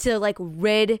go to, like,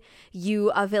 rid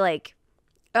you of it, like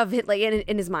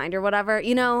in his mind or whatever,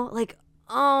 you know? Like,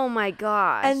 oh my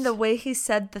gosh. And the way he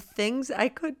said the things I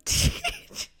could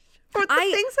teach. Or the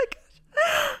things I could.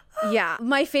 Yeah.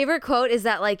 My favorite quote is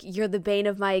that, like, you're the bane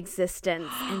of my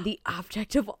existence and the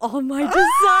object of all my desires.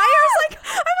 Like,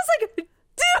 I was like, dude,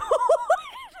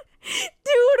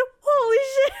 holy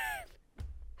shit.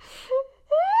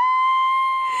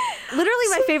 Literally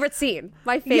my favorite scene.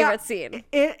 Scene.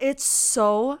 It's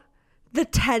so, the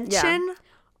tension. Yeah.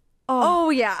 Oh,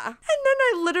 yeah. And then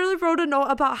I literally wrote a note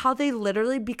about how they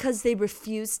literally, because they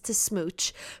refused to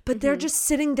smooch, but they're just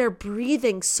sitting there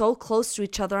breathing so close to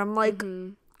each other. I'm like,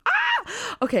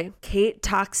 Okay, Kate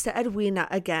talks to Edwina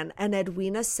again, and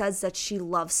Edwina says that she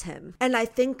loves him. And I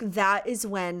think that is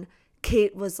when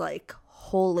Kate was like,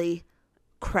 holy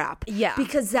crap. Yeah.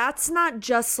 Because that's not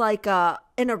just like an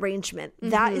arrangement.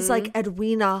 That is like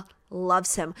Edwina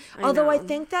loves him. Although I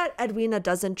think that Edwina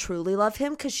doesn't truly love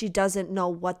him because she doesn't know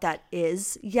what that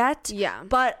is yet. Yeah.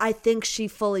 But I think she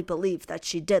fully believed that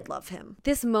she did love him.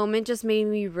 This moment just made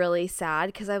me really sad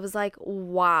because I was like,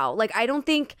 wow. Like, I don't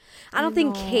think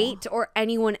Kate or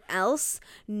anyone else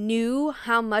knew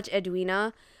how much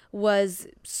Edwina was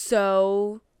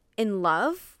so in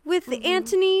love with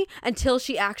Anthony until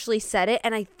she actually said it.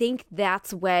 And I think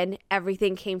that's when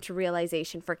everything came to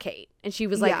realization for Kate. And she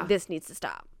was like, this needs to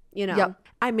stop. You know? Yep.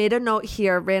 I made a note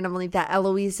here randomly that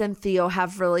Eloise and Theo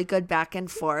have really good back and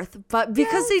forth, but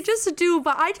because they just do,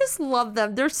 but I just love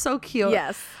them. They're so cute.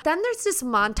 Yes. Then there's this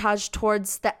montage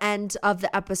towards the end of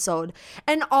the episode,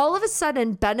 and all of a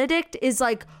sudden Benedict is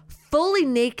like fully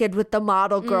naked with the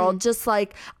model girl. Just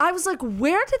like, I was like,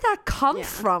 where did that come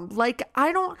from? Like,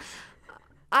 I thought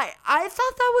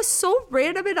that was so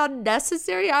random and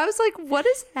unnecessary. I was like, what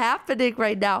is happening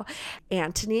right now?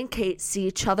 Anthony and Kate see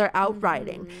each other out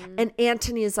riding. And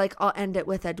Anthony is like, I'll end it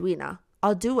with Edwina.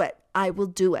 I'll do it. I will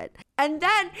do it. And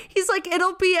then he's like,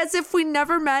 it'll be as if we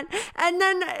never met. And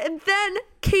then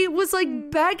Kate was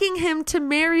like begging him to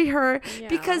marry her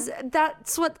because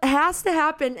that's what has to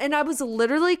happen. And I was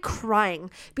literally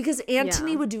crying because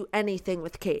Anthony would do anything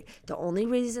with Kate. The only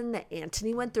reason that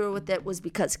Anthony went through with it was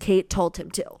because Kate told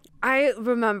him to. I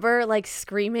remember like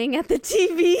screaming at the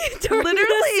TV during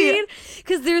the scene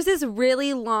because there's this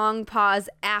really long pause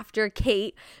after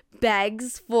Kate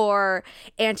begs for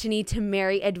Anthony to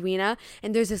marry Edwina,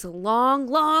 and there's this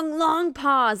long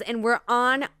pause, and we're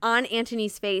on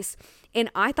Anthony's face. And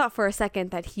I thought for a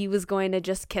second that he was going to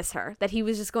just kiss her, that he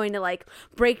was just going to like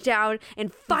break down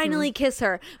and finally kiss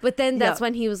her. But then that's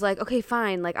when he was like, okay,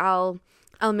 fine, like I'll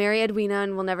marry Edwina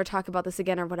and we'll never talk about this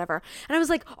again or whatever. And I was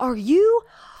like, are you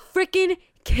freaking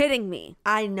kidding me?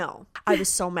 I know. I was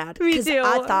so mad Me because too.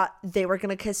 I thought they were going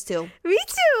to kiss too. Me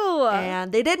too.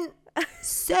 And they didn't.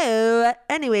 So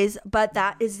anyways, but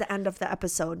that is the end of the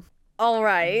episode. All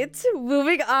right,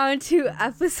 moving on to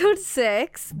episode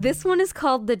 6. This one is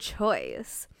called The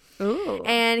Choice. Ooh.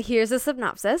 And here's a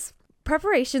synopsis.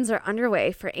 Preparations are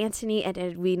underway for Anthony and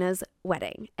Edwina's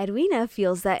wedding. Edwina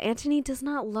feels that Anthony does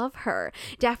not love her.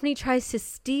 Daphne tries to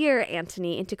steer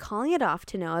Anthony into calling it off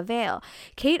to no avail.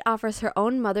 Kate offers her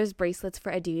own mother's bracelets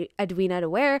for Edwina to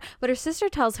wear, but her sister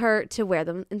tells her to wear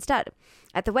them instead.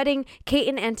 At the wedding, Kate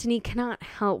and Antony cannot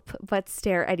help but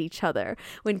stare at each other.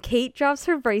 When Kate drops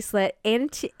her bracelet,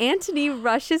 Antony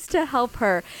rushes to help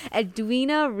her.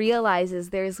 Edwina realizes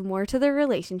there's more to their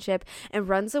relationship and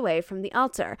runs away from the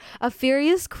altar. A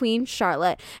furious Queen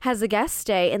Charlotte has the guests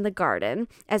stay in the garden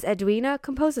as Edwina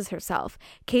composes herself.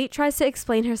 Kate tries to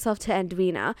explain herself to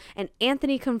Edwina, and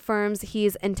Antony confirms he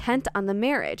is intent on the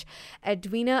marriage.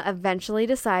 Edwina eventually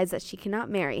decides that she cannot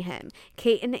marry him.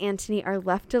 Kate and Antony are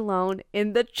left alone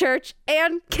in the church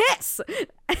and kiss.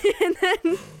 And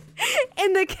then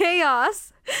in the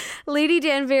chaos, Lady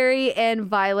Danbury and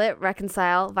Violet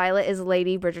reconcile. Violet is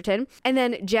Lady Bridgerton. And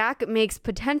then Jack makes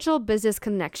potential business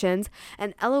connections,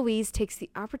 and Eloise takes the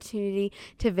opportunity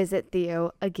to visit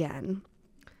Theo again.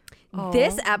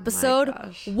 This episode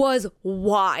was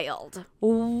wild.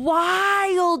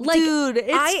 Wild, like, dude.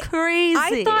 It's crazy.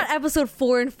 I thought episode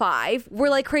 4 and 5 were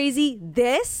like crazy.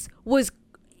 This was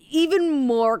even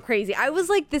more crazy. I was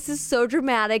like, this is so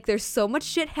dramatic. There's so much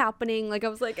shit happening. Like, I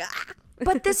was like, ah.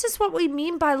 But this is what we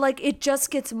mean by, like, it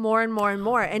just gets more and more and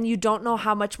more, and you don't know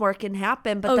how much more can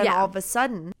happen, but then all of a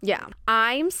sudden. Yeah.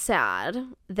 I'm sad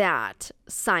that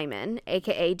Simon,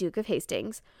 aka Duke of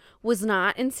Hastings, was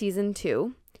not in season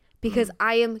 2. Because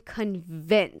I am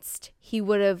convinced he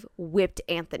would have whipped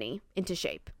Antony into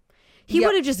shape. He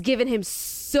would have just given him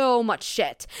so much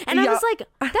shit. And I was like,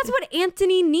 that's what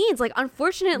Antony needs. Like,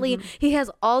 unfortunately, he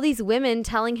has all these women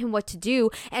telling him what to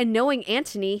do. And knowing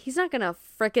Antony, he's not going to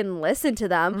freaking listen to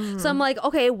them. So I'm like,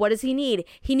 okay, what does he need?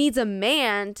 He needs a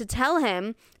man to tell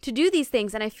him to do these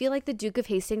things. And I feel like the Duke of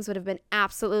Hastings would have been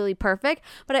absolutely perfect.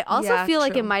 But I also feel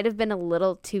like it might have been a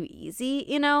little too easy,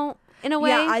 you know? In a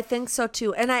way. Yeah, I think so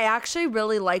too. And I actually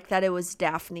really like that it was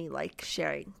Daphne like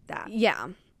sharing that. Yeah.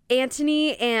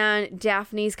 Antony and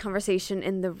Daphne's conversation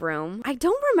in the room. I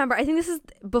don't remember. I think this is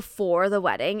before the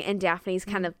wedding, and Daphne's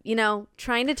kind of, you know,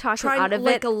 trying to talk him out of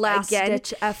like it. Like a last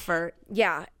ditch effort.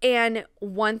 Yeah. And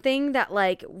one thing that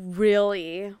like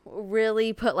really,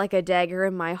 really put like a dagger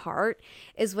in my heart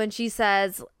is when she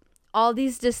says, all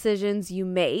these decisions you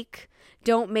make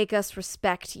don't make us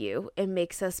respect you. It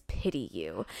makes us pity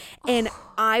you. And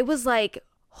I was like,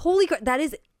 holy crap, that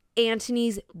is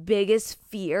Antony's biggest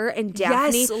fear. And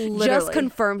Daphne just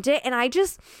confirmed it. And I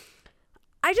just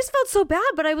felt so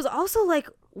bad. But I was also like,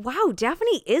 wow,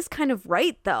 Daphne is kind of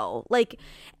right, though. Like,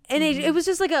 and it was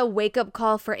just like a wake up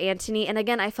call for Antony. And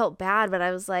again, I felt bad, but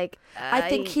I was like, I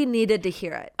think he needed to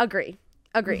hear it. Agree.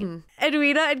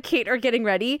 Edwina and Kate are getting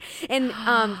ready, and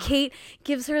Kate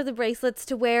gives her the bracelets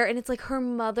to wear, and it's like her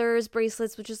mother's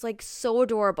bracelets, which is like so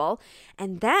adorable.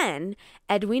 And then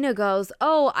Edwina goes,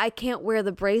 oh, I can't wear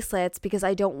the bracelets because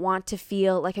I don't want to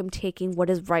feel like I'm taking what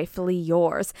is rightfully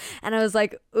yours. And I was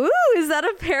like, ooh, is that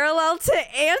a parallel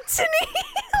to Antony?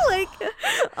 Like,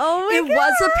 oh my God. It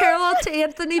was a parallel to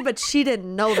Antony, but she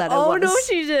didn't know that it was. Oh, no,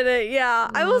 she didn't. Yeah.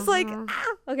 I was like,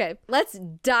 okay, let's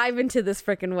dive into this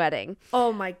freaking wedding.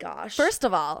 Oh my gosh. First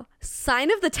of all,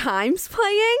 Sign of the Times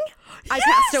playing. I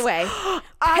passed away.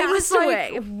 I was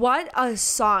like, what a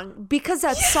song. Because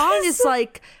that song is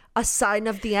like a sign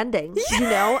of the ending, you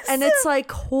know? And it's like,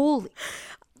 holy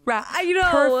crap. I know.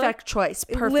 Perfect choice.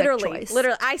 Literally.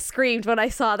 I screamed when I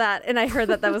saw that and I heard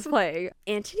that was playing.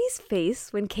 Antony's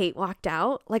face when Kate walked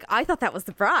out, like, I thought that was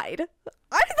the bride.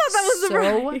 I thought that was the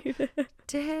bride.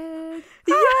 Did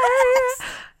yes.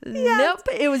 Nope,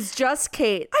 it was just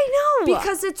Kate. I know.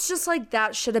 Because it's just like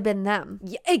that should have been them.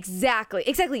 Yeah, exactly.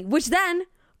 Which then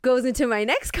goes into my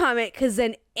next comment, because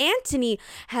then Antony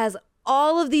has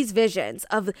all of these visions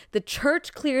of the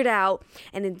church cleared out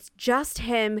and it's just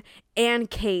him and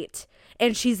Kate,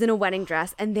 and she's in a wedding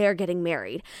dress and they're getting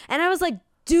married. And I was like,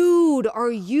 dude,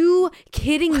 are you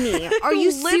kidding me? Are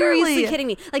you seriously kidding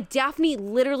me? Like, Daphne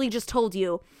literally just told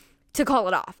you to call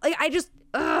it off. Like, I was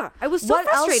so frustrated. What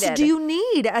else do you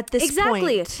need at this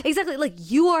point? Exactly. Like,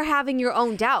 you are having your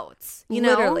own doubts, you know?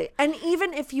 Literally. And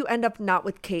even if you end up not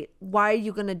with Kate, why are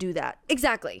you going to do that?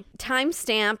 Exactly.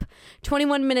 Timestamp,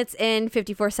 21 minutes in,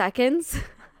 54 seconds.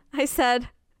 I said,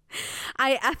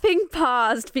 I effing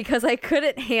paused because I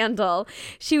couldn't handle.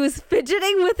 She was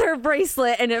fidgeting with her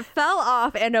bracelet and it fell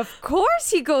off. And of course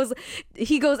he goes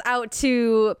out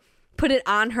to put it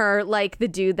on her like the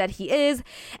dude that he is.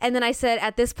 And then I said,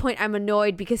 at this point, I'm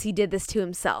annoyed because he did this to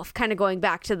himself. Kind of going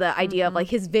back to the idea of like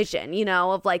his vision, you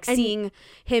know, of like seeing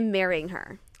him marrying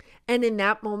her. And in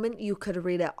that moment, you could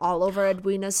read it all over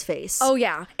Edwina's face. Oh,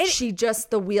 yeah.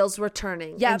 The wheels were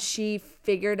turning. Yeah. And she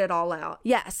figured it all out.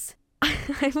 Yes.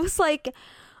 I was like,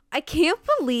 I can't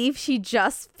believe she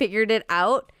just figured it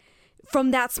out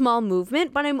from that small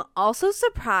movement, but I'm also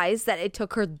surprised that it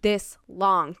took her this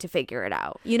long to figure it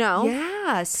out, you know?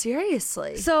 Yeah,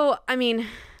 seriously. So, I mean,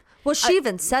 Well, she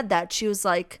even said that. She was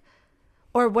like,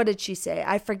 or what did she say?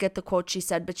 I forget the quote she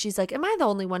said, but she's like, am I the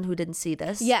only one who didn't see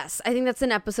this? Yes, I think that's in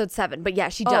episode 7. But yeah,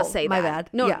 she does say that. My bad.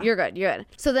 No, yeah. you're good. You're good.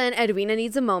 So then Edwina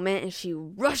needs a moment and she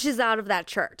rushes out of that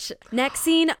church. Next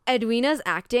scene, Edwina's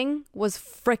acting was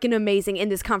freaking amazing in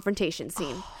this confrontation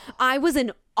scene. I was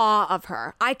in awe of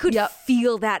her. I could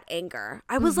feel that anger.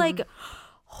 I was like,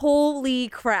 holy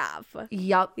crap.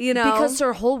 Yep. You know? Because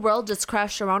her whole world just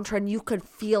crashed around her and you could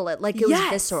feel it. Like it was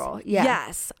visceral. Yeah.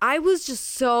 Yes. I was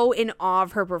just so in awe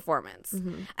of her performance.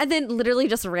 And then literally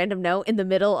just a random note in the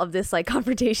middle of this like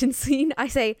confrontation scene, I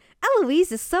say,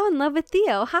 Eloise is so in love with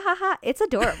Theo. Ha ha ha. It's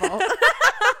adorable.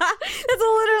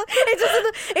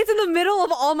 It's in the middle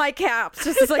of all my caps.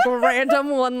 Just this like random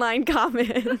one-line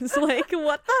comments. Like,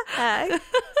 what the heck?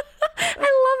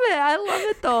 I love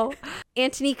it though.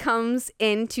 Antony comes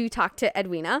in to talk to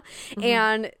Edwina,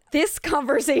 and this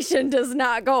conversation does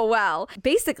not go well.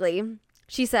 Basically,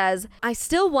 she says, I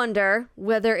still wonder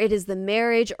whether it is the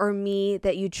marriage or me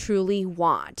that you truly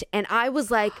want. And I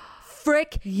was like,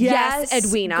 frick yes,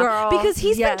 Edwina, girl, because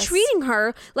he's been treating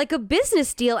her like a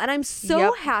business deal, and I'm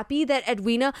so happy that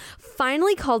Edwina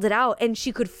finally called it out and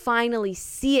she could finally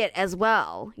see it as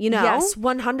well, you know? Yes,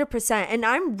 100%. And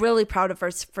I'm really proud of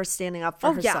her for standing up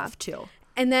for herself too.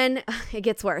 And then it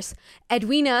gets worse.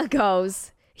 Edwina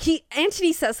goes,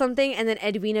 Antony says something, and then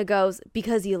Edwina goes,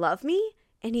 because you love me?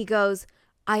 And he goes,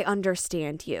 I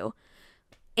understand you.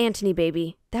 Antony,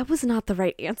 baby, that was not the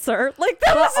right answer. Like,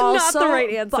 that was not the right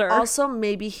answer. But also,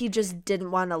 maybe he just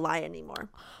didn't want to lie anymore.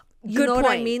 You Good know point.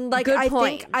 what I mean? Like, Good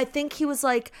point. I think he was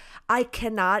like, I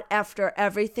cannot, after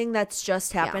everything that's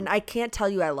just happened, I can't tell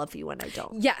you I love you when I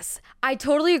don't. Yes, I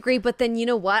totally agree. But then, you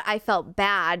know what? I felt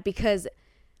bad because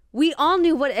we all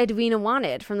knew what Edwina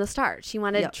wanted from the start. She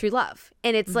wanted true love.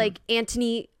 And it's like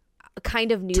Antony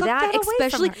kind of knew that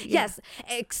especially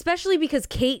especially because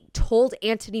Kate told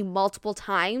Antony multiple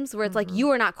times where it's like, you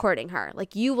are not courting her,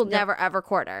 like you will never ever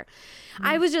court her.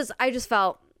 I just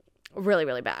felt really,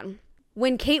 really bad.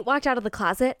 When Kate walked out of the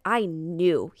closet, I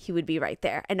knew he would be right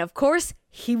there, and of course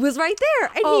he was right there.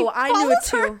 And I knew it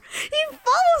too. He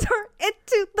follows her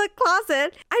into the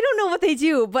closet. I don't know what they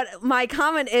do, but my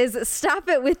comment is, stop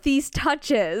it with these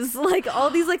touches, like all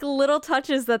these like little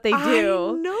touches that they do.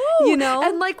 I know, you know.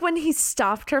 And like when he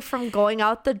stopped her from going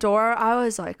out the door, I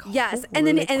was like, yes. And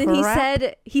then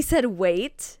he said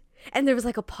wait, and there was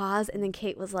like a pause, and then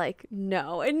Kate was like,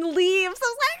 no, and leaves.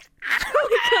 I was like, oh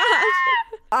my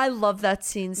gosh. I love that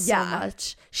scene so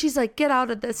much. She's like, get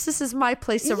out of this. This is my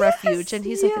place of refuge. And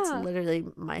he's like, it's literally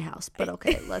my house. But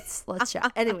okay, let's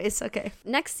chat. Anyways, okay.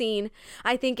 Next scene,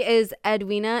 I think, is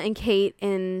Edwina and Kate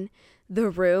in the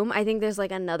room. I think there's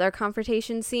like another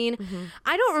confrontation scene.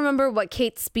 I don't remember what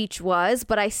Kate's speech was,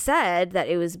 but I said that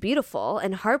it was beautiful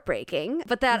and heartbreaking.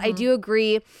 But that I do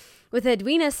agree with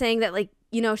Edwina saying that, like,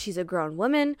 you know, she's a grown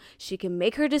woman. She can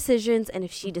make her decisions. And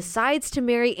if she decides to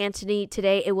marry Antony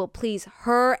today, it will please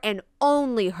her and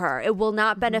only her. It will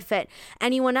not benefit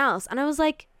anyone else. And I was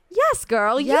like, yes,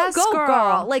 girl. Yes, you go,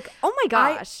 girl. Like, oh my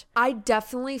gosh. I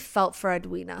definitely felt for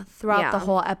Edwina throughout the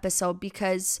whole episode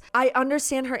because I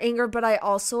understand her anger, but I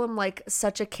also am like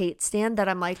such a Kate stan that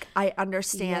I'm like, I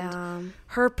understand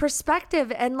her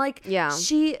perspective. And like,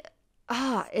 she...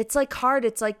 it's like hard.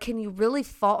 It's like, can you really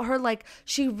fault her? Like,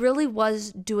 she really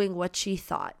was doing what she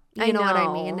thought. You know what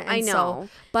I mean? And I know. So,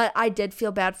 but I did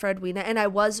feel bad for Edwina, and I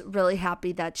was really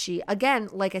happy that she, again,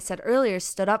 like I said earlier,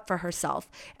 stood up for herself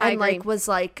and like was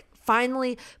like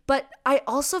finally. But I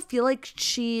also feel like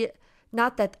she,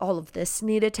 not that all of this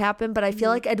needed to happen, but I feel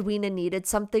like Edwina needed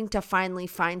something to finally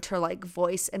find her like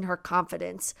voice and her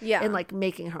confidence in like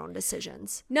making her own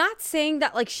decisions. Not saying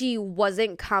that like she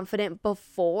wasn't confident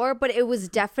before, but it was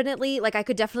definitely like, I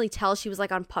could definitely tell she was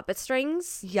like on puppet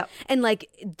strings. Yep. And like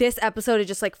this episode, it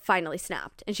just like finally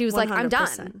snapped. And she was 100%. Like, I'm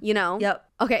done, you know? Yep.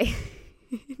 Okay.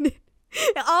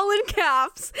 All in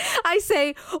caps, I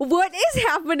say, what is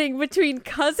happening between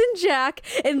Cousin Jack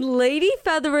and Lady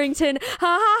Featherington? Ha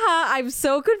ha ha, I'm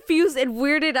so confused and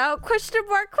weirded out. Question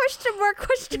mark, question mark,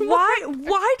 question mark.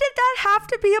 Why did that have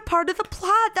to be a part of the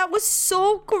plot? That was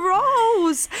so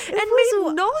gross and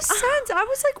made no sense. I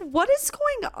was like, what is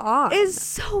going on? It's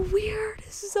so weird.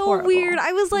 It's so horrible. Weird.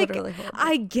 I was like,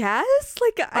 I guess?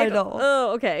 Like, I know.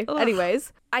 Oh, okay. Ugh.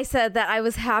 Anyways, I said that I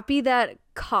was happy that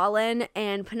Colin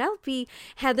and Penelope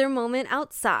had their moment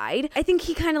outside. I think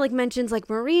he kind of like mentions like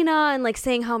Marina and like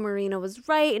saying how Marina was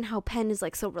right and how Pen is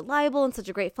like so reliable and such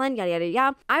a great friend, yada, yada,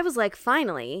 yada. I was like,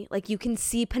 finally, like you can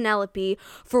see Penelope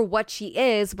for what she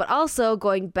is, but also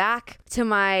going back to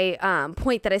my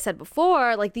point that I said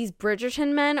before, like these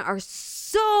Bridgerton men are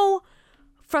so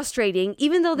frustrating.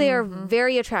 Even though they are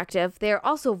very attractive, they're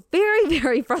also very,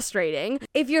 very frustrating.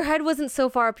 If your head wasn't so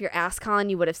far up your ass, Colin,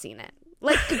 you would have seen it.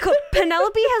 Like,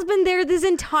 Penelope has been there this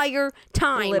entire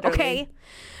time, literally.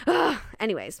 Okay?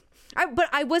 Anyways. But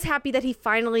I was happy that he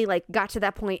finally like got to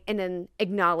that point and then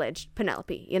acknowledged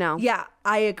Penelope, you know? Yeah,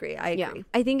 I agree. Yeah.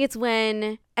 I think it's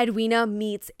when Edwina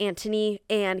meets Antony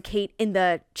and Kate in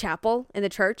the chapel in the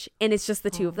church, and it's just the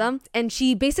two of them. And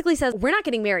she basically says, we're not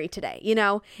getting married today, you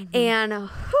know? And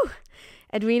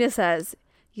Edwina says,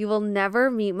 you will never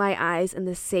meet my eyes in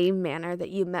the same manner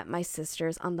that you met my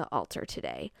sisters on the altar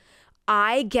today.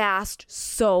 I gasped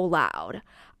so loud.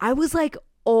 I was like,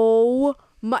 oh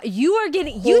you are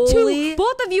getting, you two,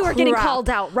 both of you are getting called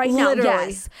out right now.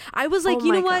 Yes. I was like,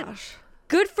 you know what?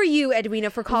 Good for you, Edwina,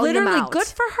 for calling them out. Good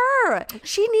for her.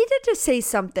 She needed to say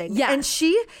something. Yeah. And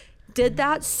she did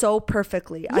that so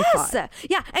perfectly, I thought.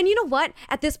 Yeah. And you know what?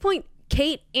 At this point,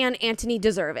 Kate and Antony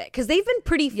deserve it because they've been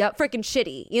pretty freaking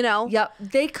shitty, you know? Yep.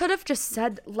 They could have just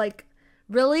said, like,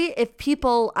 really, if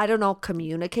people, I don't know,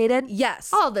 communicated. Yes.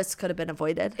 All this could have been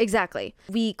avoided. Exactly.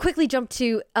 We quickly jump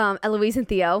to Eloise and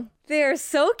Theo. They're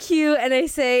so cute. And I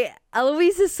say,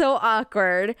 Eloise is so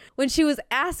awkward when she was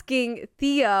asking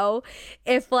Theo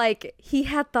if like he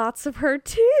had thoughts of her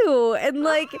too. And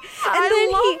like, and I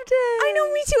loved it. I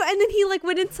know, me too. And then he like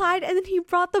went inside and then he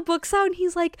brought the books out and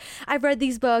he's like, I've read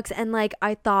these books and like,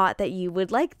 I thought that you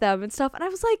would like them and stuff. And I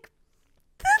was like,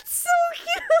 that's so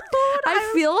cute.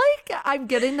 I feel like I'm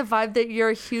getting the vibe that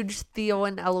you're a huge Theo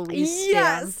and Eloise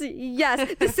Yes.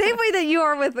 The same way that you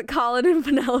are with Colin and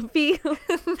Penelope.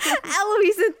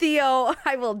 Eloise and Theo,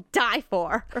 I will die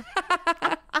for.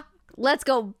 Let's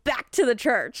go back to the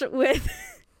church with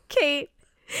Kate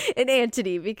and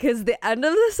Antony because the end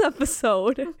of this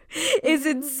episode is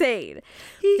insane.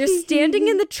 They're standing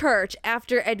in the church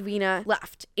after Edwina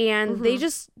left and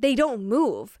they don't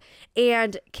move.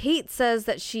 And Kate says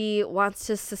that she wants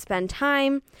to suspend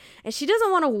time and she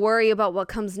doesn't want to worry about what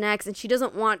comes next and she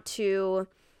doesn't want to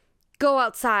go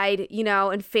outside, you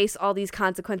know, and face all these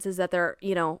consequences that they're,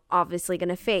 you know, obviously going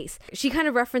to face. She kind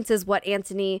of references what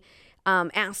Antony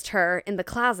asked her in the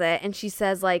closet and she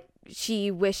says like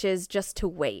she wishes just to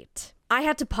wait. I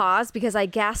had to pause because I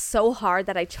gasped so hard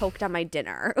that I choked on my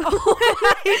dinner. When I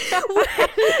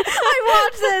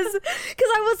watched this because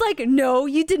I was like, no,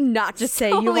 you did not just say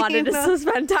you wanted to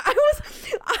suspend time.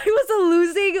 I was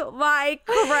losing my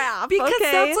crap because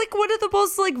that's like one of the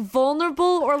most like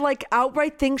vulnerable or like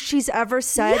outright things she's ever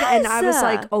said. Yes. And I was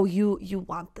like, oh, you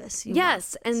want this. You want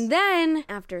this. And then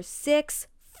after 6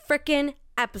 freaking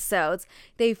episodes,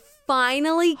 they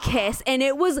finally kiss and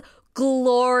it was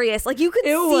glorious. Like you could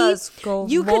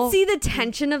see the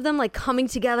tension of them like coming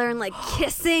together and like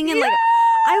kissing and like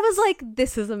I was like,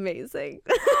 this is amazing.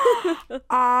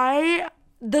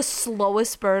 The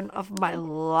slowest burn of my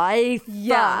life.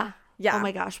 Yeah. Oh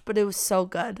my gosh, but it was so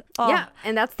good. Yeah,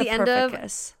 and that's the end of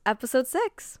episode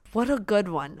 6. What a good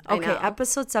one. Okay,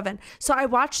 episode 7. So I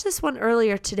watched this one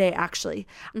earlier today, actually.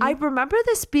 I remember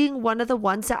this being one of the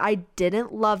ones that I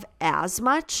didn't love as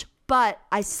much, but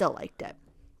I still liked it.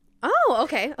 Oh,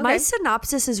 okay. My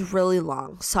synopsis is really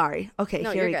long. Sorry. Okay,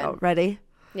 here we go. Ready?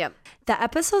 Yep. The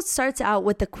episode starts out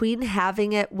with the Queen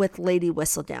having it with Lady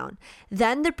Whistledown.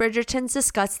 Then the Bridgertons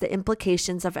discuss the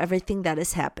implications of everything that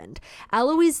has happened.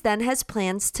 Eloise then has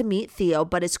plans to meet Theo,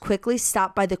 but is quickly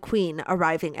stopped by the Queen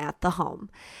arriving at the home.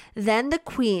 Then the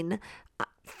Queen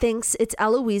thinks it's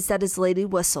Eloise that is Lady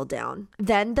Whistledown.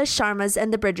 Then the Sharmas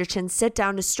and the Bridgertons sit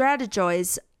down to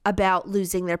strategize about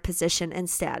losing their position and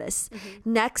status.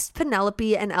 Next,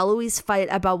 Penelope and Eloise fight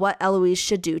about what Eloise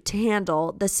should do to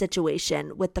handle the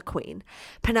situation with the Queen.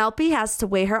 Penelope has to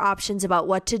weigh her options about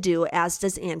what to do, as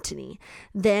does Antony.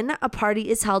 Then a party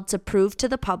is held to prove to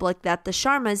the public that the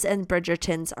Sharmas and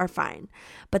Bridgertons are fine.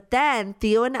 But then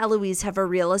Theo and Eloise have a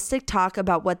realistic talk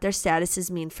about what their statuses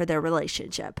mean for their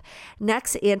relationship.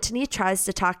 Next, Antony tries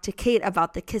to talk to Kate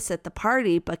about the kiss at the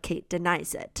party, but Kate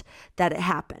denies it, that it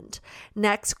happened.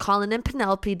 Next, Colin and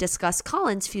Penelope discuss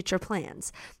Colin's future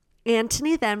plans.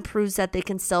 Antony then proves that they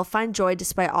can still find joy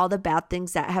despite all the bad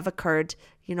things that have occurred,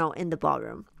 you know, in the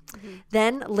ballroom.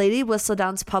 Then Lady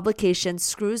Whistledown's publication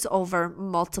screws over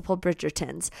multiple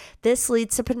Bridgertons. This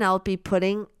leads to Penelope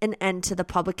putting an end to the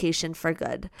publication for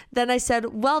good. Then I said,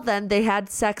 well then, they had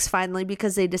sex finally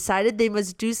because they decided they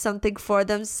must do something for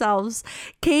themselves.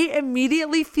 Kate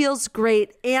immediately feels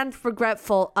great and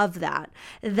regretful of that.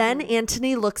 Then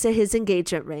Antony looks at his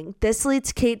engagement ring. This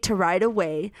leads Kate to ride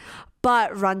away,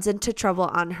 but runs into trouble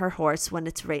on her horse when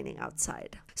it's raining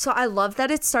outside. So I love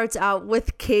that it starts out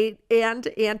with Kate and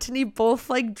Anthony both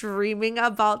like dreaming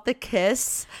about the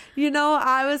kiss. You know,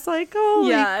 I was like,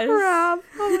 holy crap.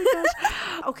 Oh my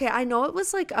gosh. Okay, I know it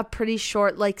was like a pretty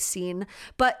short like scene,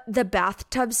 but the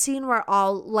bathtub scene where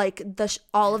all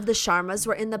of the Sharmas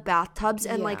were in the bathtubs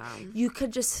and like you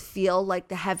could just feel like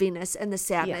the heaviness and the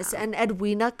sadness, and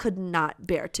Edwina could not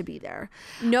bear to be there.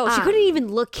 No, she couldn't even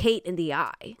look Kate in the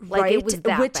eye. Like it was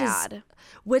that bad.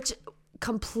 Which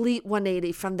complete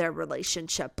 180 from their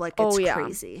relationship. Like it's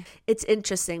crazy. It's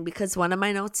interesting because one of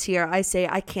my notes here, I say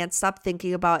I can't stop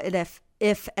thinking about it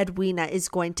if Edwina is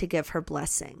going to give her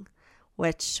blessing,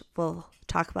 which we'll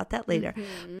talk about that later.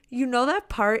 You know that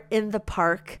part in the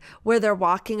park where they're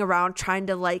walking around trying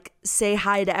to like say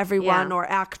hi to everyone or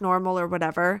act normal or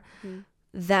whatever?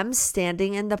 Them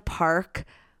standing in the park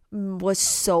was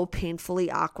so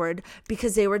painfully awkward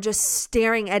because they were just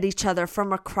staring at each other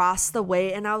from across the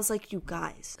way, and I was like, you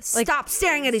guys, stop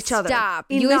staring at each other. Stop.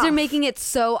 Enough. You guys are making it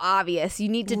so obvious. You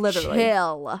need to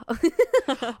chill.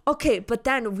 Okay, but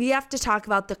then we have to talk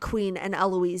about the Queen and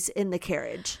Eloise in the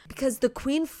carriage, because the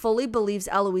Queen fully believes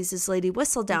Eloise is Lady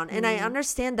Whistledown, and I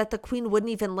understand that the Queen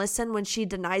wouldn't even listen when she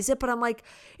denies it, but I'm like,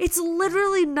 it's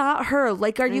literally not her.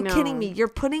 Like, are you kidding me? You're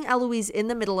putting Eloise in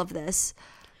the middle of this.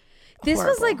 This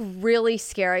was like really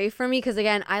scary for me because,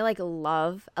 again, I like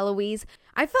love Eloise.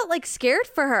 I felt like scared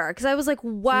for her because I was like,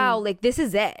 wow, like this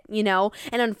is it, you know?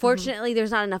 And unfortunately,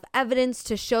 there's not enough evidence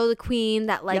to show the Queen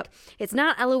that like it's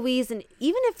not Eloise. And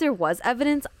even if there was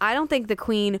evidence, I don't think the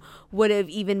Queen would have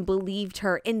even believed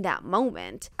her in that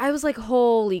moment. I was like,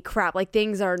 holy crap, like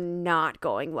things are not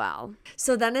going well.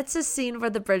 So then it's a scene where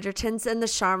the Bridgertons and the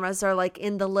Sharmas are like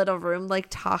in the little room, like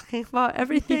talking about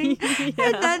everything.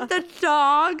 And then the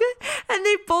dog, and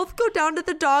they both go down to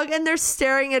the dog and they're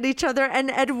staring at each other. And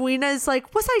Edwina is like,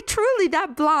 was I truly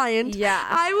that blind? Yeah.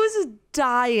 I was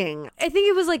dying. I think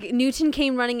it was like Newton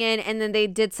came running in and then they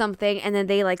did something and then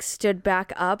they like stood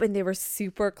back up and they were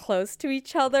super close to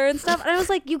each other and stuff. And I was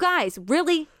like, you guys,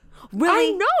 really?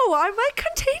 I know. I might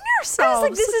contain yourselves. I was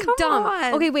like, this is dumb.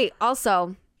 On. Okay, wait.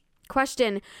 Also,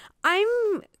 question. I'm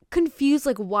confused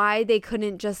like why they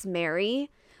couldn't just marry.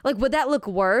 Like, would that look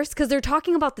worse? Because they're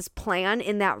talking about this plan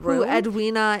in that room. Who,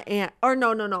 Edwina and... Or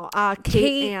no.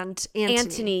 Kate and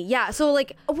Anthony. Yeah, so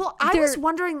like... Well, I was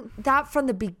wondering that from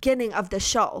the beginning of the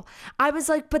show. I was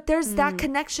like, but there's that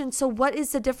connection. So what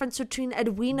is the difference between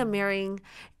Edwina marrying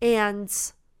and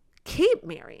Kate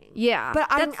marrying? Yeah. But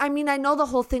I mean, I know the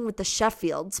whole thing with the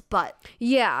Sheffields, but...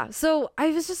 Yeah, so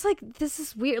I was just like, this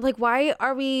is weird. Like, why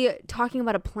are we talking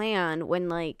about a plan when,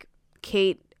 like,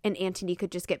 Kate and Anthony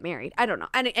could just get married? I don't know.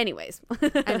 Anyways.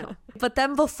 I know. But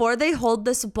then before they hold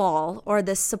this ball, or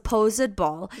this supposed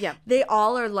ball, they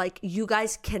all are like, you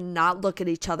guys cannot look at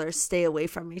each other, stay away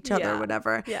from each other,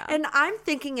 whatever. Yeah. And I'm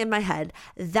thinking in my head,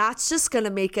 that's just going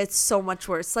to make it so much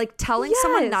worse. Like telling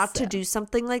someone not to do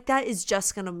something like that is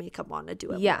just going to make them want to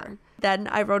do it more. Then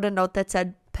I wrote a note that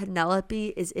said,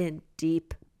 Penelope is in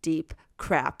deep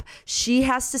crap. She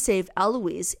has to save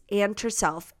Eloise and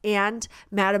herself and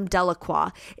Madame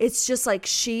Delacroix. It's just like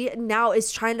she now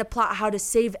is trying to plot how to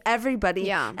save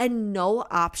everybody, and no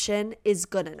option is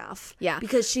good enough. Yeah,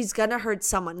 because she's gonna hurt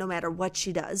someone no matter what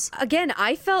she does. Again,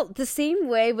 I felt the same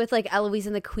way with like Eloise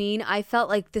and the Queen. I felt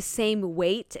like the same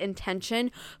weight and tension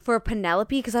for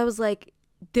Penelope because I was like,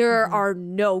 there are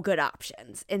no good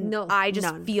options, and I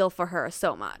just feel for her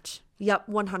so much. Yep,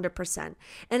 100%.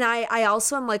 And I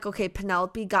also am like, okay,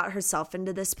 Penelope got herself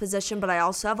into this position, but I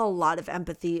also have a lot of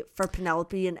empathy for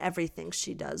Penelope and everything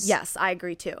she does. Yes, I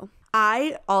agree too.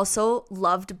 I also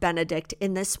loved Benedict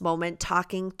in this moment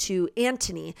talking to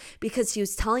Anthony because he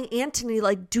was telling Anthony,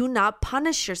 like, do not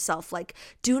punish yourself. Like,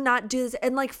 do not do this.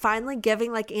 And like finally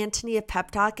giving like Anthony a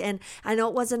pep talk. And I know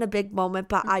it wasn't a big moment,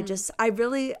 but I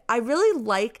really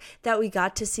like that we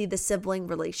got to see the sibling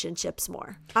relationships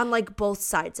more on like both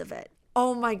sides of it.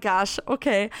 Oh my gosh.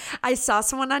 Okay. I saw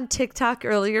someone on TikTok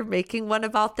earlier making one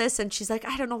about this, and she's like,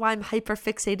 I don't know why I'm hyper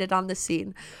fixated on the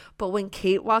scene. But when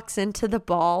Kate walks into the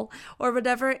ball or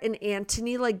whatever, and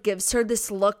Anthony like gives her this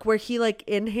look where he like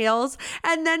inhales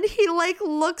and then he like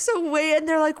looks away, and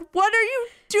they're like, what are you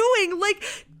doing? Like,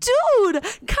 dude,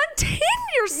 contain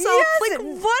yourself. Like,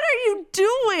 what are you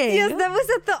doing? Yes, that was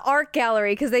at the art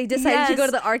gallery because they decided to go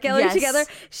to the art gallery together.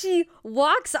 She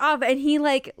walks off and he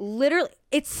like literally,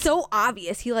 it's so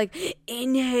obvious. He like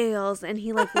inhales and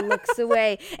he like looks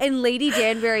away. And Lady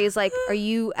Danbury is like, are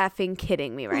you effing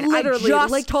kidding me right now? Literally, I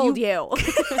just like told you.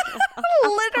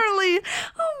 Literally.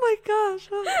 Oh my gosh.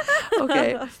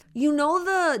 Okay. You know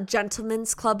the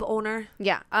Gentleman's Club owner?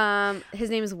 Yeah. His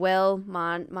name is Will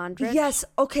Mondrich. Yes.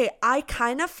 Okay. I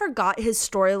kind of forgot his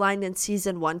storyline in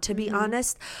season 1, to be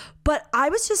honest. But I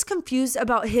was just confused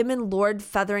about him and Lord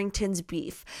Featherington's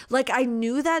beef. Like, I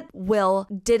knew that Will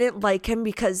didn't like him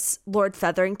because Lord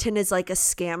Featherington is like a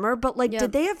scammer. But like,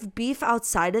 did they have beef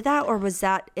outside of that, or was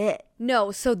that it?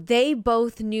 No, so they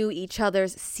both knew each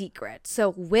other's secret. So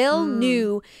Will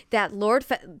knew that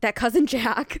that cousin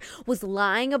Jack was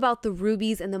lying about the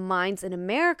rubies and the mines in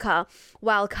America,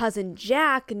 while cousin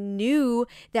Jack knew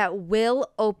that Will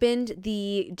opened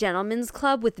the Gentleman's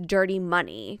Club with dirty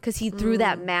money because he threw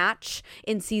that match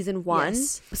in season 1.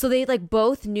 Yes. So they like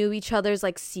both knew each other's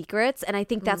like secrets, and I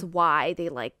think that's why they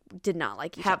like did not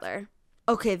like each other.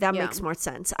 Okay, that makes more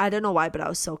sense. I don't know why, but I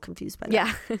was so confused by that.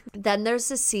 Yeah. Then there's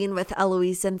this scene with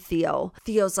Eloise and Theo.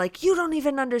 Theo's like, you don't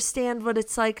even understand what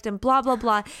it's like, and blah, blah,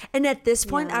 blah. And at this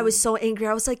point, I was so angry.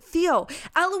 I was like, Theo,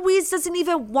 Eloise doesn't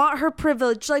even want her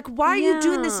privilege. Like, why are you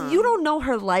doing this? You don't know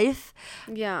her life.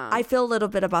 Yeah. I feel a little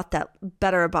bit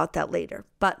better about that later.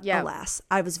 But alas,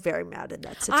 I was very mad in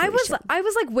that situation. I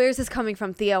was like, where's this coming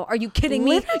from, Theo? Are you kidding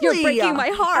me? Literally, You're breaking my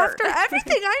heart. After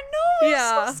everything, I know.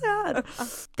 It's so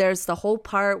sad. There's the whole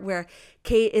part where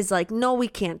Kate is like, no, we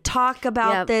can't talk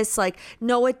about this. Like,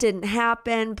 no, it didn't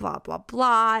happen, blah, blah,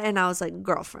 blah. And I was like,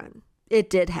 girlfriend, it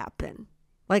did happen.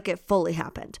 Like, it fully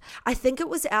happened. I think it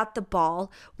was at the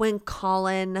ball when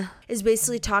Colin is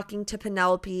basically talking to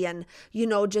Penelope and, you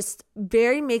know, just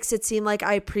very makes it seem like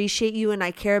I appreciate you and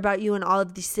I care about you and all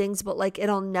of these things, but like,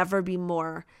 it'll never be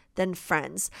more than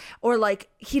friends. Or like,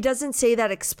 he doesn't say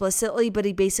that explicitly, but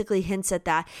he basically hints at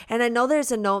that. And I know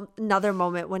there's another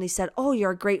moment when he said, oh,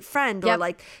 you're a great friend. Or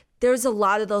like, there's a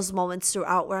lot of those moments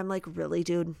throughout where I'm like, really,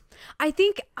 dude? I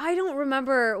don't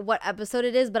remember what episode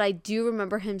it is, but I do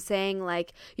remember him saying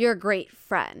like, you're a great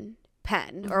friend,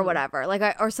 Pen, or whatever, like,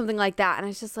 or something like that. And I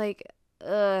was just like,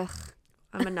 ugh.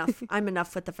 I'm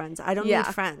enough with the friends. I don't need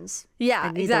friends. Yeah,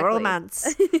 I need exactly. the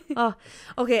romance. Oh,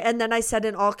 okay. And then I said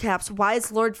in all caps, why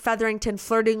is Lord Featherington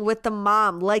flirting with the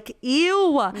mom? Like,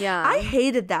 ew. Yeah. I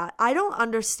hated that. I don't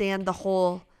understand the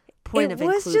whole point of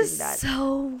including that. It was just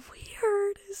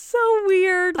so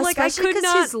weird. Like, especially I could because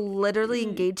not. he's literally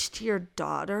engaged to your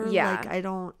daughter. Yeah. Like, I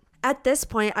don't. At this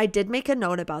point, I did make a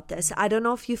note about this. I don't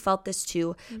know if you felt this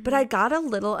too, but I got a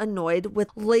little annoyed with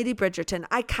Lady Bridgerton.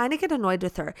 I kind of get annoyed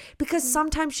with her because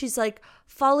sometimes she's like,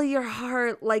 follow your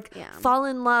heart, like fall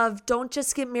in love. Don't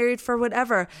just get married for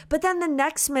whatever. But then the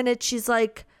next minute she's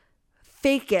like,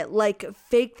 fake it, like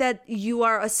fake that you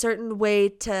are a certain way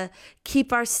to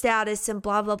keep our status and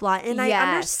blah, blah, blah. And I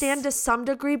understand to some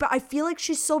degree, but I feel like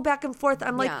she's so back and forth.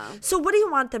 I'm like, so what do you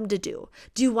want them to do?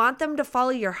 Do you want them to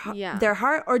follow their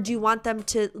heart, or do you want them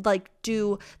to like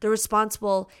do the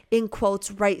responsible, in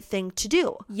quotes, right thing to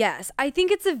do? Yes, I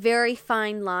think it's a very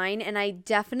fine line, and I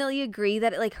definitely agree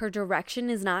that like her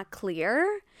direction is not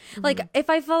clear. Like, if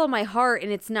I follow my heart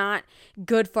and it's not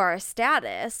good for our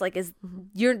status, like,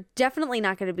 you're definitely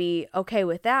not going to be okay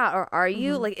with that, or are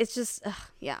you? Like, it's just,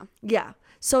 yeah.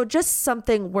 So just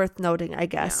something worth noting, I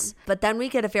guess. Yeah. But then we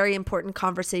get a very important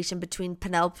conversation between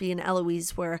Penelope and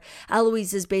Eloise, where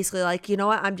Eloise is basically like, you know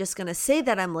what, I'm just going to say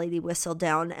that I'm Lady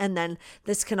Whistledown, and then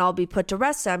this can all be put to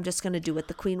rest. I'm just going to do what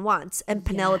the queen wants. And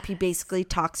Penelope basically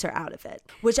talks her out of it,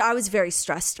 which I was very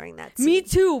stressed during that scene. Me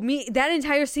too. That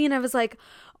entire scene, I was like,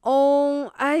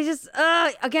 oh, I just,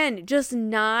 again, just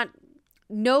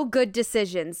no good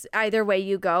decisions. Either way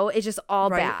you go, it's just all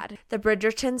bad. The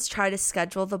Bridgertons try to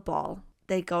schedule the ball.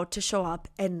 They go to show up,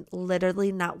 and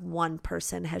literally not one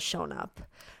person has shown up.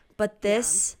 But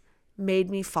this made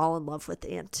me fall in love with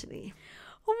Anthony.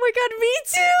 Oh my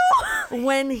God, me too!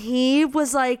 When he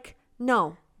was like,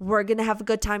 no, we're going to have a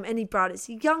good time. And he brought his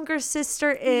younger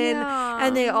sister in,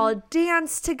 and they all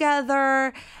danced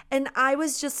together. And I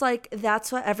was just like,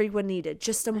 that's what everyone needed.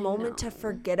 Just a moment to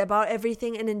forget about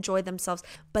everything and enjoy themselves.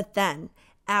 But then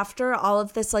after all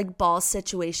of this like ball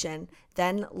situation,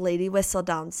 then Lady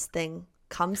Whistledown's thing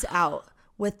comes out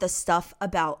with the stuff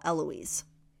about Eloise.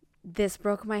 This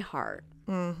broke my heart.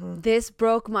 This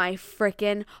broke my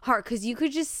freaking heart, because you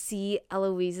could just see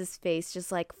Eloise's face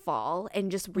just like fall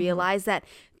and just realize that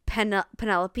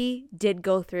Penelope did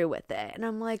go through with it. And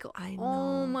I'm like,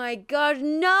 oh my gosh,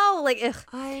 no. Like,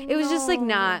 it was just like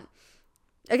not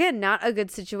a good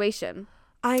situation.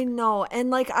 I know. And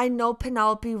like, I know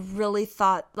Penelope really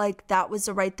thought like that was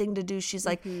the right thing to do. She's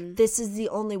like, this is the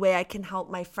only way I can help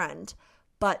my friend.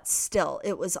 but still,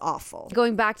 it was awful.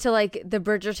 Going back to like the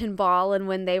Bridgerton ball and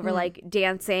when they were like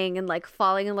dancing and like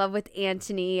falling in love with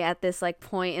Anthony at this like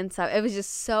point and stuff, it was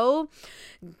just so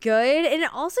good. And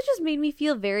it also just made me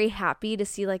feel very happy to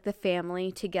see like the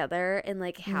family together and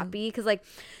like happy because like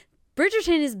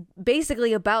Bridgerton is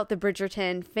basically about the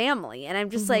Bridgerton family. And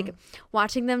I'm just like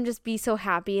watching them just be so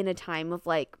happy in a time of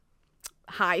like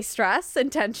high stress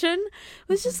and tension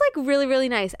was just like really, really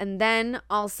nice. And then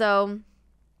also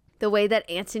the way that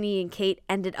Anthony and Kate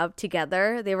ended up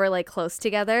together, they were like close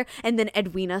together, and then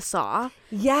Edwina saw.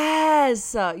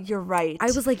 Yes, you're right. I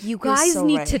was like, you guys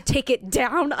need to take it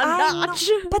down a notch.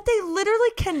 But they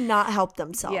literally cannot help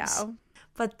themselves. Yeah.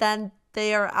 But then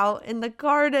they are out in the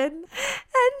garden,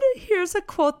 and here's a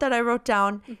quote that I wrote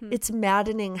down. It's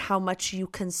maddening how much you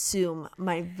consume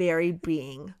my very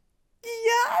being.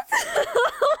 Yes.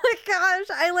 Oh my gosh,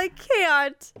 I like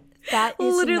can't. That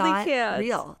is literally not can't.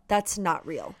 real. That's not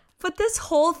real. But this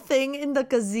whole thing in the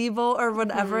gazebo or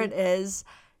whatever it is,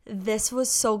 this was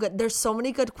so good. There's so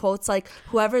many good quotes. Like,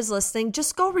 whoever's listening,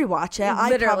 just go rewatch it.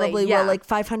 I probably will like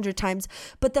 500 times.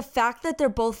 But the fact that they're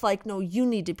both like, no, you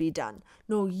need to be done.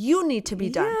 No, you need to be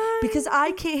done. Because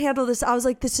I can't handle this. I was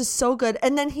like, this is so good.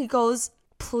 And then he goes,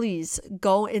 please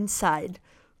go inside.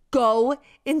 Go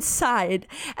inside.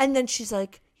 And then she's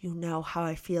like, you know how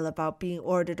I feel about being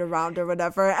ordered around or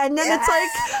whatever. And then it's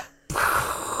like...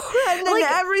 And then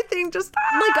like, everything just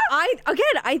like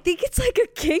I think it's like a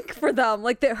kink for them,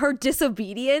 like that her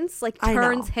disobedience like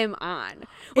turns him on,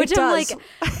 which I'm like,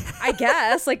 I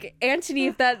guess like Anthony,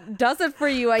 if that does it for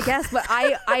you, I guess. But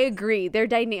I agree, their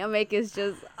dynamic is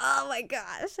just, oh my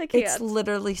gosh, I can't. It's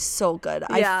literally so good.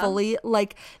 I fully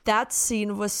like that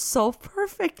scene was so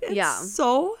perfect. It's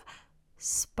so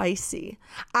spicy.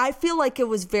 I feel like it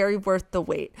was very worth the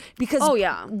wait because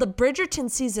the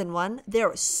Bridgerton season 1, there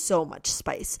was so much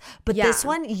spice, but this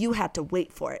one you had to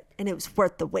wait for it, and it was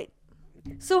worth the wait.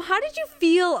 So how did you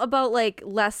feel about like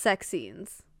less sex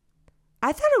scenes?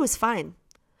 I thought it was fine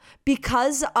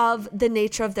because of the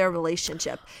nature of their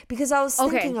relationship, because I was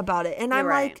thinking about it, and I'm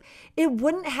like, it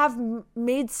wouldn't have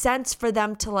made sense for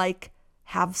them to like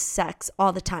have sex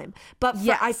all the time. But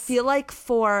I feel like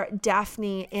for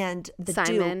Daphne and the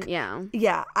Simon, Duke,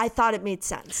 yeah, I thought it made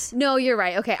sense. No, you're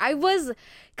right. Okay,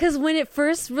 because when it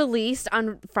first released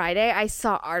on Friday, I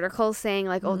saw articles saying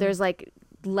like, oh, there's like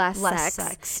less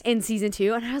sex in season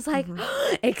 2, and I was like,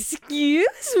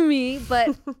 excuse me,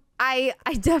 but I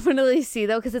definitely see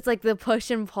though, because it's like the push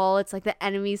and pull. It's like the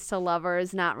enemies to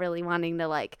lovers not really wanting to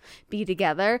like be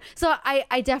together. So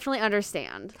I definitely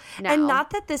understand now. And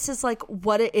not that this is like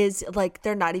what it is, like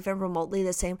they're not even remotely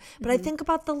the same, but I think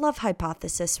about the love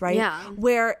hypothesis, right? Yeah.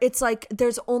 Where it's like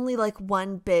there's only like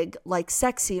one big like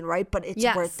sex scene, right? But it's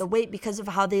worth the wait because of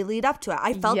how they lead up to it.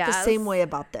 I felt the same way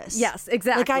about this. Yes,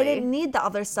 exactly. Like I didn't need the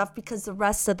other stuff because the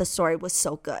rest of the story was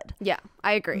so good. Yeah,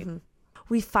 I agree.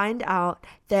 We find out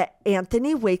that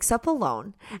Anthony wakes up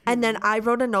alone. And then I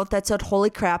wrote a note that said, holy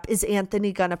crap, is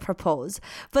Anthony gonna propose?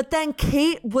 But then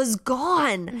Kate was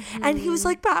gone. And he was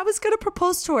like, but I was gonna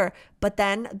propose to her. But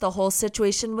then the whole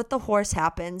situation with the horse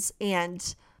happens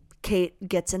and Kate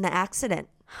gets in the accident.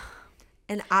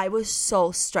 And I was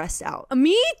so stressed out.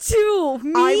 Me too.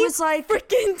 I was like,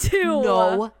 freaking too.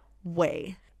 No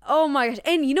way. Oh my gosh.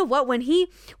 And you know what? When he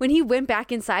went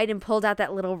back inside and pulled out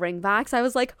that little ring box, I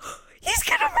was like, he's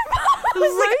gonna propose.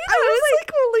 Right?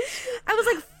 I was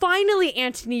like, finally,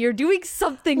 Anthony, you're doing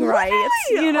something right.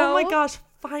 You know? Oh my gosh,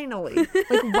 finally.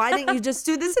 Like, why didn't you just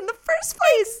do this in the first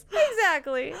place?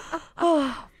 Exactly.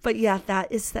 Oh, but yeah,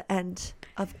 that is the end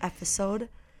of episode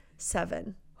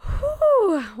 7.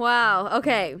 Whew. Wow.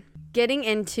 Okay. Getting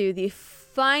into the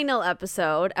final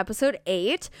episode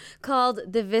 8, called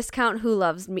The Viscount Who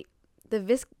Loves Me. The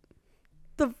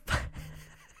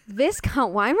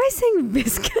Viscount. Why am I saying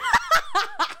Viscount?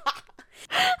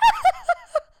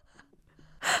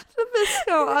 The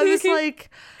Viscount. I was like,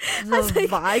 the Viscount?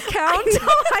 I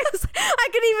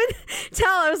could even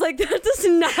tell. I was like, that does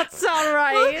not sound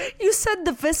right. Well, you said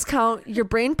the Viscount. Your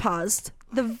brain paused.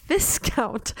 The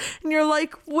Viscount. And you're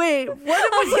like, wait, what am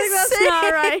I saying? That's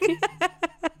not right.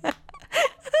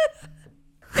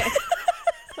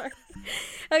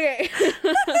 Okay.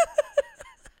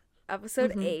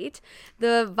 Episode 8,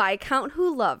 The Viscount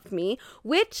Who Loved Me,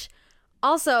 which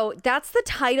also, that's the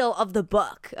title of the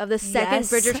book, of the second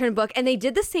Bridgerton book. And they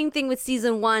did the same thing with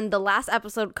season 1. The last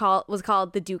episode was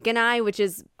called The Duke and I, which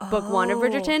is book 1 of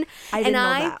Bridgerton. I didn't know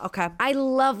that. Okay. I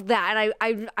love that.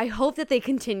 And I hope that they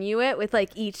continue it with like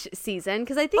each season,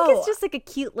 because I think it's just like a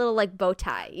cute little like bow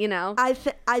tie, you know? I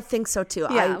think so too.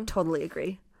 Yeah. I totally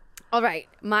agree. All right.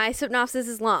 My synopsis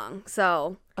is long,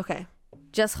 so. Okay.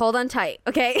 Just hold on tight,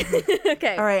 okay?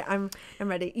 Okay. All right, I'm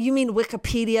ready. You mean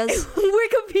Wikipedia's?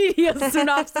 Wikipedia's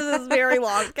synopsis is very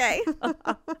long, okay?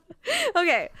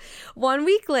 Okay. 1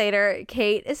 week later,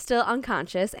 Kate is still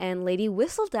unconscious and Lady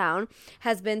Whistledown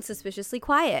has been suspiciously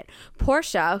quiet.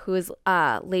 Portia, who is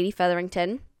Lady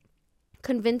Featherington,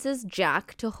 convinces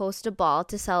Jack to host a ball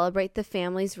to celebrate the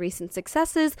family's recent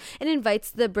successes and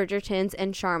invites the Bridgertons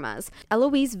and Sharmas.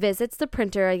 Eloise visits the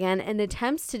printer again and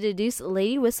attempts to deduce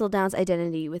Lady Whistledown's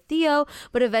identity with Theo,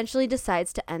 but eventually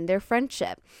decides to end their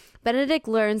friendship. Benedict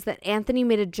learns that Anthony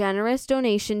made a generous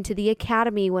donation to the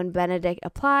Academy when Benedict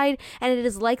applied, and it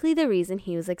is likely the reason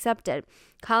he was accepted.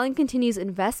 Colin continues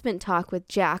investment talk with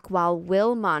Jack while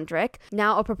Will Mondrick,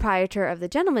 now a proprietor of the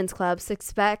Gentlemen's Club,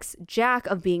 suspects Jack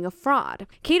of being a fraud.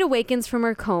 Kate awakens from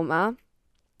her coma,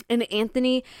 and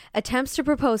Anthony attempts to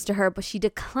propose to her, but she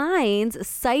declines,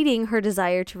 citing her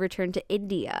desire to return to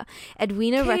India.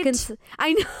 Edwina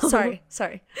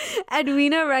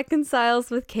Edwina reconciles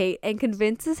with Kate and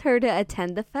convinces her to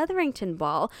attend the Featherington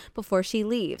ball before she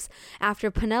leaves.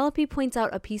 After Penelope points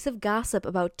out a piece of gossip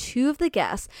about two of the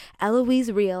guests,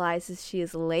 Eloise realizes she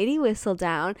is Lady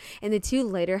Whistledown, and the two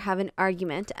later have an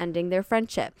argument, ending their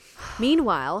friendship.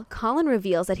 Meanwhile, Colin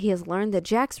reveals that he has learned that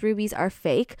Jack's rubies are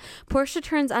fake. Portia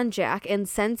turns on Jack and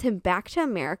sends him back to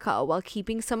America while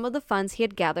keeping some of the funds he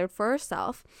had gathered for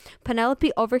herself.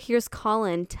 Penelope overhears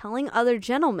Colin telling other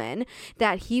gentlemen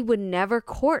that he would never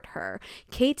court her.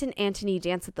 Kate and Antony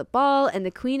dance at the ball, and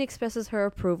the Queen expresses her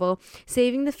approval,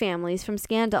 saving the families from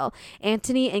scandal.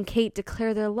 Antony and Kate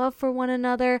declare their love for one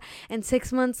another, and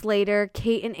 6 months later,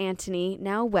 Kate and Antony,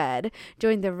 now wed,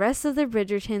 join the rest of the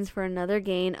Bridgertons for another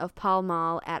game of Pall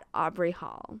Mall at Aubrey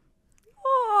Hall.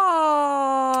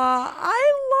 Oh,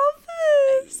 I love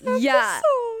this episode. Yeah.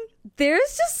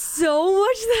 There's just so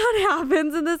much that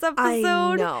happens in this episode.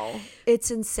 I know.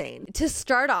 It's insane. To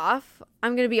start off,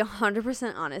 I'm going to be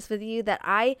 100% honest with you that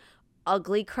I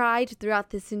ugly cried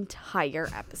throughout this entire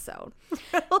episode.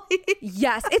 Really?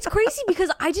 Yes. It's crazy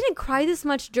because I didn't cry this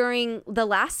much during the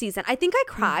last season. I think I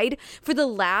cried for the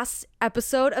last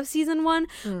episode of season 1,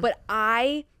 but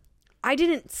I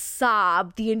didn't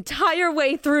sob the entire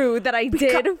way through that I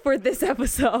did for this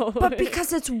episode. But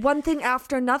because it's one thing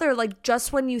after another, like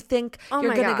just when you think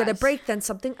you're going to get a break, then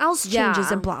something else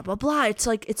changes and blah, blah, blah. It's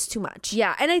like, it's too much.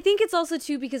 Yeah. And I think it's also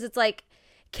too because it's like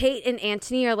Kate and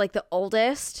Antony are like the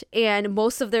oldest, and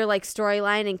most of their like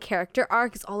storyline and character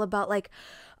arc is all about like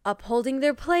upholding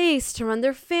their place to run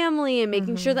their family and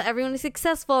making sure that everyone is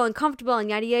successful and comfortable and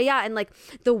yada, yada, yada. And like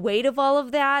the weight of all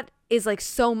of that is like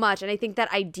so much, and I think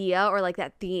that idea or like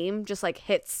that theme just like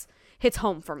hits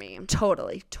home for me.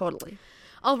 Totally.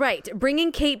 All right,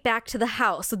 bringing Kate back to the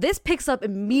house. So this picks up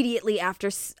immediately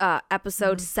after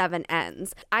episode 7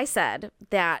 ends. I said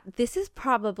that this is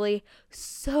probably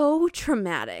so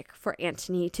traumatic for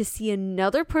Antony to see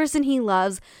another person he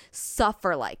loves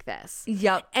suffer like this.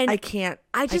 Yep. And I can't.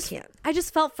 I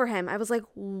just felt for him. I was like,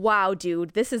 wow,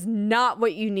 dude, this is not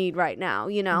what you need right now,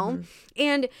 you know?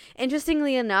 And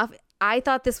interestingly enough, I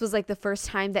thought this was like the first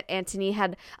time that Antony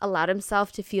had allowed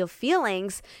himself to feel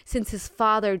feelings since his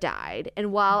father died.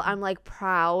 And while I'm like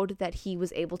proud that he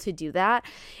was able to do that,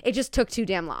 it just took too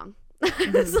damn long.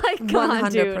 It's like, come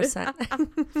on, dude.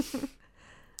 100%.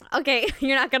 Okay,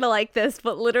 you're not going to like this,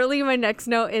 but literally my next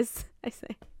note is,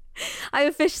 I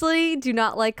officially do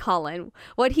not like Colin.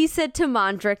 What he said to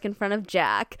Mondrick in front of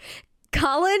Jack.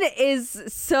 Colin is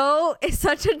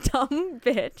such a dumb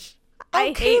bitch.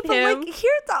 I hate him. Like,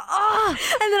 here's the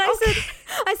and then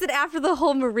I said after the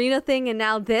whole Marina thing and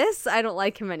now this, I don't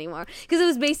like him anymore, because it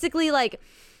was basically like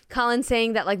Colin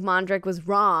saying that like Mondrick was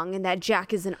wrong and that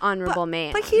Jack is an honorable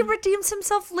man. But he redeems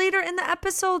himself later in the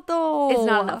episode, though. It's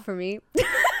not enough for me.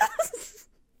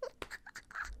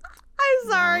 I'm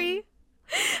sorry.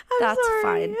 That's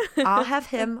fine. I'll have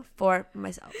him for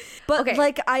myself. But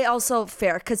like, I also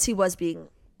fair because he was being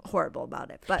horrible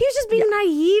about it, but he was just being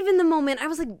naive in the moment. I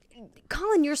was like,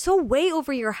 Colin, you're so way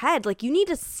over your head. Like, you need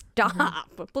to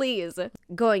stop, please.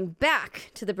 Going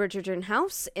back to the Bridgerton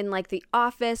house in like the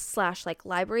office / like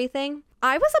library thing,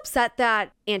 I was upset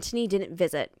that Antony didn't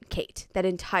visit Kate that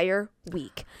entire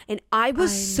week. And I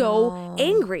was so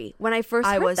angry when I first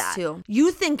heard that. I was too.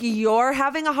 You think you're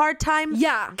having a hard time?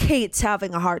 Yeah. Kate's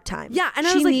having a hard time. Yeah. And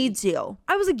she needs you.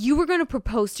 I was like, you were going to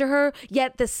propose to her,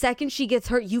 yet the second she gets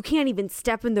hurt, you can't even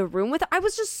step in the room with her. I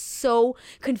was just so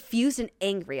confused and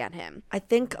angry at him. I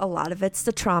think a lot of it's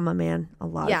the trauma, man. A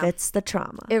lot of it's the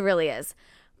trauma. It really is.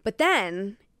 But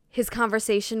then his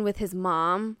conversation with his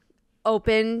mom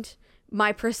opened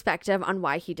my perspective on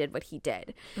why he did what he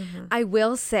did. I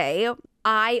will say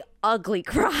I ugly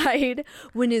cried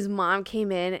when his mom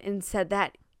came in and said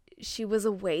that she was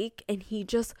awake and he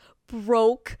just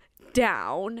broke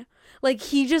down.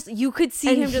 Like you could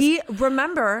see him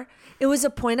remember, it was a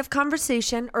point of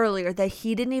conversation earlier that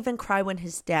he didn't even cry when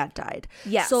his dad died.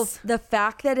 Yes. So the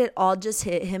fact that it all just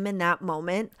hit him in that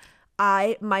moment,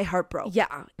 my heart broke.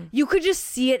 Yeah. You could just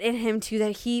see it in him too,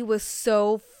 that he was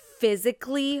so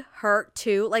physically hurt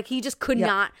too. Like he just could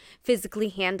not physically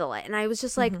handle it. And I was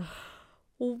just like,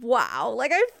 wow.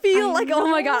 Like I feel oh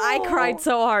my God, I cried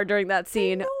so hard during that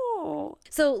scene.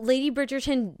 So Lady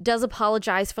Bridgerton does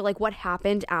apologize for like what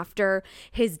happened after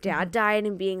his dad died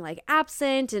and being like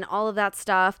absent and all of that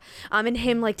stuff, and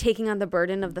him like taking on the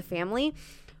burden of the family.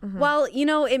 Well, you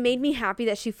know, it made me happy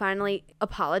that she finally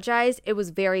apologized. It was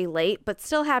very late, but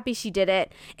still happy she did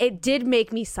it. It did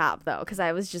make me sob though, because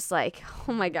I was just like,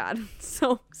 oh my God,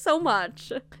 so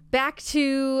much. Back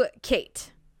to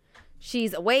Kate.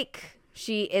 She's awake.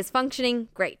 She is functioning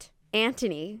great.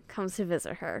 Anthony comes to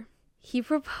visit her. He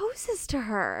proposes to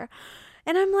her.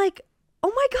 And I'm like,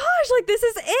 oh my gosh, like this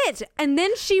is it. And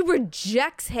then she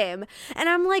rejects him. And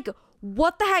I'm like,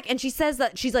 what the heck? And she says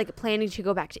that she's like planning to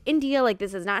go back to India. Like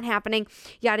this is not happening.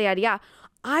 Yada, yada, yada.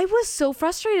 I was so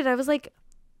frustrated. I was like,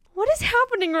 what is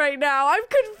happening right now? I'm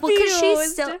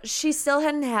confused. Well, because she still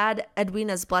hadn't had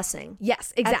Edwina's blessing.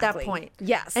 Yes, exactly. At that point.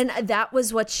 Yes. And that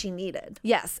was what she needed.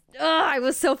 Yes. Ugh, I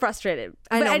was so frustrated.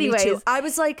 But anyways, me too. I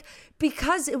was like,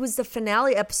 because it was the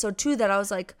finale episode too, that I was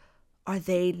like, are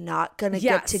they not going to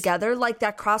get together? Like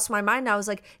that crossed my mind. I was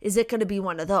like, is it going to be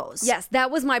one of those? Yes, that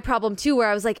was my problem too, where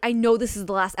I was like, I know this is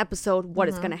the last episode. What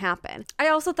is going to happen? I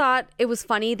also thought it was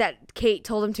funny that Kate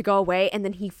told him to go away and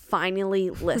then he finally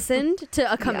listened to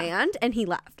a command and he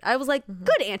left. I was like,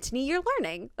 good, Anthony, you're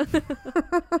learning.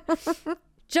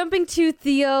 Jumping to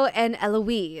Theo and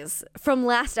Eloise. From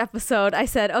last episode, I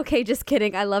said, okay, just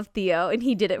kidding. I love Theo. And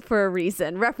he did it for a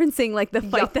reason, referencing like the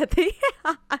fight that they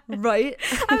had. Right?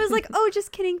 I was like, oh,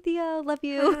 just kidding, Theo. Love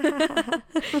you.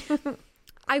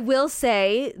 I will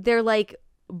say their like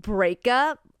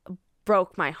breakup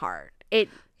broke my heart. It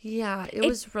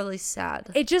was really sad.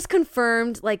 It just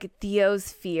confirmed like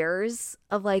Theo's fears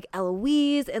of like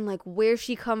Eloise and like where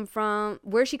she comes from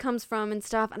and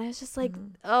stuff. And I was just like,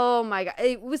 oh my God,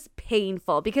 it was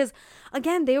painful because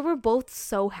again, they were both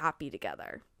so happy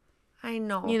together. I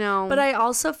know. You know, but I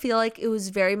also feel like it was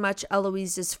very much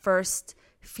Eloise's first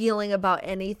feeling about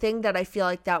anything, that I feel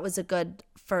like that was a good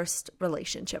first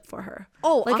relationship for her.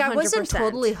 Oh, like 100%. I wasn't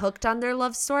totally hooked on their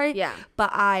love story. Yeah.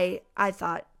 But I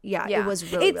thought, it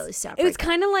was really sad. It was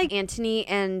kind of like Anthony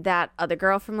and that other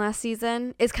girl from last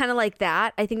season. It's kind of like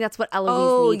that. I think that's what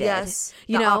Eloise needed. Yes.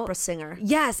 You the know? opera singer.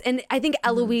 Yes. And I think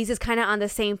Eloise is kind of on the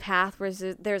same path where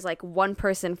there's like one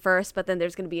person first, but then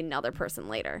there's going to be another person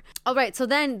later. All right. So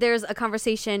then there's a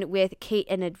conversation with Kate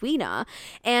and Edwina.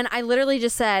 And I literally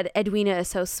just said, Edwina is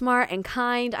so smart and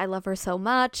kind. I love her so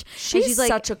much. She's like,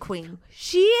 such a queen.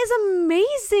 She is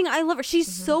amazing. I love her.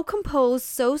 She's so composed,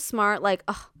 so smart. Like,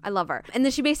 oh, I love her. And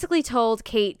then she basically told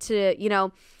Kate to, you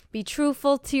know, be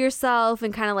truthful to yourself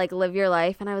and kind of like live your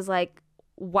life. And I was like,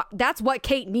 what? That's what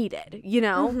Kate needed, you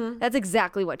know? That's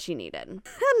exactly what she needed.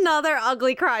 Another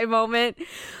ugly cry moment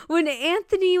when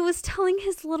Anthony was telling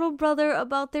his little brother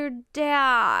about their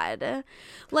dad.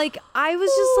 Like, I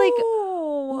was just like,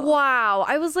 wow.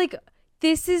 I was like,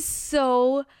 this is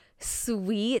so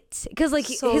sweet, because like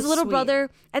so his little sweet. brother,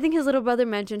 I think his little brother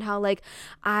mentioned how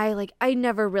I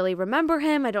never really remember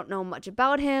him, I don't know much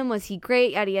about him, was he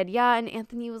great, yada yada yada. And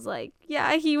Anthony was like,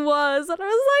 yeah, he was. And I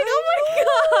was like, oh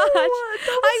my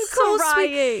gosh, I'm so crying.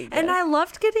 Sweet. And I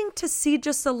loved getting to see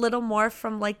just a little more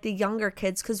from like the younger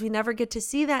kids, because we never get to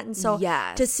see that. And so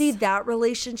to see that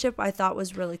relationship, I thought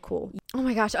was really cool. Oh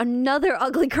my gosh, another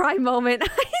ugly cry moment.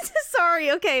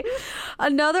 Sorry, okay.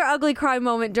 Another ugly cry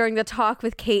moment during the talk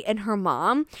with Kate and her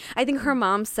mom. I think her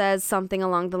mom says something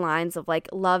along the lines of like,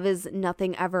 love is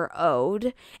nothing ever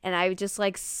owed. And I just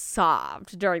like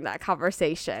sobbed during that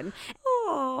conversation.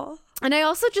 Oh. And I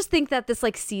also just think that this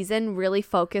like season really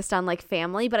focused on like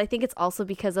family, but I think it's also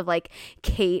because of like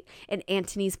Kate and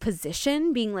Anthony's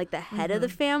position being like the head of the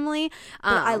family.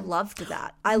 But I loved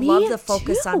that. I love the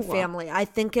focus on family. I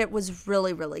think it was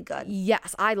really, really good.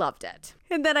 Yes, I loved it.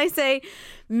 And then I say,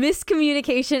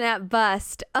 miscommunication at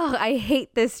best. Oh, I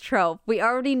hate this trope. We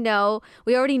already know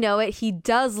it. He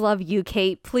does love you,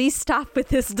 Kate. Please stop with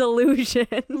this delusion.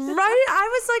 Right? I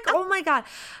was like, oh my God.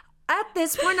 At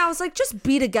this point, I was like, just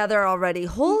be together already.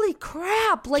 Holy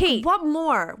crap. Like, Kate, what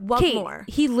more? What more?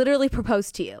 He literally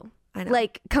proposed to you. I know.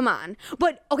 Like, come on.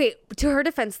 But, okay, to her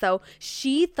defense, though,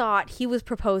 she thought he was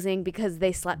proposing because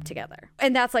they slept together.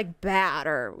 And that's, like, bad,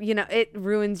 or, you know, it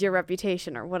ruins your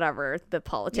reputation or whatever the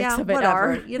politics of it whatever.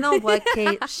 are. You know what,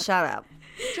 Kate? Shut up.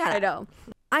 I know.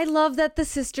 I love that the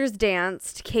sisters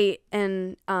danced, Kate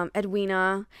and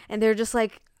Edwina, and they're just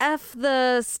like, F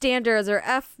the standards or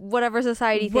F whatever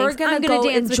society thinks. We're gonna go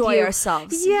dance enjoy with you.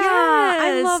 ourselves. Yeah,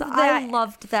 I love that. I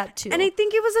loved that too. And I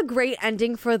think it was a great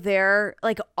ending for their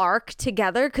like arc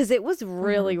together because it was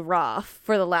really rough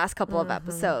for the last couple of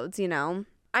episodes, you know?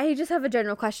 I just have a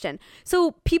general question.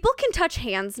 So people can touch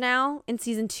hands now in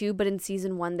season 2, but in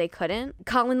season 1 they couldn't.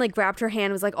 Colin like grabbed her hand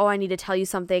and was like, oh, I need to tell you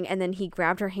something. And then he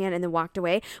grabbed her hand and then walked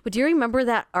away. But do you remember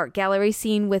that art gallery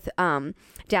scene with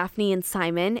Daphne and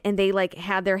Simon and they like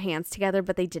had their hands together,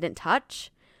 but they didn't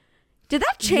touch? Did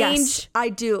that change? Yes, I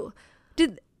do.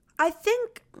 I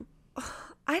think,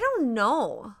 I don't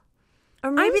know.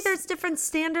 Or maybe there's different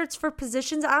standards for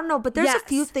positions. I don't know. But there's a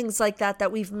few things like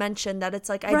that we've mentioned that it's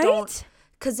like, I don't.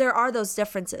 Because there are those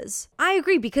differences. I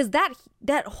agree, because that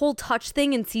whole touch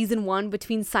thing in season 1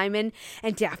 between Simon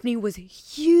and Daphne was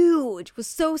huge. Was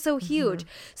so huge.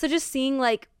 So just seeing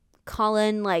like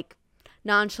Colin like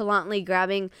nonchalantly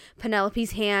grabbing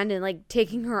Penelope's hand and like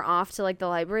taking her off to like the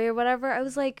library or whatever, I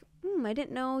was like, I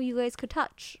didn't know you guys could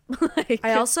touch. Like,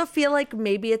 I also feel like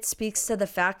maybe it speaks to the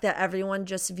fact that everyone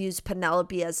just views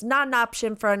Penelope as not an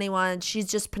option for anyone. She's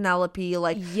just Penelope.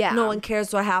 Like, no one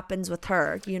cares what happens with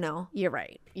her, you know? You're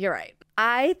right.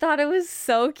 I thought it was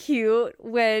so cute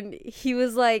when he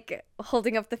was like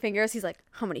holding up the fingers. He's like,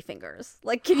 how many fingers?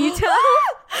 Like, can you tell?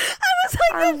 I was like,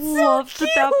 that's so loved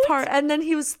cute. That part. And then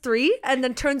he was 3 and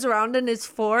then turns around and is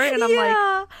 4. And I'm like,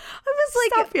 I was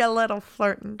like, stop you a little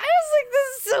flirting. I was like,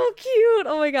 this is so cute.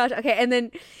 Oh my gosh. Okay. And then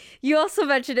you also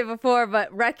mentioned it before,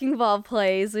 but Wrecking Ball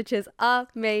plays, which is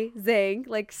amazing.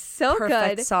 Like, so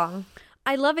Perfect good. song.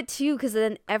 I love it too, because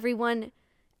then everyone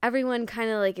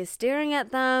kind of like is staring at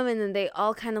them, and then they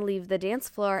all kind of leave the dance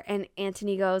floor, and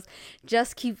Anthony goes,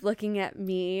 just keep looking at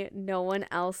me, no one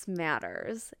else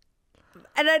matters.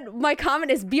 And then my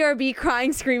comment is BRB,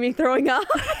 crying, screaming, throwing up.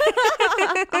 But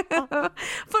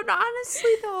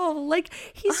honestly though, like,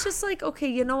 he's just like, okay,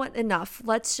 you know what, enough,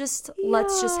 let's just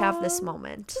have this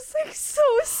moment. Just like so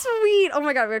sweet. Oh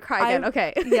my god, we're gonna cry again.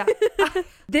 Okay. Yeah.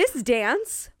 This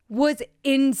dance was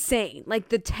insane. Like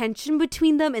the tension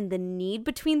between them and the need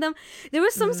between them. There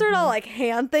was some sort of like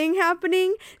hand thing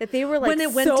happening that they were like, when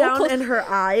it went down in her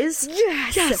eyes.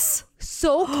 Yes.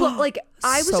 So close. Like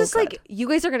I was So just good. like, you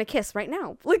guys are gonna kiss right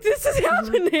now. Like this is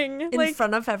happening In like,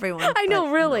 front of everyone. I know,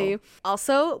 but really. no.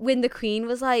 Also, when the queen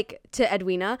was like to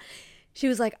Edwina, she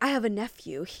was like, I have a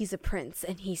nephew. He's a prince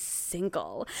and he's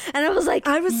single. And I was like,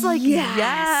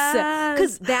 yes.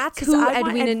 Because that's who I want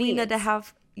Edwina needs. to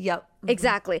have. Yep.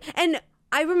 Exactly. And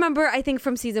I remember, I think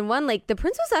from season 1, like the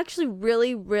prince was actually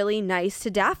really, really nice to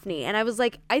Daphne. And I was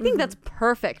like, I think that's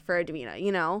perfect for Edwina,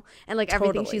 you know, and like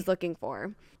everything she's looking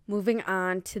for. Moving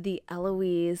on to the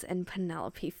Eloise and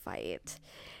Penelope fight.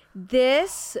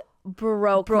 This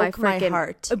broke my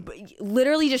heart.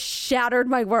 Literally just shattered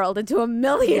my world into a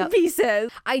million pieces.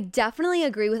 I definitely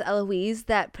agree with Eloise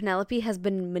that Penelope has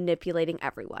been manipulating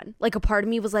everyone. Like a part of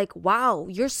me was like, wow,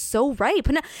 you're so right.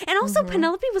 And also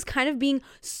Penelope was kind of being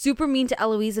super mean to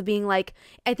Eloise, of being like,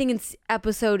 I think in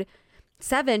episode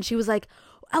 7, she was like,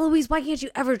 Eloise, why can't you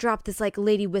ever drop this like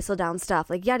lady whistle down stuff?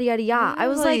 Like yada yada yada.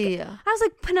 Really? I was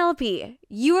like, Penelope,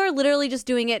 you are literally just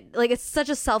doing it like it's such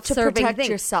a self-serving protect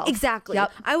thing. yourself. Exactly. Yep.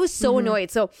 I was so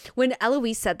annoyed. So when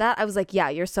Eloise said that, I was like, yeah,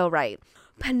 you're so right.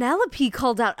 Penelope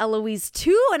called out Eloise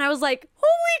too, and I was like,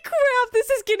 holy crap, this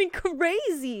is getting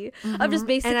crazy. I'm just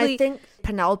basically, And I think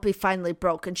Penelope finally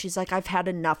broke, and she's like, I've had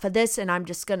enough of this, and I'm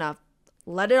just gonna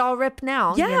let it all rip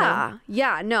now. yeah, you know?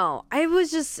 yeah, no, I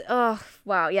was just,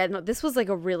 wow, yeah, no, this was like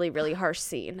a really, really harsh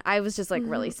scene. I was just like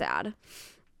really sad.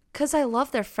 Because I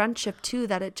love their friendship too,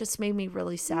 that it just made me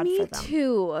really sad for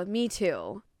them. Me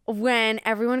too. When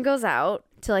everyone goes out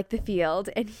to like the field,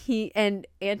 and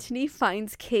Anthony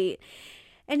finds Kate,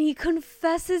 and he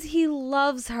confesses he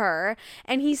loves her,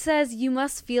 and he says, you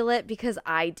must feel it because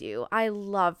I do. I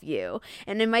love you.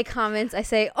 And in my comments, I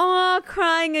say, oh,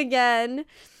 crying again.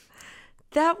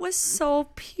 That was so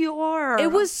pure.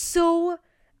 It was so...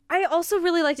 I also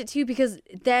really liked it too, because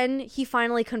then he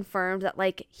finally confirmed that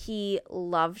like he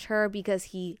loved her because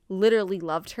he literally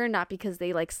loved her, not because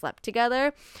they like slept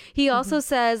together. He also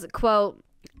says, quote,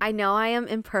 I know I am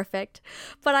imperfect,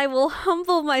 but I will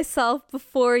humble myself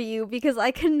before you because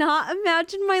I cannot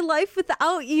imagine my life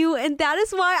without you, and that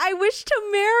is why I wish to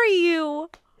marry you.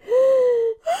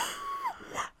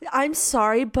 I'm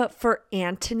sorry, but for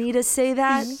Anthony to say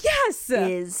that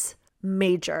is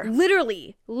major.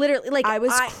 Literally, like I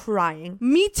was crying.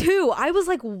 Me too. I was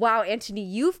like, wow, Anthony,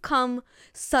 you've come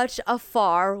such a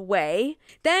far way.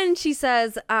 Then she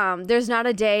says, there's not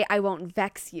a day I won't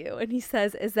vex you. And he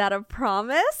says, is that a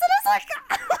promise? And I was like,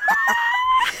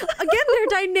 Again, their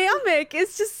dynamic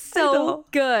is just so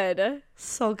good.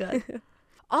 So good.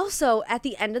 Also, at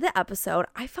the end of the episode,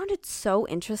 I found it so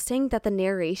interesting that the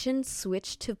narration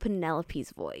switched to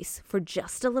Penelope's voice for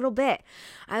just a little bit.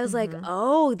 I was like,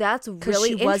 oh, that's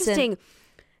really interesting.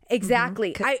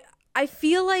 Exactly. I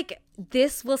feel like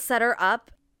this will set her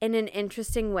up in an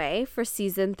interesting way for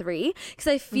season 3, because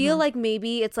I feel like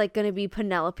maybe it's like going to be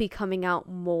Penelope coming out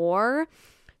more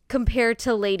compared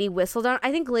to Lady Whistledown.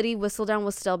 I think Lady Whistledown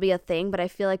will still be a thing, but I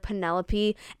feel like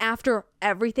Penelope, after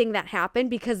everything that happened,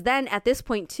 because then at this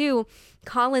point too,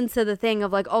 Colin said the thing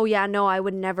of like, oh yeah, no, I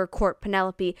would never court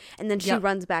Penelope, and then she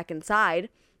runs back inside.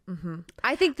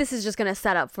 I think this is just going to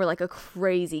set up for like a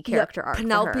crazy character arc.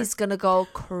 Penelope's going to go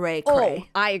cray. Oh,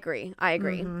 I agree.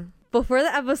 Before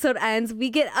the episode ends, we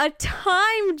get a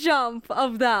time jump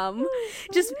of them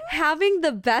just having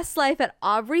the best life at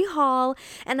Aubrey Hall.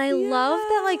 And I love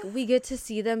that, like, we get to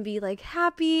see them be like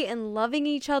happy and loving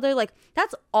each other. Like,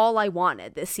 that's all I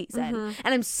wanted this season.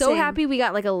 And I'm so happy we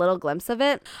got like a little glimpse of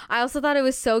it. I also thought it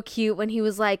was so cute when he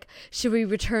was like, should we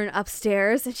return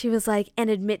upstairs? And she was like, and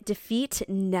admit defeat?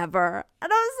 Never. And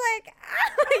I was like,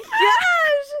 oh my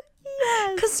gosh.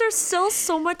 Because they're still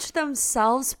so much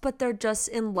themselves, but they're just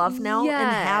in love now and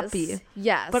happy.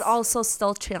 Yes. But also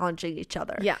still challenging each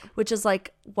other. Yeah. Which is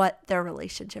like what their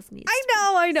relationship needs.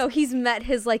 I know. He's met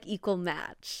his like equal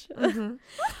match. And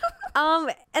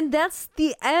that's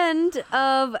the end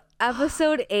of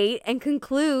episode 8 and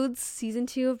concludes season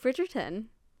 2 of Bridgerton.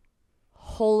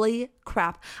 Holy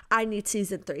crap. I need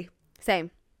season 3.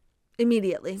 Same.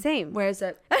 Immediately. Same. Where is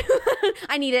it?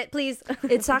 I need it, please.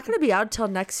 It's not going to be out till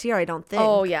next year, I don't think.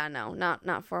 Oh yeah, no,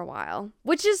 not for a while.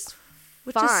 Which is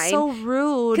fine. Is so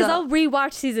rude. Because I'll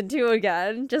rewatch season 2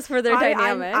 again just for their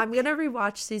dynamic. I'm going to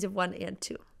rewatch season 1 and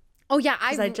 2. Oh yeah,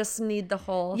 I just need the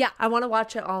whole. Yeah, I want to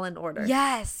watch it all in order.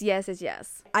 Yes.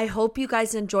 I hope you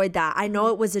guys enjoyed that. I know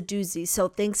it was a doozy, so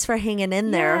thanks for hanging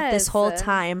in there this whole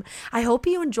time. I hope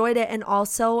you enjoyed it. And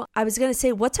also, I was going to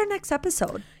say, what's our next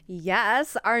episode?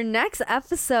 Yes, our next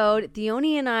episode,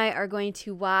 Theoni and I are going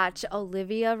to watch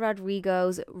Olivia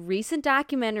Rodrigo's recent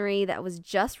documentary that was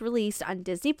just released on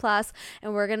Disney Plus,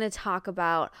 and we're going to talk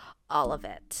about all of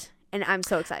it. And I'm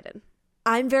so excited.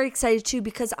 I'm very excited too,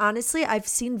 because honestly, I've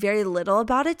seen very little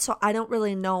about it, so I don't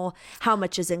really know how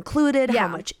much is included, how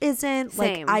much isn't.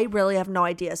 Same. Like, I really have no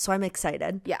idea, so I'm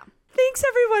excited. Yeah. Thanks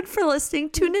everyone for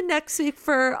listening. Tune in next week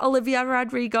for Olivia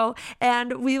Rodrigo,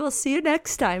 and we will see you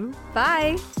next time.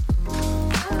 Bye.